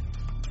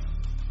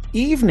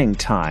 Evening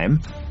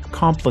time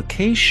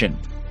complication.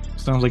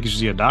 Sounds like you should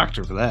see a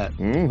doctor for that.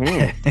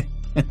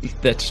 Mm-hmm.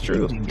 That's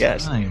true. Evening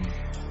yes. time.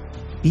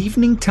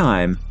 Evening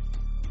time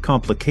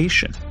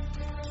complication.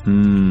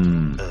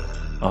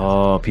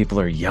 Oh, people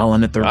are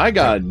yelling at their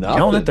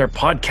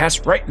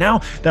podcast right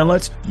now. Then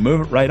let's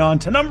move it right on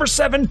to number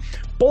 7.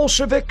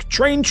 Bolshevik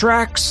train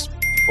tracks.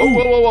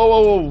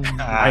 Whoa.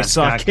 I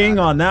saw King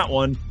on that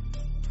one.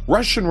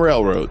 Russian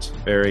railroads.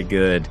 Very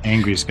good.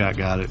 Angry Scott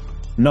got it.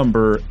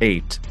 Number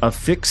 8. A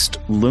fixed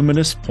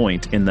luminous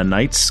point in the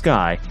night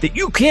sky that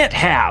you can't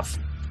have.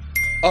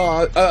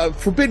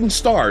 Forbidden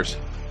stars.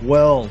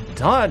 Well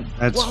done.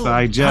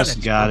 I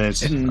just got it.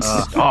 Forbidden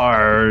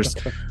stars.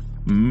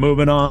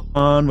 Moving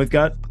on. We've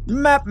got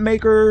map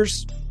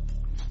makers.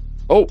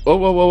 Oh.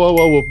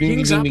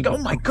 Oh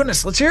my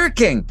goodness. Let's hear it,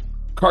 King.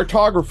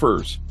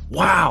 Cartographers.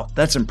 Wow.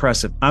 That's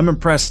impressive. I'm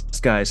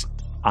impressed, guys.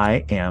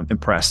 I am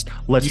impressed.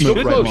 Let's move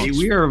right on.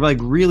 We are like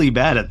really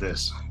bad at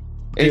this.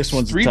 This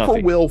one's 3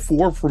 for Will,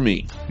 4 for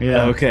me.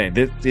 Yeah. Okay.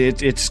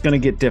 It's going to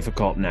get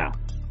difficult now.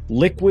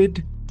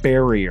 Liquid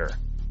barrier.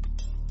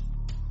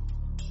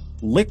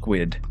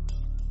 Liquid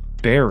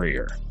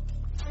barrier.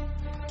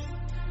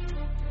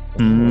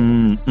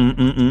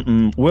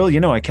 Will, you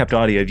know I kept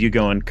audio of you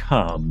going,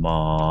 come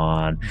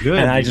on. Good.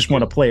 And I just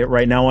want to play it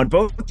right now on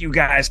both you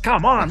guys.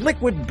 Come on,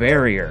 liquid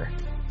barrier.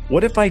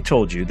 What if I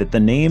told you that the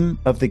name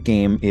of the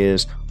game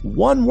is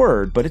one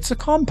word, but it's a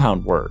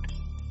compound word?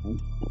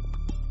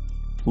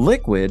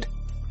 Liquid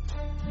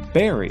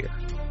barrier.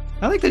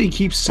 I like that he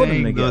keeps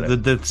saying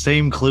the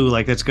same clue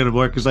like that's going to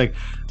work. It's like,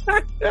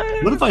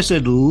 what if I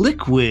said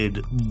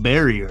liquid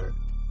barrier?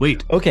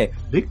 Wait. Okay.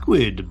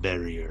 Liquid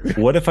barrier.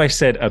 What if I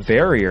said a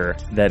barrier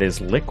that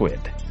is liquid?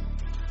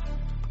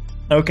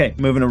 Okay,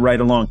 moving it right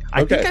along.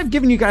 I Okay. think I've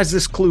given you guys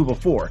this clue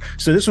before,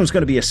 so this one's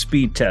going to be a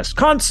speed test.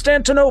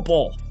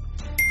 Constantinople.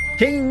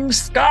 King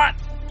Scott.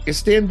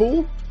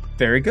 Istanbul?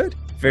 Very good.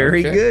 Very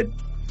Okay. good.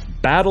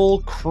 Battle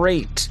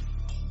Crate.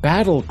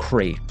 Battle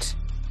Crate.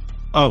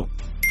 Oh,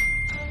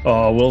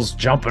 Will's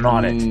jumping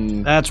on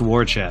it. that's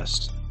War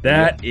Chest.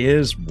 That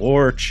is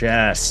War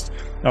Chest.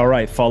 All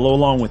right, follow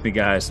along with me,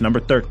 guys. Number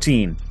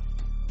 13.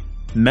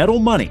 Metal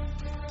money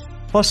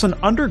plus an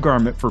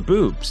undergarment for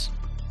boobs,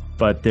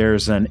 but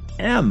there's an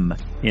M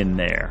in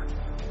there.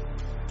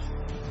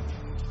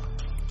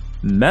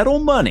 Metal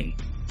money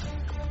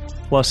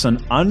plus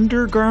an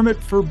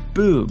undergarment for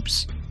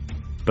boobs,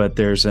 but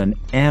there's an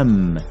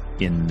M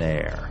in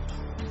there.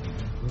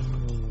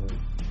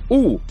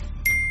 Ooh,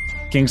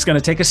 King's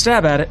gonna take a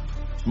stab at it.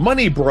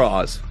 money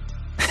bras.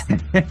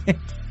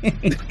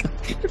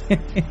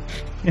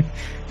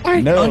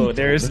 No,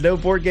 there's no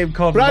board game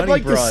called But I'd Money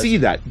like Bras. to see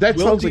that. That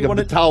Will, sounds do like you a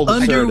wanna- Mattel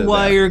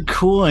Underwire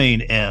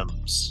coin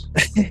M's.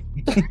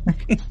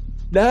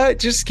 No,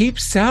 just keep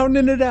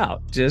sounding it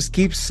out. Just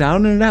keep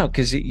sounding it out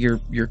because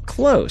you're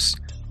close.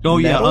 Oh,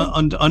 yeah. Metal?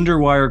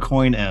 Underwire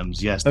coin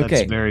M's. Yes, that's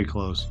Okay. very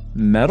close.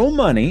 Metal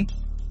money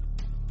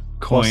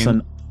plus Coin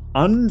an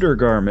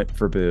undergarment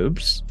for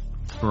boobs.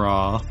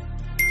 bra.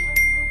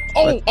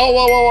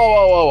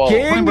 Oh.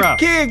 King, bra.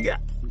 King.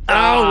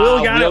 Oh,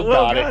 Will got it. Will Will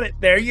got got it.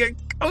 There you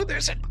go.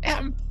 There's an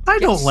M. I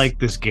don't like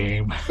this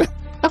game.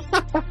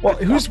 Well,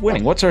 who's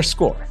winning? What's our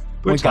score?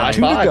 We're We've got tied.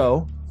 2 to Five.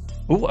 go.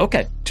 Ooh,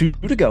 okay, 2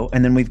 to go,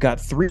 and then we've got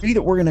 3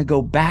 that we're going to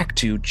go back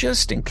to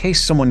just in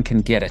case someone can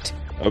get it.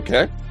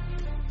 Okay.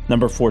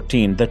 Number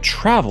 14, The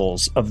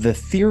Travels of the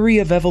Theory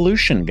of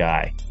Evolution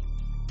guy.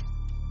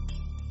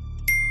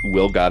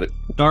 Will got it.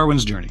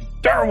 Darwin's Journey.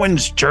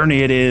 Darwin's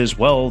Journey it is.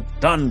 Well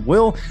done,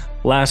 Will.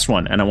 Last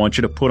one, and I want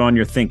you to put on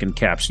your thinking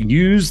caps.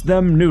 Use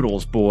them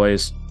noodles,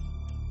 boys.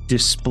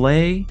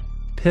 Display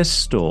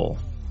pistol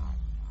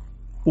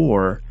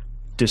or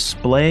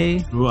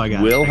display Ooh, I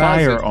got Will it.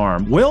 has it.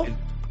 firearm. Will?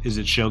 Is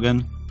it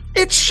Shogun?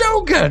 It's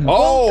Shogun.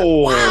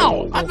 Oh.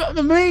 Wow, I'm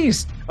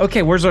amazed.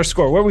 Okay, where's our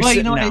score? Where are we Well,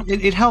 sitting now?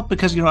 it helped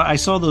because, I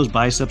saw those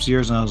biceps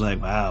ears and I was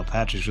like, wow,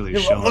 Patrick's really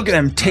showing. Look at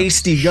them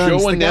tasty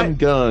guns. Showing The guy- them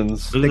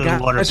guns. Those The are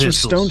water guys from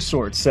pistols. Stone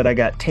Sword said I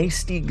got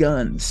tasty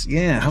guns.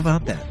 Yeah, how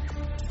about that?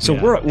 So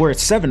Yeah. we're at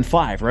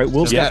 7-5, right?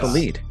 Will's got the Yes.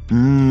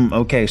 lead.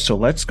 Okay, so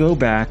let's go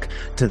back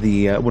to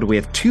the what do we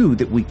have? 2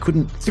 that we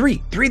couldn't,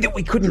 3 that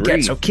we couldn't Three.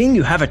 get. So King,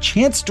 you have a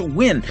chance to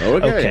win.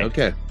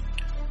 Okay.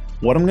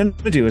 What I'm going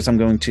to do is I'm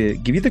going to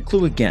give you the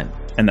clue again,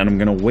 and then I'm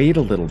going to wait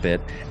a little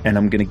bit, and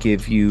I'm going to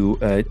give you.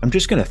 I'm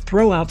just going to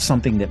throw out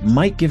something that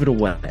might give it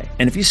away,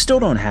 and if you still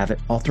don't have it,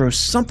 I'll throw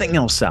something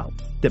else out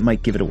that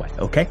might give it away.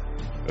 Okay?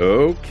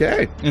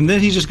 Okay. And then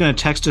he's just going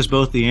to text us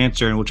both the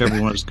answer, and whichever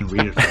one of us can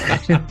read it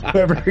first.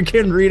 Whoever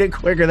can read it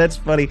quicker, that's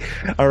funny.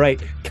 All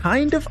right,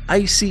 kind of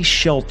icy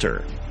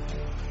shelter.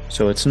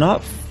 So it's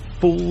not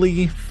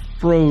fully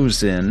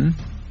frozen.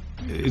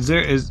 Is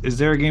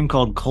there a game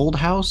called Cold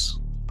House?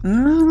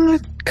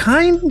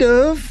 Kind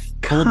of.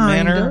 Cold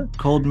Manor?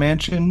 Cold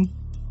Mansion?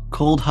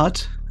 Cold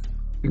Hut?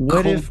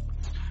 What Cold- if?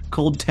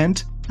 Cold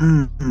Tent?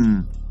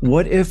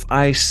 What if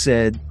I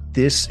said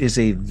this is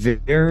a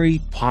very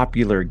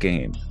popular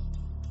game?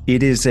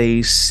 It is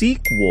a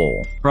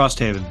sequel.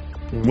 Frosthaven.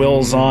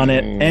 Will's on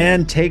it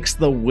and takes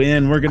the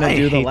win. We're gonna I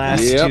do the hate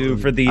last that. two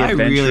for the I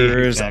really hate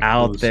adventurers that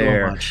out clue so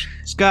there. much.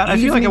 Scott, I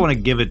feel like I Evening- want to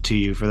give it to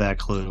you for that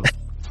clue.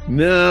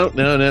 No.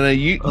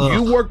 You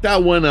Ugh. worked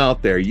that one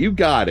out there. You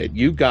got it.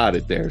 You got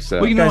it there.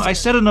 So Well, Guys- I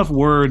said enough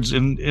words,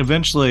 and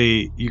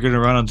eventually you're going to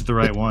run onto the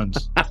right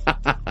ones.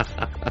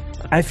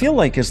 I feel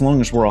like as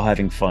long as we're all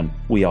having fun,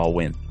 we all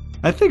win.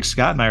 I think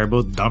Scott and I are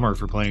both dumber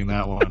for playing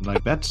that one.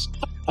 Like, that's...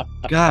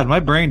 God, my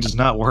brain does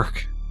not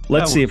work.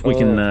 Let's That see if we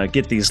can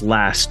get these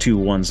last 2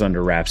 ones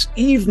under wraps.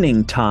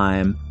 Evening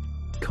time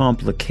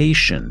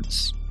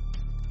complications.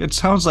 It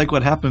sounds like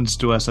what happens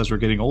to us as we're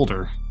getting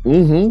older.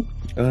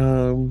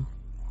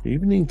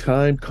 Evening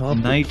time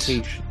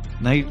complication.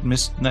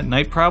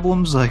 Night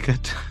problems? Like a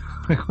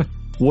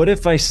What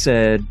if I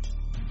said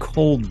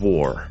Cold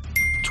War?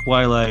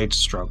 Twilight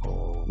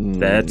struggle.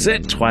 That's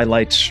it.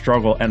 Twilight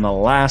Struggle. And the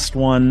last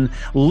one,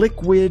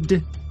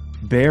 Liquid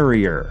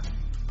Barrier.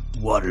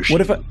 Water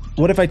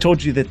What if I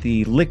told you that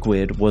the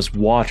liquid was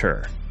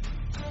water?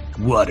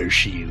 Water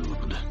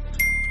shield.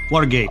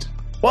 Watergate.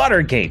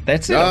 Watergate.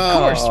 That's it, of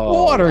course.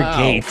 Oh,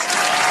 Watergate.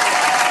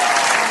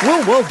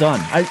 Well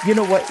done. You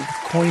know what?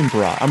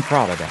 Coimbra. I'm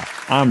proud of that.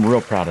 I'm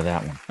real proud of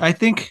that one. I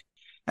think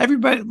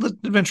everybody,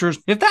 adventurers,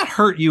 if that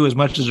hurt you as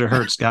much as it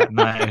hurt Scott and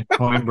I,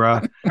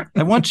 Coimbra,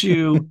 I want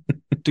you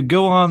to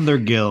go on their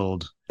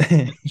guild.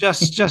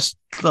 Just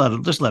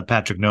let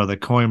Patrick know that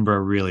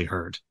Coimbra really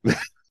hurt.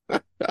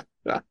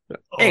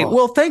 Hey,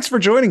 well, thanks for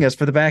joining us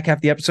for the back half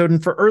of the episode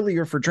and for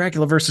earlier for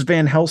Dracula versus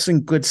Van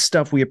Helsing. Good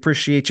stuff. We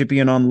appreciate you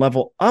being on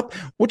Level Up.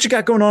 What you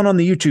got going on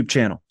the YouTube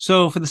channel?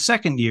 So for the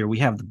second year, we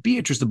have the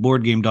Beatrice the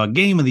Board Game Dog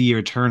Game of the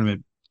Year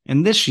tournament.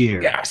 And this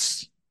year,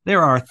 Yes.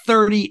 there are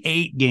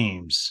 38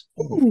 games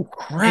Oh,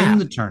 in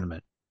the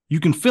tournament. You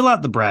can fill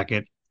out the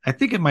bracket I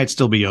think it might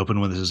still be open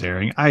when this is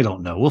airing. I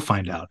don't know. We'll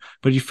find out.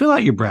 But you fill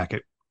out your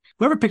bracket.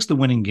 Whoever picks the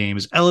winning game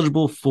is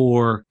eligible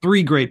for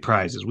 3 great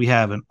prizes. We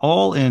have an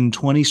all-in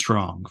 20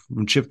 strong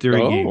from Chip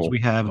Theory Games. We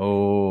have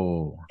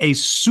a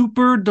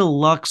super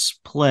deluxe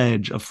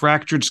pledge of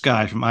Fractured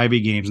Sky from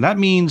IB Games. And that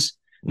means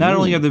not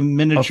only are the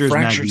miniatures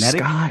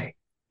magnetic,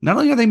 not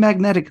only are they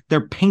magnetic,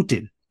 they're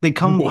painted. They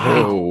come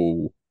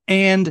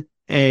and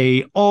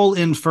a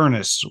all-in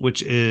furnace,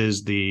 which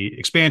is the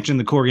expansion,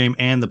 the core game,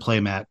 and the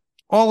playmat.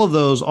 All of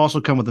those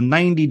also come with the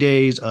 90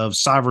 days of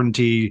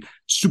Sovereignty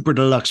super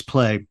deluxe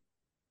play.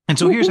 And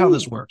so here's how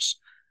this works.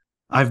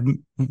 I've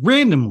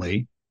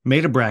randomly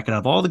made a bracket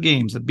of all the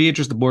games that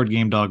Beatrice the Board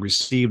Game Dog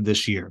received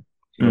this year.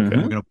 Okay.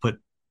 We're going to put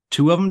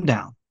 2 of them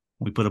down.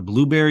 We put a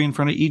blueberry in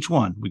front of each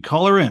one. We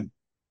call her in.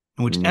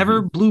 And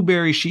whichever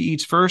blueberry she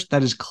eats first,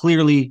 that is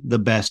clearly the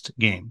best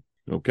game.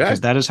 Okay.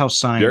 Because that is how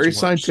science works.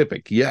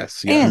 Scientific.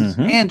 Yes.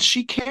 And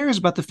she cares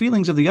about the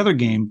feelings of the other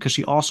game because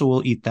she also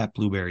will eat that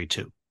blueberry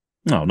too.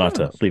 No, not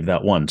to leave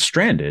that one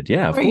stranded.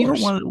 Yeah, of course.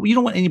 You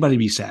don't want anybody to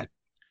be sad.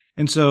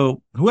 And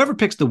so whoever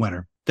picks the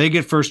winner, they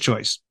get first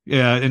choice.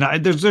 Yeah,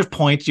 and there's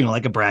points,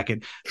 like a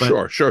bracket.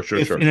 But sure.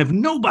 And if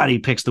nobody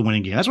picks the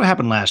winning game, that's what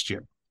happened last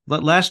year.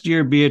 Last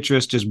year,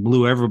 Beatrice just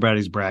blew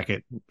everybody's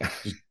bracket,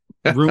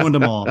 ruined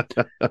them all.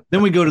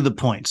 Then we go to the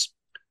points.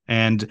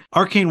 And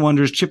Arcane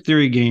Wonders, Chip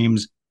Theory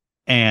Games,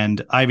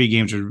 and Ivy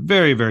Games are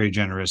very, very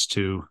generous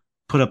to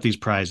put up these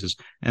prizes.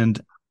 And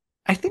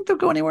I think they'll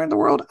go anywhere in the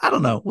world. I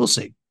don't know. We'll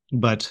see.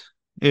 But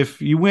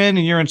if you win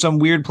and you're in some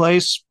weird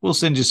place, we'll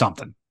send you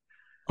something.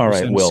 All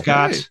right, Will.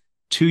 Scott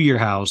to your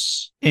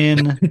house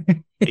in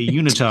a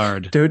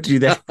unitard. Don't do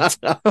that.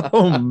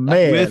 Oh,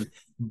 man. With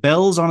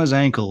bells on his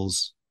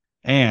ankles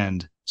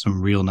and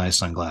some real nice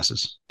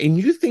sunglasses. And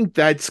you think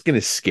that's going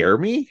to scare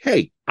me?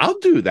 Hey, I'll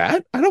do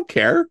that. I don't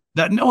care.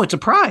 No, it's a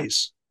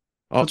prize.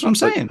 That's what I'm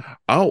saying.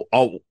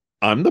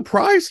 I'm the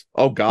prize?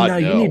 Oh, God, no.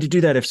 You need to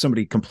do that if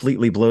somebody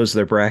completely blows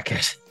their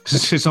bracket.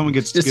 Someone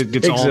gets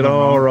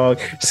all wrong.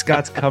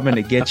 Scott's coming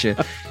to get you.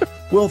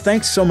 Will,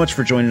 thanks so much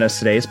for joining us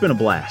today. It's been a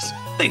blast.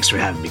 Thanks for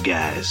having me,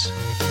 guys.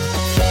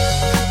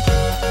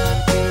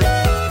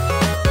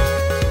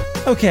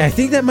 Okay, I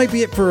think that might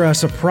be it for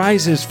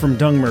surprises from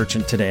Dung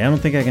Merchant today. I don't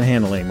think I can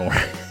handle anymore.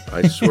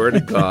 I swear to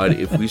God,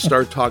 if we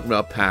start talking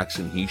about PAX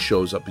and he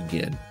shows up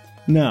again.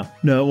 No,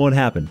 it won't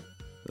happen.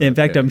 In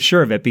fact, I'm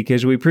sure of it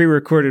because we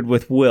pre-recorded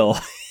with Will.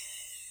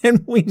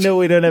 And we know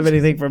we don't have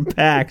anything from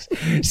PAX.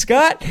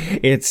 Scott,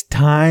 it's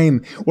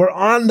time. We're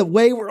on the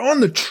way. We're on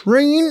the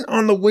train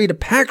on the way to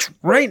PAX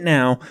right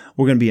now.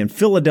 We're going to be in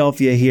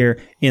Philadelphia here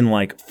in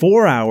like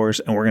 4 hours,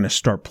 and we're going to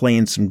start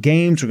playing some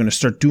games. We're going to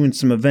start doing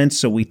some events.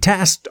 So we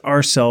tasked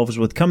ourselves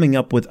with coming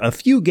up with a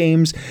few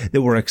games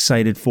that we're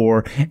excited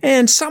for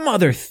and some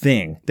other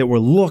thing that we're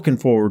looking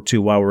forward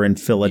to while we're in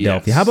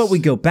Philadelphia. Yes. How about we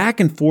go back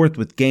and forth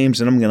with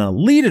games, and I'm going to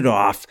lead it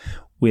off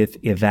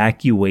with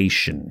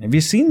Evacuation. Have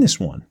you seen this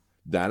one?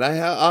 That I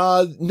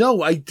have,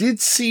 no, I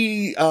did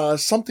see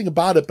something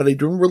about it, but I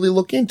didn't really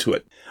look into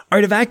it. All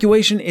right,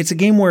 Evacuation, it's a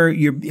game where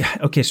you're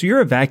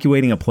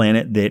evacuating a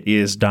planet that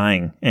is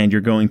dying and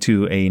you're going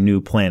to a new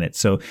planet.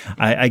 So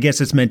I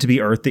guess it's meant to be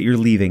Earth that you're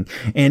leaving.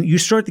 And you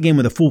start the game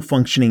with a full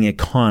functioning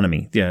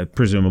economy,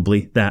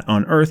 presumably that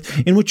on Earth,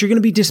 in which you're going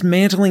to be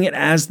dismantling it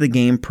as the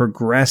game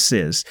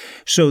progresses.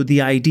 So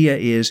the idea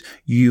is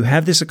you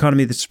have this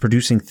economy that's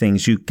producing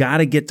things. You got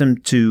to get them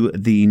to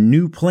the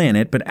new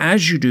planet. But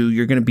as you do,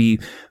 you're going to be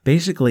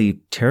basically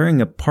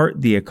tearing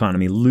apart the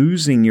economy,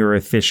 losing your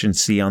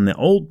efficiency on the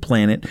old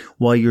planet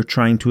while you're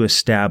trying to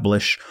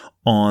establish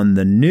on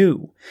the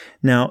new.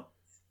 Now,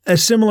 a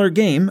similar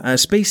game,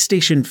 Space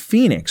Station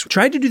Phoenix,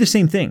 tried to do the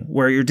same thing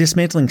where you're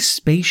dismantling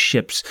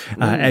spaceships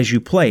as you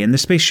play, and the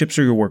spaceships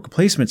are your worker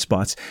placement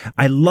spots.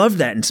 I love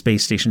that in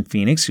Space Station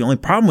Phoenix. The only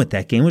problem with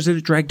that game was that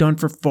it dragged on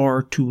for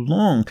far too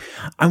long.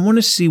 I want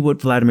to see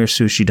what Vladimir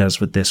Sushi does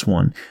with this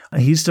one.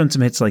 He's done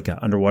some hits like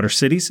Underwater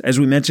Cities,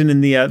 as we mentioned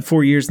in the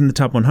 4 years in the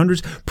top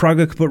 100s,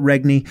 Praga Kaput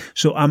Regni,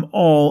 so I'm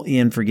all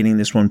in for getting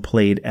this one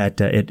played at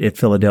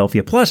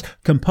Philadelphia. Plus,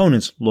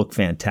 components look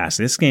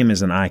fantastic. This game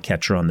is an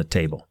eye-catcher on the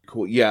table.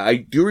 Cool. Yeah, I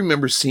do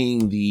remember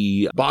seeing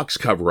the box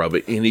cover of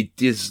it, and it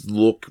does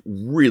look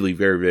really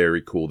very,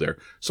 very cool there.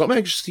 So I'm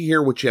anxious to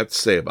hear what you have to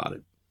say about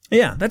it.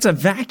 Yeah, that's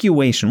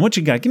Evacuation. What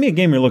you got? Give me a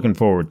game you're looking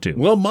forward to.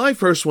 Well, my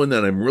first one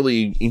that I'm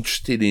really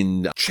interested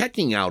in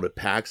checking out at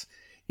PAX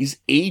is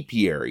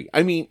Apiary.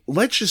 I mean,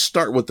 let's just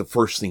start with the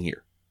first thing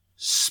here.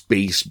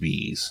 Space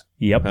bees.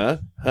 Yep.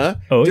 Huh?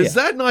 Oh, Does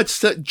that not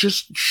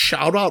just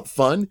shout out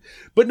fun?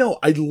 But no,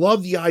 I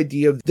love the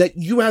idea that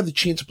you have the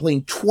chance of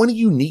playing 20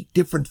 unique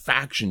different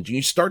factions.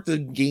 You start the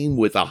game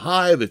with a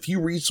hive, a few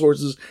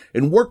resources,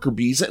 and worker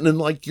bees. And then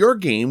like your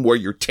game where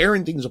you're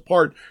tearing things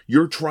apart,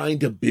 you're trying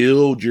to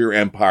build your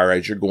empire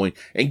as you're going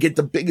and get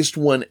the biggest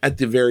one at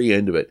the very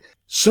end of it.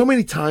 So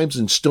many times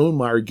in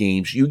Stonemaier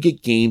games, you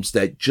get games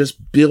that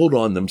just build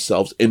on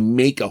themselves and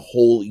make a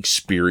whole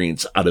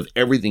experience out of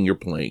everything you're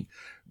playing.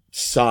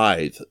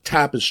 Scythe,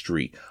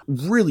 Tapestry,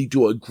 really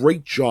do a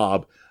great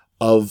job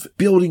of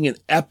building an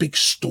epic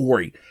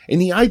story. And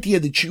the idea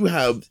that you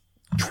have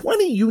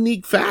 20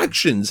 unique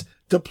factions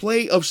to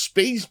play of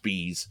Space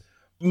Bees.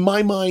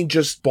 My mind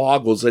just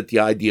boggles at the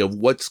idea of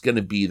what's going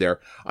to be there.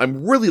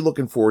 I'm really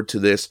looking forward to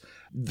this.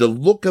 The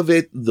look of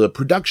it, the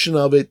production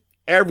of it,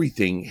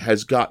 everything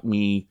has got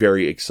me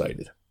very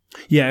excited.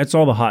 Yeah, it's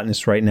all the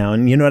hotness right now.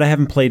 And you know what? I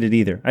haven't played it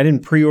either. I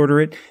didn't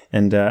pre-order it,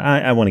 and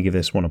I want to give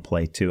this one a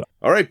play, too.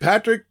 All right,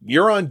 Patrick,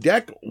 you're on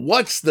deck.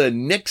 What's the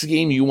next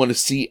game you want to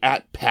see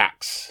at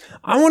PAX?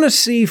 I want to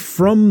see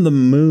From the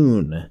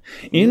Moon.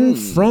 In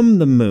From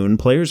the Moon,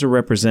 players are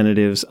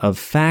representatives of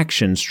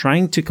factions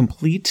trying to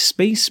complete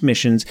space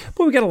missions.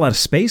 But we got a lot of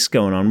space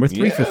going on. We're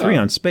 3 for 3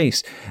 on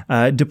space.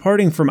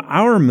 Departing from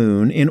our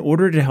moon in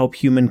order to help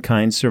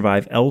humankind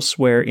survive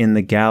elsewhere in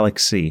the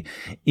galaxy.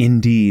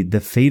 Indeed,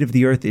 the fate of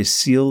the Earth is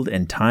sealed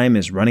and time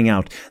is running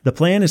out. The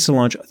plan is to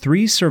launch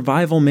 3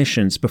 survival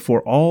missions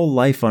before all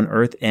life on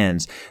Earth ends.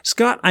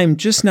 Scott, I'm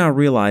just now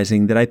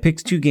realizing that I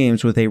picked 2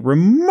 games with a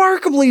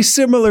remarkably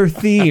similar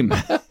theme.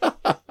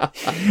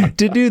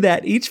 To do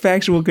that, each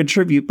faction will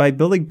contribute by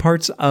building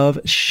parts of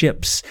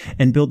ships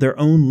and build their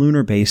own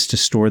lunar base to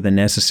store the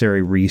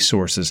necessary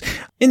resources.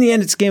 In the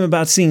end, it's a game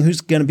about seeing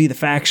who's going to be the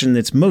faction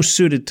that's most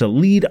suited to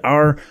lead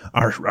our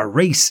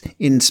race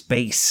in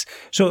space.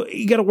 So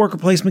you got a worker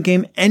placement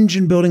game,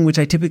 engine building, which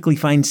I typically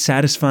find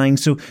satisfying.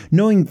 So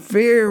knowing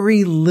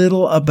very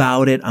little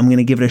about it, I'm going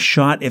to give it a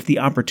shot if the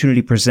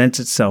opportunity presents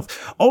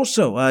itself.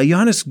 Also,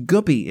 Johannes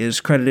Guppy is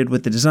credited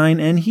with the design,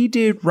 and he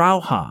did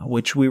Rauha,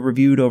 which we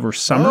reviewed over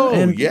summer.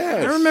 And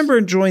yes. I remember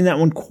enjoying that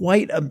one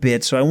quite a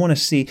bit, so I want to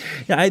see.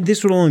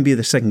 This would only be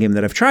the second game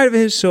that I've tried of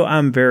his, so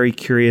I'm very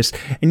curious.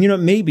 And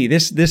maybe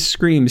this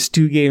screams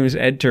 2 games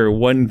enter,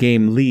 1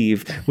 game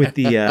leave with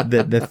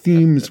the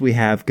themes we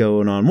have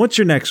going on. What's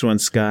your next one,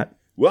 Scott?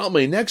 Well,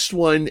 my next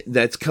one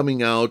that's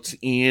coming out,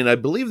 and I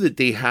believe that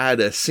they had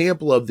a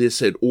sample of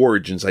this at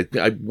Origins. I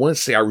want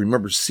to say I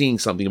remember seeing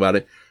something about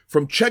it.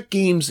 From Czech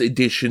Games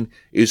Edition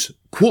is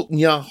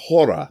Kultnia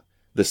Hora,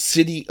 the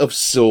City of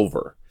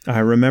Silver. I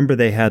remember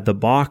they had the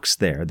box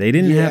there. They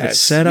didn't have it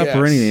set up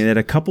or anything. They had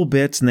a couple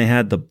bits and they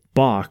had the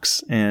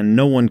box and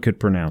no one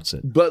could pronounce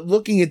it. But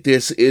looking at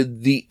this,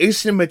 the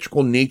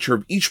asymmetrical nature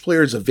of each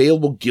player's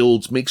available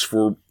guilds makes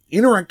for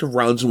interactive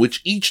rounds in which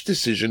each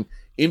decision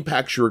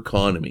impacts your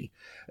economy.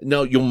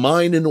 Now, you'll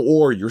mine an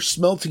ore, you're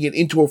smelting it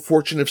into a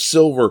fortune of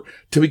silver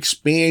to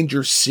expand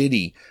your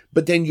city.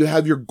 But then you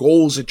have your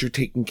goals that you're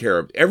taking care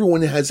of.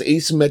 Everyone has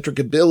asymmetric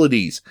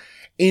abilities.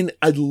 And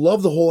I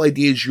love the whole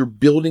idea is you're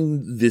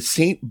building the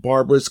St.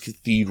 Barbara's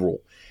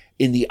Cathedral.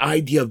 And the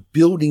idea of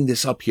building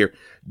this up here,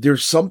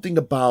 there's something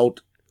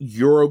about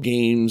Euro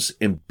games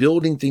and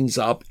building things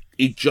up.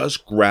 It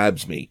just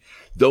grabs me.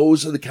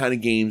 Those are the kind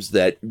of games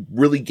that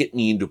really get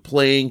me into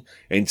playing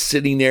and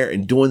sitting there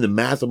and doing the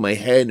math in my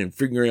head and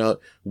figuring out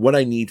what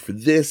I need for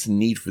this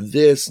and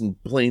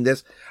playing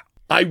this.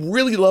 I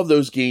really love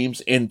those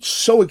games and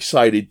so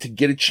excited to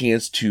get a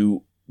chance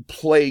to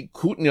play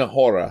Kultnia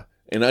Hora.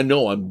 And I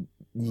know I'm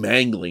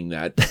mangling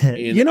that.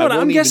 You know what?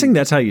 I'm guessing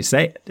that's how you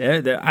say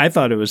it. I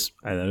thought it was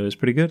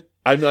pretty good.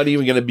 I'm not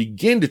even going to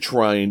begin to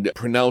try and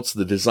pronounce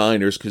the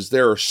designers because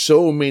there are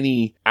so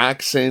many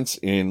accents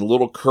and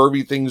little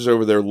curvy things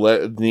over their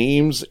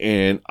names,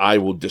 and I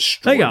will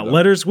destroy them. They got them.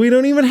 Letters we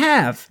don't even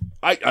have.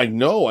 I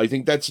know. I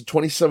think that's the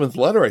 27th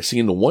letter I see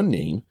in the one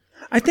name.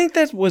 I think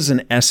that was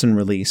an Essen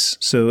release,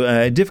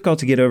 so difficult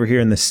to get over here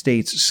in the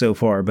States so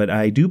far, but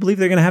I do believe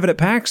they're going to have it at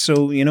PAX,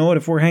 so you know what,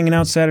 if we're hanging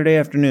out Saturday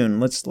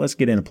afternoon, let's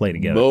get in and play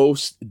together.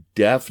 Most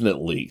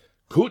definitely.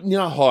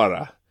 Kultnia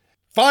Hora.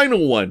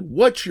 Final one.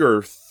 What's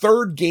your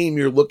third game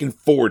you're looking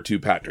forward to,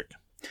 Patrick?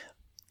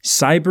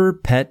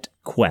 Cyber Pet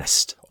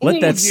Quest. Let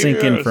that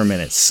sink in for a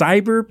minute.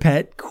 Cyber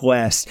Pet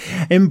Quest.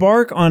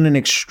 Embark on an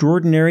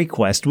extraordinary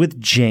quest with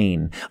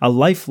Jane, a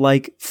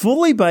lifelike,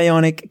 fully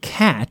bionic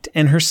cat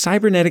and her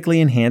cybernetically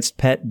enhanced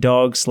pet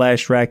dog /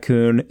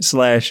 raccoon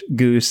 /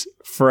 goose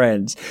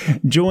friends.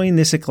 Join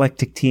this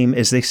eclectic team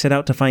as they set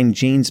out to find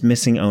Jane's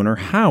missing owner,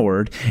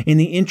 Howard, in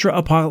the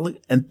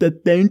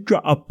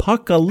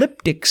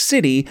intra-apocalyptic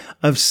city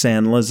of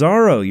San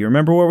Lazaro. You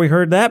remember where we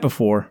heard that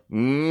before?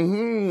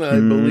 I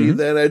believe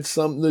that had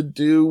something to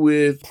do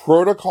with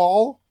protocol.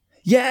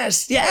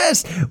 Yes.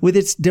 With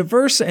its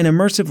diverse and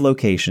immersive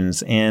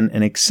locations and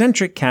an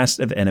eccentric cast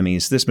of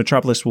enemies, this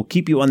metropolis will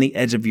keep you on the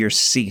edge of your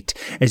seat.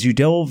 As you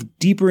delve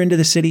deeper into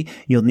the city,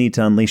 you'll need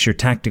to unleash your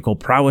tactical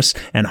prowess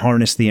and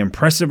harness the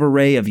impressive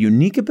array of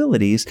unique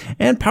abilities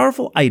and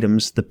powerful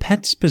items the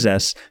pets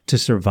possess to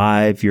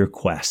survive your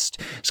quest.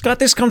 Scott,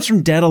 this comes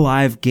from Dead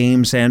Alive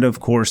Games and,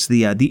 of course,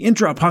 the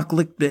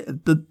intra-apocalyptic,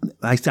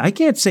 I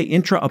can't say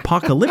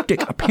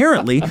intra-apocalyptic,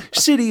 apparently,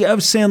 city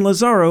of San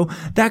Lazaro.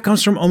 That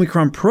comes from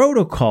Omicron Protocol,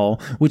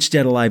 which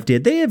Dead Alive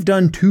did. They have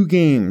done 2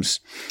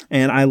 games,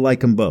 and I like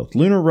them both.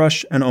 Lunar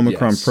Rush and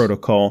Omicron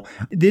Protocol.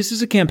 This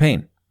is a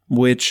campaign,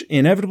 which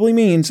inevitably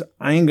means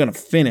I ain't going to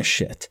finish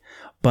it.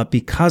 But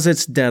because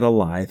it's Dead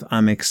Alive,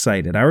 I'm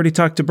excited. I already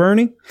talked to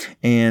Bernie,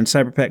 and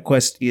Cyber Pet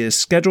Quest is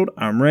scheduled.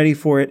 I'm ready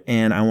for it,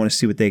 and I want to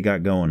see what they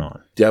got going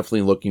on.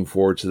 Definitely looking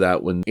forward to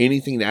that one.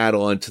 Anything to add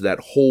on to that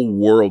whole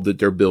world that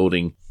they're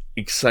building.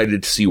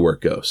 Excited to see where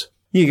it goes.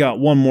 You got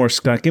one more,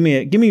 Scott. Give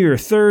me your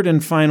third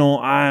and final.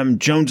 I'm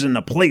jonesing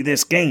to play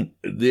this game.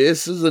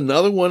 This is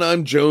another one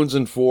I'm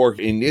jonesing for,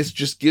 and this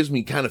just gives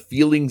me kind of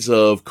feelings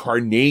of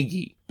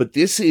Carnegie. But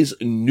this is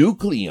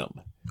Nucleum.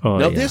 Oh,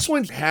 now, yeah. this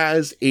one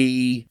has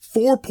a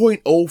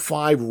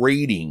 4.05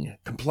 rating,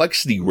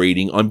 complexity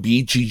rating on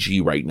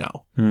BGG right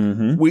now,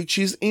 which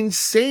is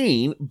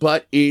insane,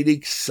 but it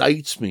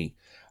excites me.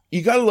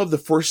 You gotta love the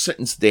first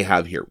sentence they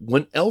have here.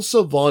 When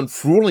Elsa von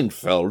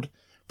Freulenfeld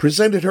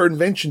presented her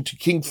invention to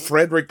King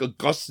Frederick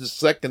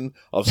Augustus II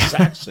of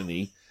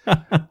Saxony,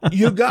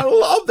 you gotta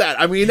love that.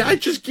 I mean,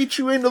 that just gets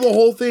you into the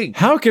whole thing.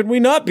 How could we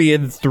not be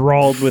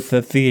enthralled with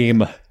the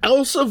theme?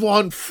 Elsa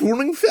von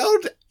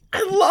Freulenfeld?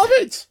 I love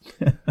it.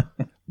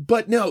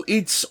 But no,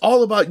 it's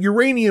all about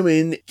uranium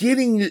and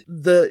getting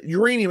the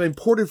uranium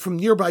imported from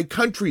nearby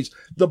countries.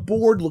 The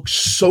board looks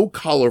so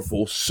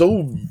colorful,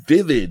 so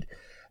vivid.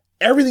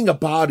 Everything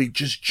about it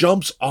just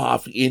jumps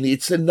off, and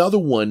it's another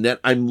one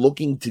that I'm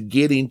looking to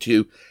get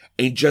into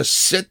and just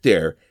sit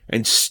there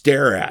and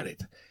stare at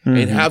it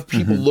and have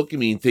people look at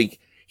me and think,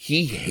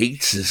 he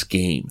hates this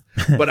game.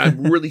 But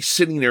I'm really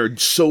sitting there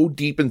so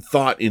deep in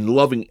thought and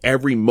loving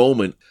every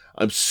moment.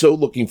 I'm so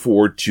looking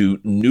forward to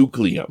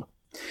Nucleum.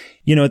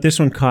 You know, this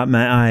one caught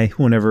my eye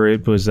whenever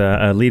it was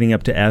leading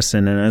up to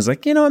Essen, and I was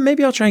like, you know what,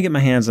 maybe I'll try and get my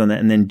hands on that.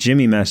 And then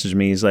Jimmy messaged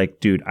me. He's like,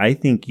 dude, I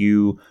think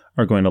you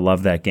are going to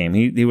love that game.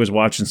 He was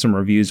watching some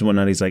reviews and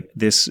whatnot. He's like,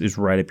 this is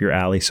right up your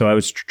alley. So I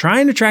was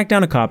trying to track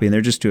down a copy, and they're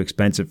just too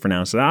expensive for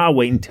now. So I'll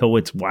wait until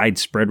it's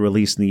widespread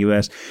release in the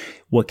U.S.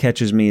 What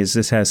catches me is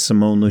this has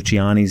Simone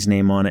Luciani's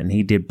name on it, and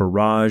he did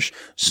Barrage,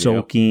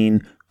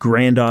 Sulking,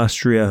 Grand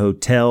Austria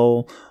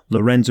Hotel,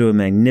 Lorenzo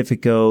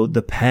Magnifico.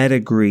 The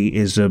pedigree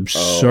is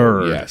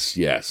absurd. Oh,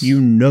 yes. You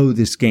know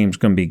this game's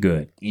going to be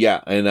good.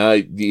 Yeah,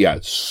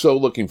 and so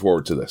looking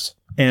forward to this.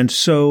 And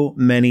so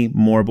many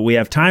more, but we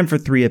have time for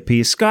 3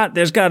 apiece. Scott,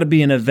 there's got to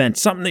be an event,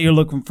 something that you're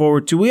looking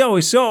forward to. We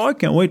always say, I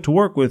can't wait to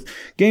work with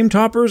Game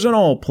Toppers and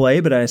All Play,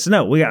 but I said,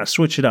 no, we got to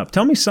switch it up.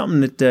 Tell me something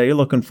that you're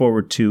looking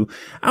forward to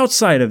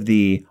outside of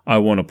the I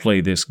want to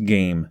play this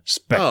game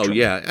spectrum. Oh,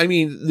 yeah. I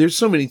mean, there's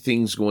so many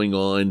things going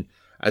on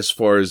as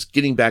far as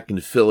getting back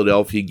into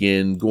Philadelphia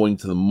again, going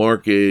to the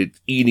market,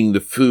 eating the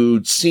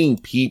food, seeing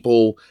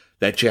people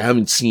that you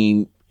haven't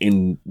seen,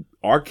 in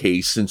our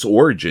case, since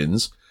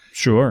Origins.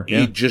 Sure.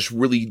 Yeah. It just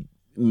really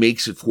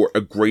makes it for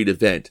a great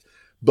event.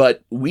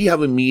 But we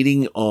have a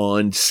meeting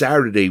on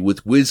Saturday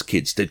with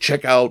WizKids to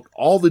check out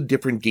all the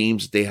different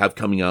games that they have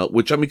coming out,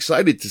 which I'm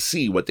excited to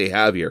see what they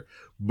have here.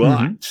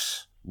 But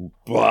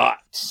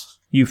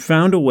you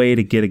found a way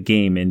to get a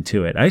game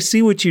into it. I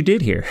see what you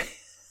did here.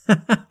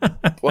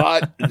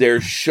 But they're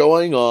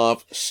showing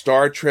off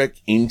Star Trek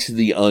Into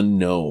the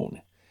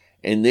Unknown.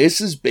 And this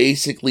is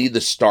basically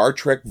the Star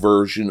Trek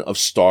version of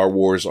Star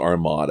Wars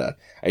Armada.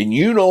 And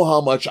you know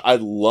how much I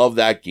love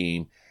that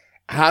game.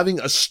 Having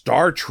a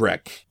Star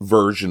Trek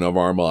version of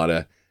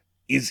Armada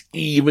is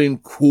even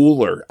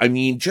cooler. I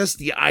mean, just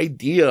the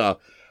idea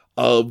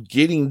of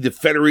getting the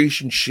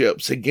Federation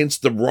ships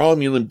against the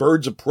Romulan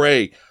birds of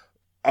prey.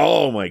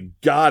 Oh my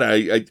God.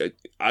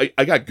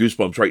 I got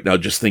goosebumps right now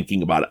just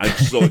thinking about it. I'm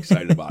so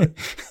excited about it.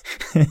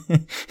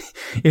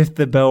 If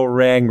the bell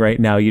rang right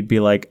now, you'd be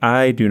like,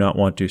 I do not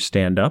want to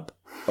stand up.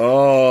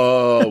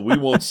 Oh, we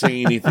won't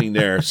say anything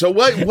there. So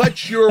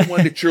what's your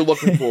one that you're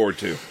looking forward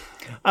to?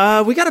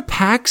 We got a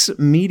PAX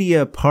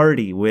media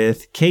party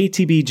with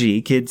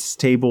KTBG, Kids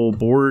Table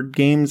Board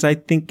Games, I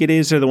think it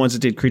is. They're the ones that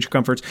did Creature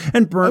Comforts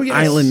and Burnt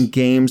Island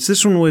Games.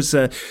 This one was,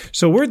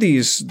 so we're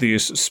these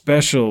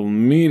special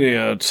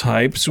media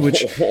types,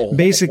 which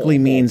basically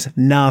means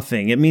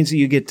nothing. It means that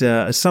you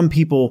get, some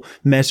people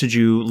message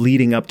you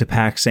leading up to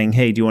PAX saying,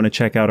 hey, do you want to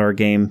check out our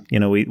game? You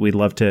know, we'd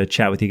love to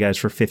chat with you guys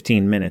for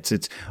 15 minutes.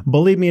 It's,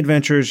 believe me,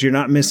 adventures, you're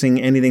not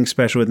missing anything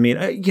special with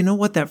me. You know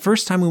what? That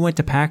first time we went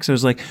to PAX, I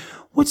was like,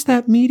 what's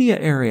that media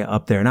area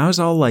up there? And I was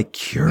all like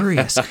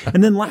curious.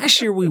 And then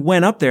last year we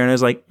went up there and I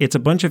was like, it's a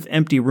bunch of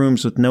empty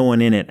rooms with no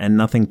one in it and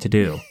nothing to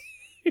do.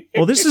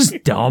 Well, this is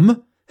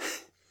dumb.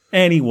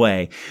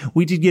 Anyway,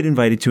 we did get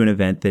invited to an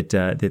event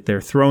that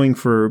they're throwing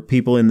for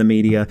people in the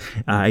media.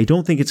 I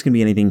don't think it's going to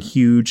be anything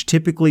huge.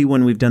 Typically,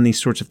 when we've done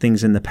these sorts of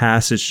things in the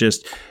past,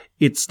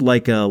 it's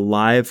like a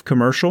live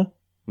commercial.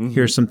 Mm-hmm.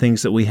 Here's some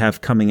things that we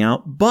have coming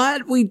out.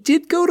 But we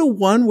did go to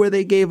one where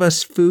they gave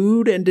us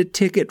food and a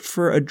ticket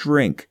for a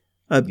drink.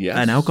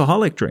 An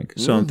alcoholic drink.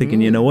 So I'm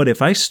thinking, you know what?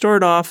 If I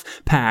start off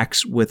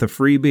PAX with a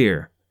free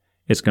beer,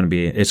 it's going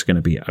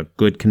to be a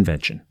good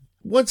convention.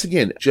 Once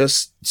again,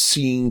 just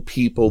seeing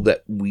people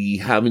that we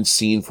haven't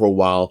seen for a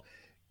while,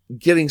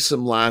 getting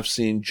some laughs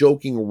in,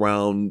 joking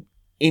around,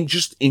 and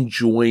just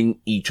enjoying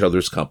each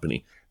other's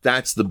company.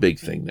 That's the big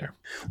thing there.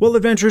 Well,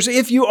 adventurers,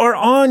 if you are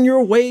on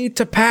your way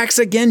to PAX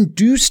again,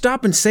 do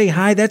stop and say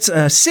hi. That's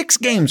 6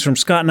 games from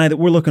Scott and I that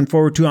we're looking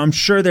forward to. I'm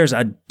sure there's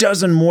a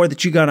dozen more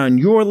that you got on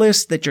your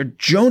list that you're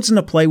jonesing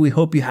to play. We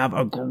hope you have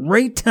a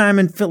great time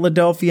in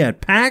Philadelphia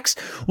at PAX.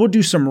 We'll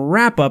do some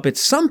wrap up at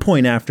some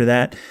point after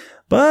that.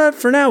 But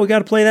for now, we got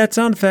to play that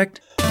sound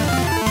effect.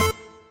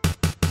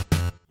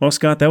 Well,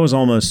 Scott, that was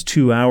almost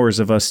 2 hours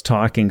of us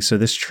talking, so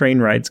this train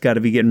ride's got to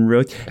be getting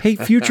real. Hey,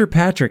 future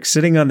Patrick,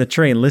 sitting on the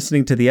train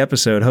listening to the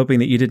episode, hoping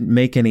that you didn't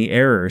make any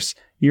errors.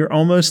 You're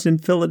almost in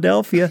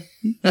Philadelphia.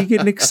 You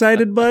getting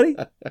excited, buddy?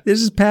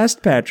 This is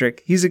past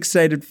Patrick. He's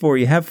excited for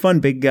you. Have fun,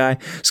 big guy.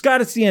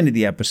 Scott, it's the end of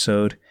the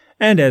episode.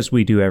 And as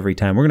we do every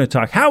time, we're going to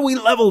talk how we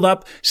leveled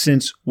up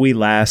since we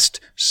last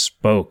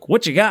spoke.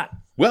 What you got?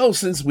 Well,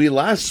 since we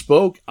last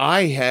spoke,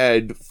 I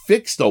had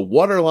fixed a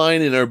water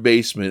line in our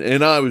basement,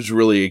 and I was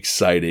really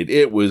excited.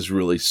 It was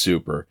really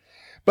super.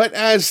 But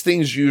as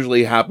things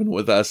usually happen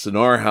with us in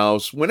our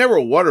house, whenever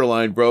a water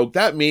line broke,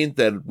 that meant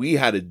that we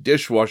had a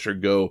dishwasher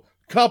go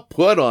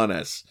kaput on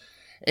us.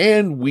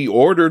 And we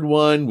ordered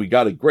one. We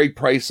got a great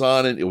price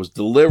on it. It was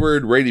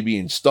delivered, ready to be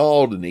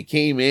installed. And they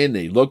came in,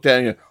 they looked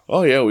at it and,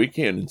 oh yeah, we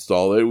can't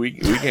install it. We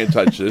can't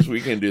touch this. We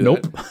can't do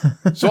Nope.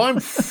 that. So I'm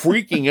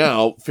freaking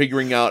out,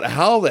 figuring out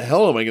how the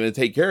hell am I going to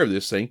take care of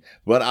this thing?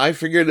 But I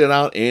figured it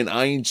out and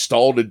I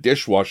installed a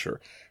dishwasher.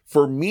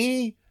 For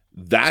me,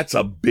 that's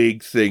a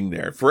big thing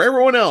there. For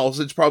everyone else,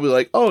 it's probably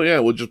like, oh yeah,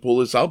 we'll just pull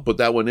this out, put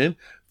that one in.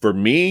 For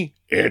me,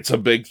 it's a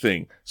big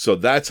thing. So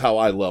that's how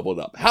I leveled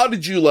up. How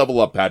did you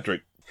level up,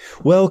 Patrick?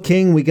 Well,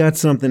 King, we got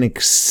something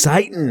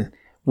exciting.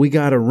 We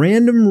got a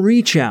random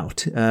reach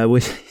out.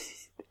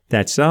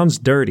 That sounds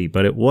dirty,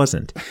 but it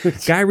wasn't.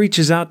 Guy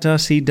reaches out to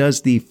us. He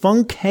does the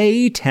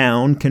Funk-Hay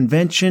Town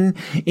convention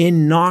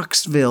in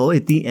Knoxville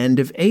at the end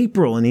of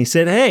April. And he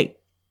said, hey, you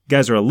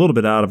guys are a little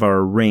bit out of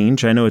our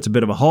range. I know it's a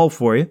bit of a haul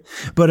for you,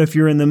 but if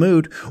you're in the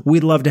mood,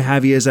 we'd love to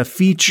have you as a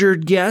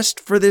featured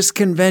guest for this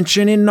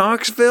convention in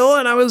Knoxville.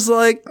 And I was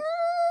like,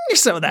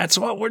 so that's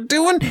what we're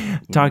doing.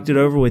 Talked it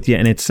over with you,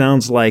 and it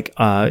sounds like,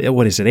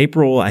 what is it,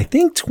 April, I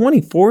think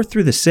 24th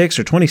through the 6th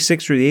or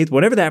 26th through the 8th,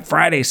 whatever that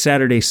Friday,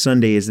 Saturday,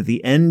 Sunday is at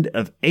the end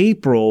of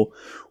April,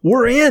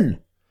 we're in.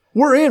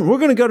 We're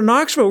going to go to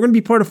Knoxville. We're going to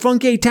be part of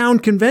Funk-Hay Town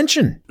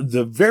Convention.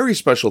 The very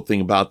special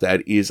thing about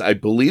that is I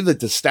believe that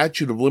the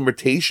statute of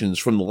limitations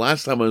from the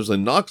last time I was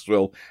in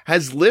Knoxville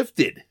has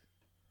lifted.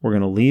 We're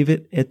going to leave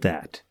it at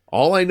that.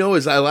 All I know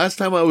is last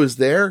time I was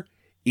there,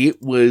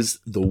 it was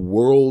the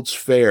World's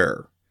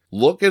Fair.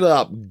 Look it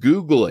up.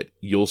 Google it.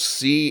 You'll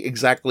see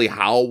exactly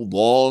how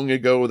long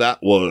ago that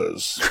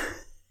was.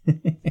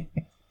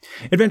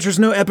 Adventures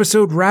No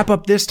episode wrap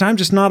up this time.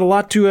 Just not a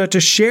lot to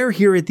share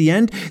here at the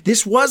end.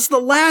 This was the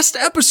last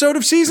episode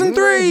of Season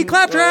 3.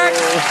 Claptrack!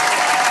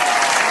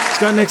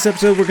 Scott, next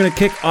episode, we're going to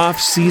kick off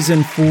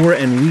Season 4,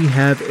 and we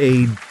have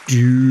a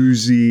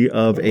doozy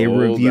of a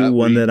review,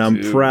 one that I'm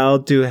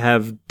proud to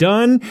have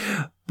done.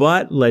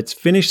 But let's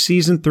finish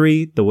Season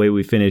 3 the way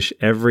we finish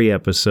every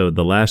episode.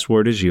 The last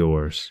word is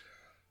yours.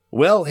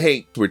 Well,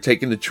 hey, we're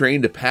taking the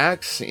train to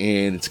PAX,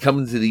 and it's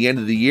coming to the end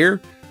of the year.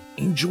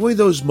 Enjoy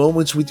those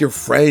moments with your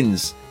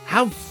friends.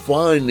 Have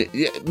fun.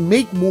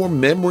 Make more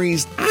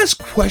memories.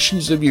 Ask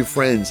questions of your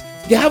friends.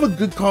 Have a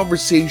good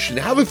conversation.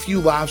 Have a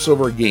few laughs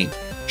over a game.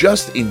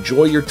 Just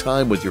enjoy your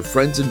time with your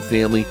friends and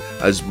family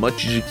as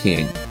much as you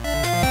can.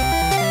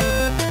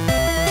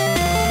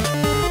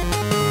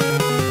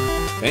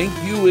 Thank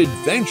you,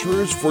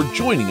 adventurers, for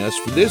joining us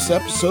for this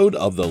episode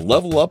of the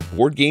Level Up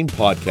Board Game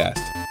Podcast.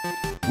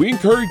 We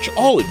encourage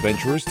all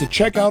adventurers to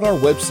check out our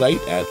website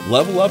at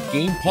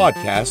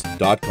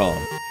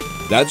levelupgamepodcast.com.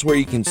 That's where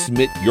you can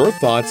submit your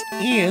thoughts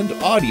and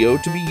audio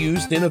to be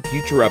used in a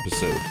future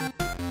episode.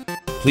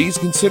 Please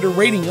consider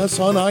rating us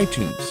on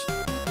iTunes,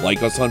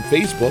 like us on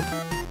Facebook,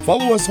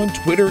 follow us on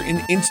Twitter and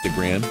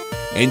Instagram,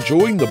 and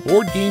join the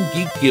Board Game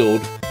Geek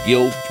Guild,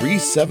 Guild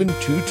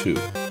 3722.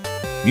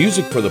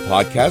 Music for the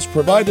podcast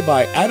provided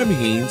by Adam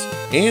Haynes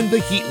and the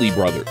Heatley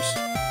Brothers.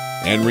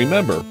 And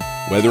remember,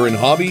 whether in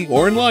hobby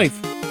or in life,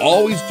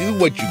 always do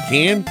what you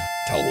can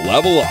to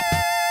level up.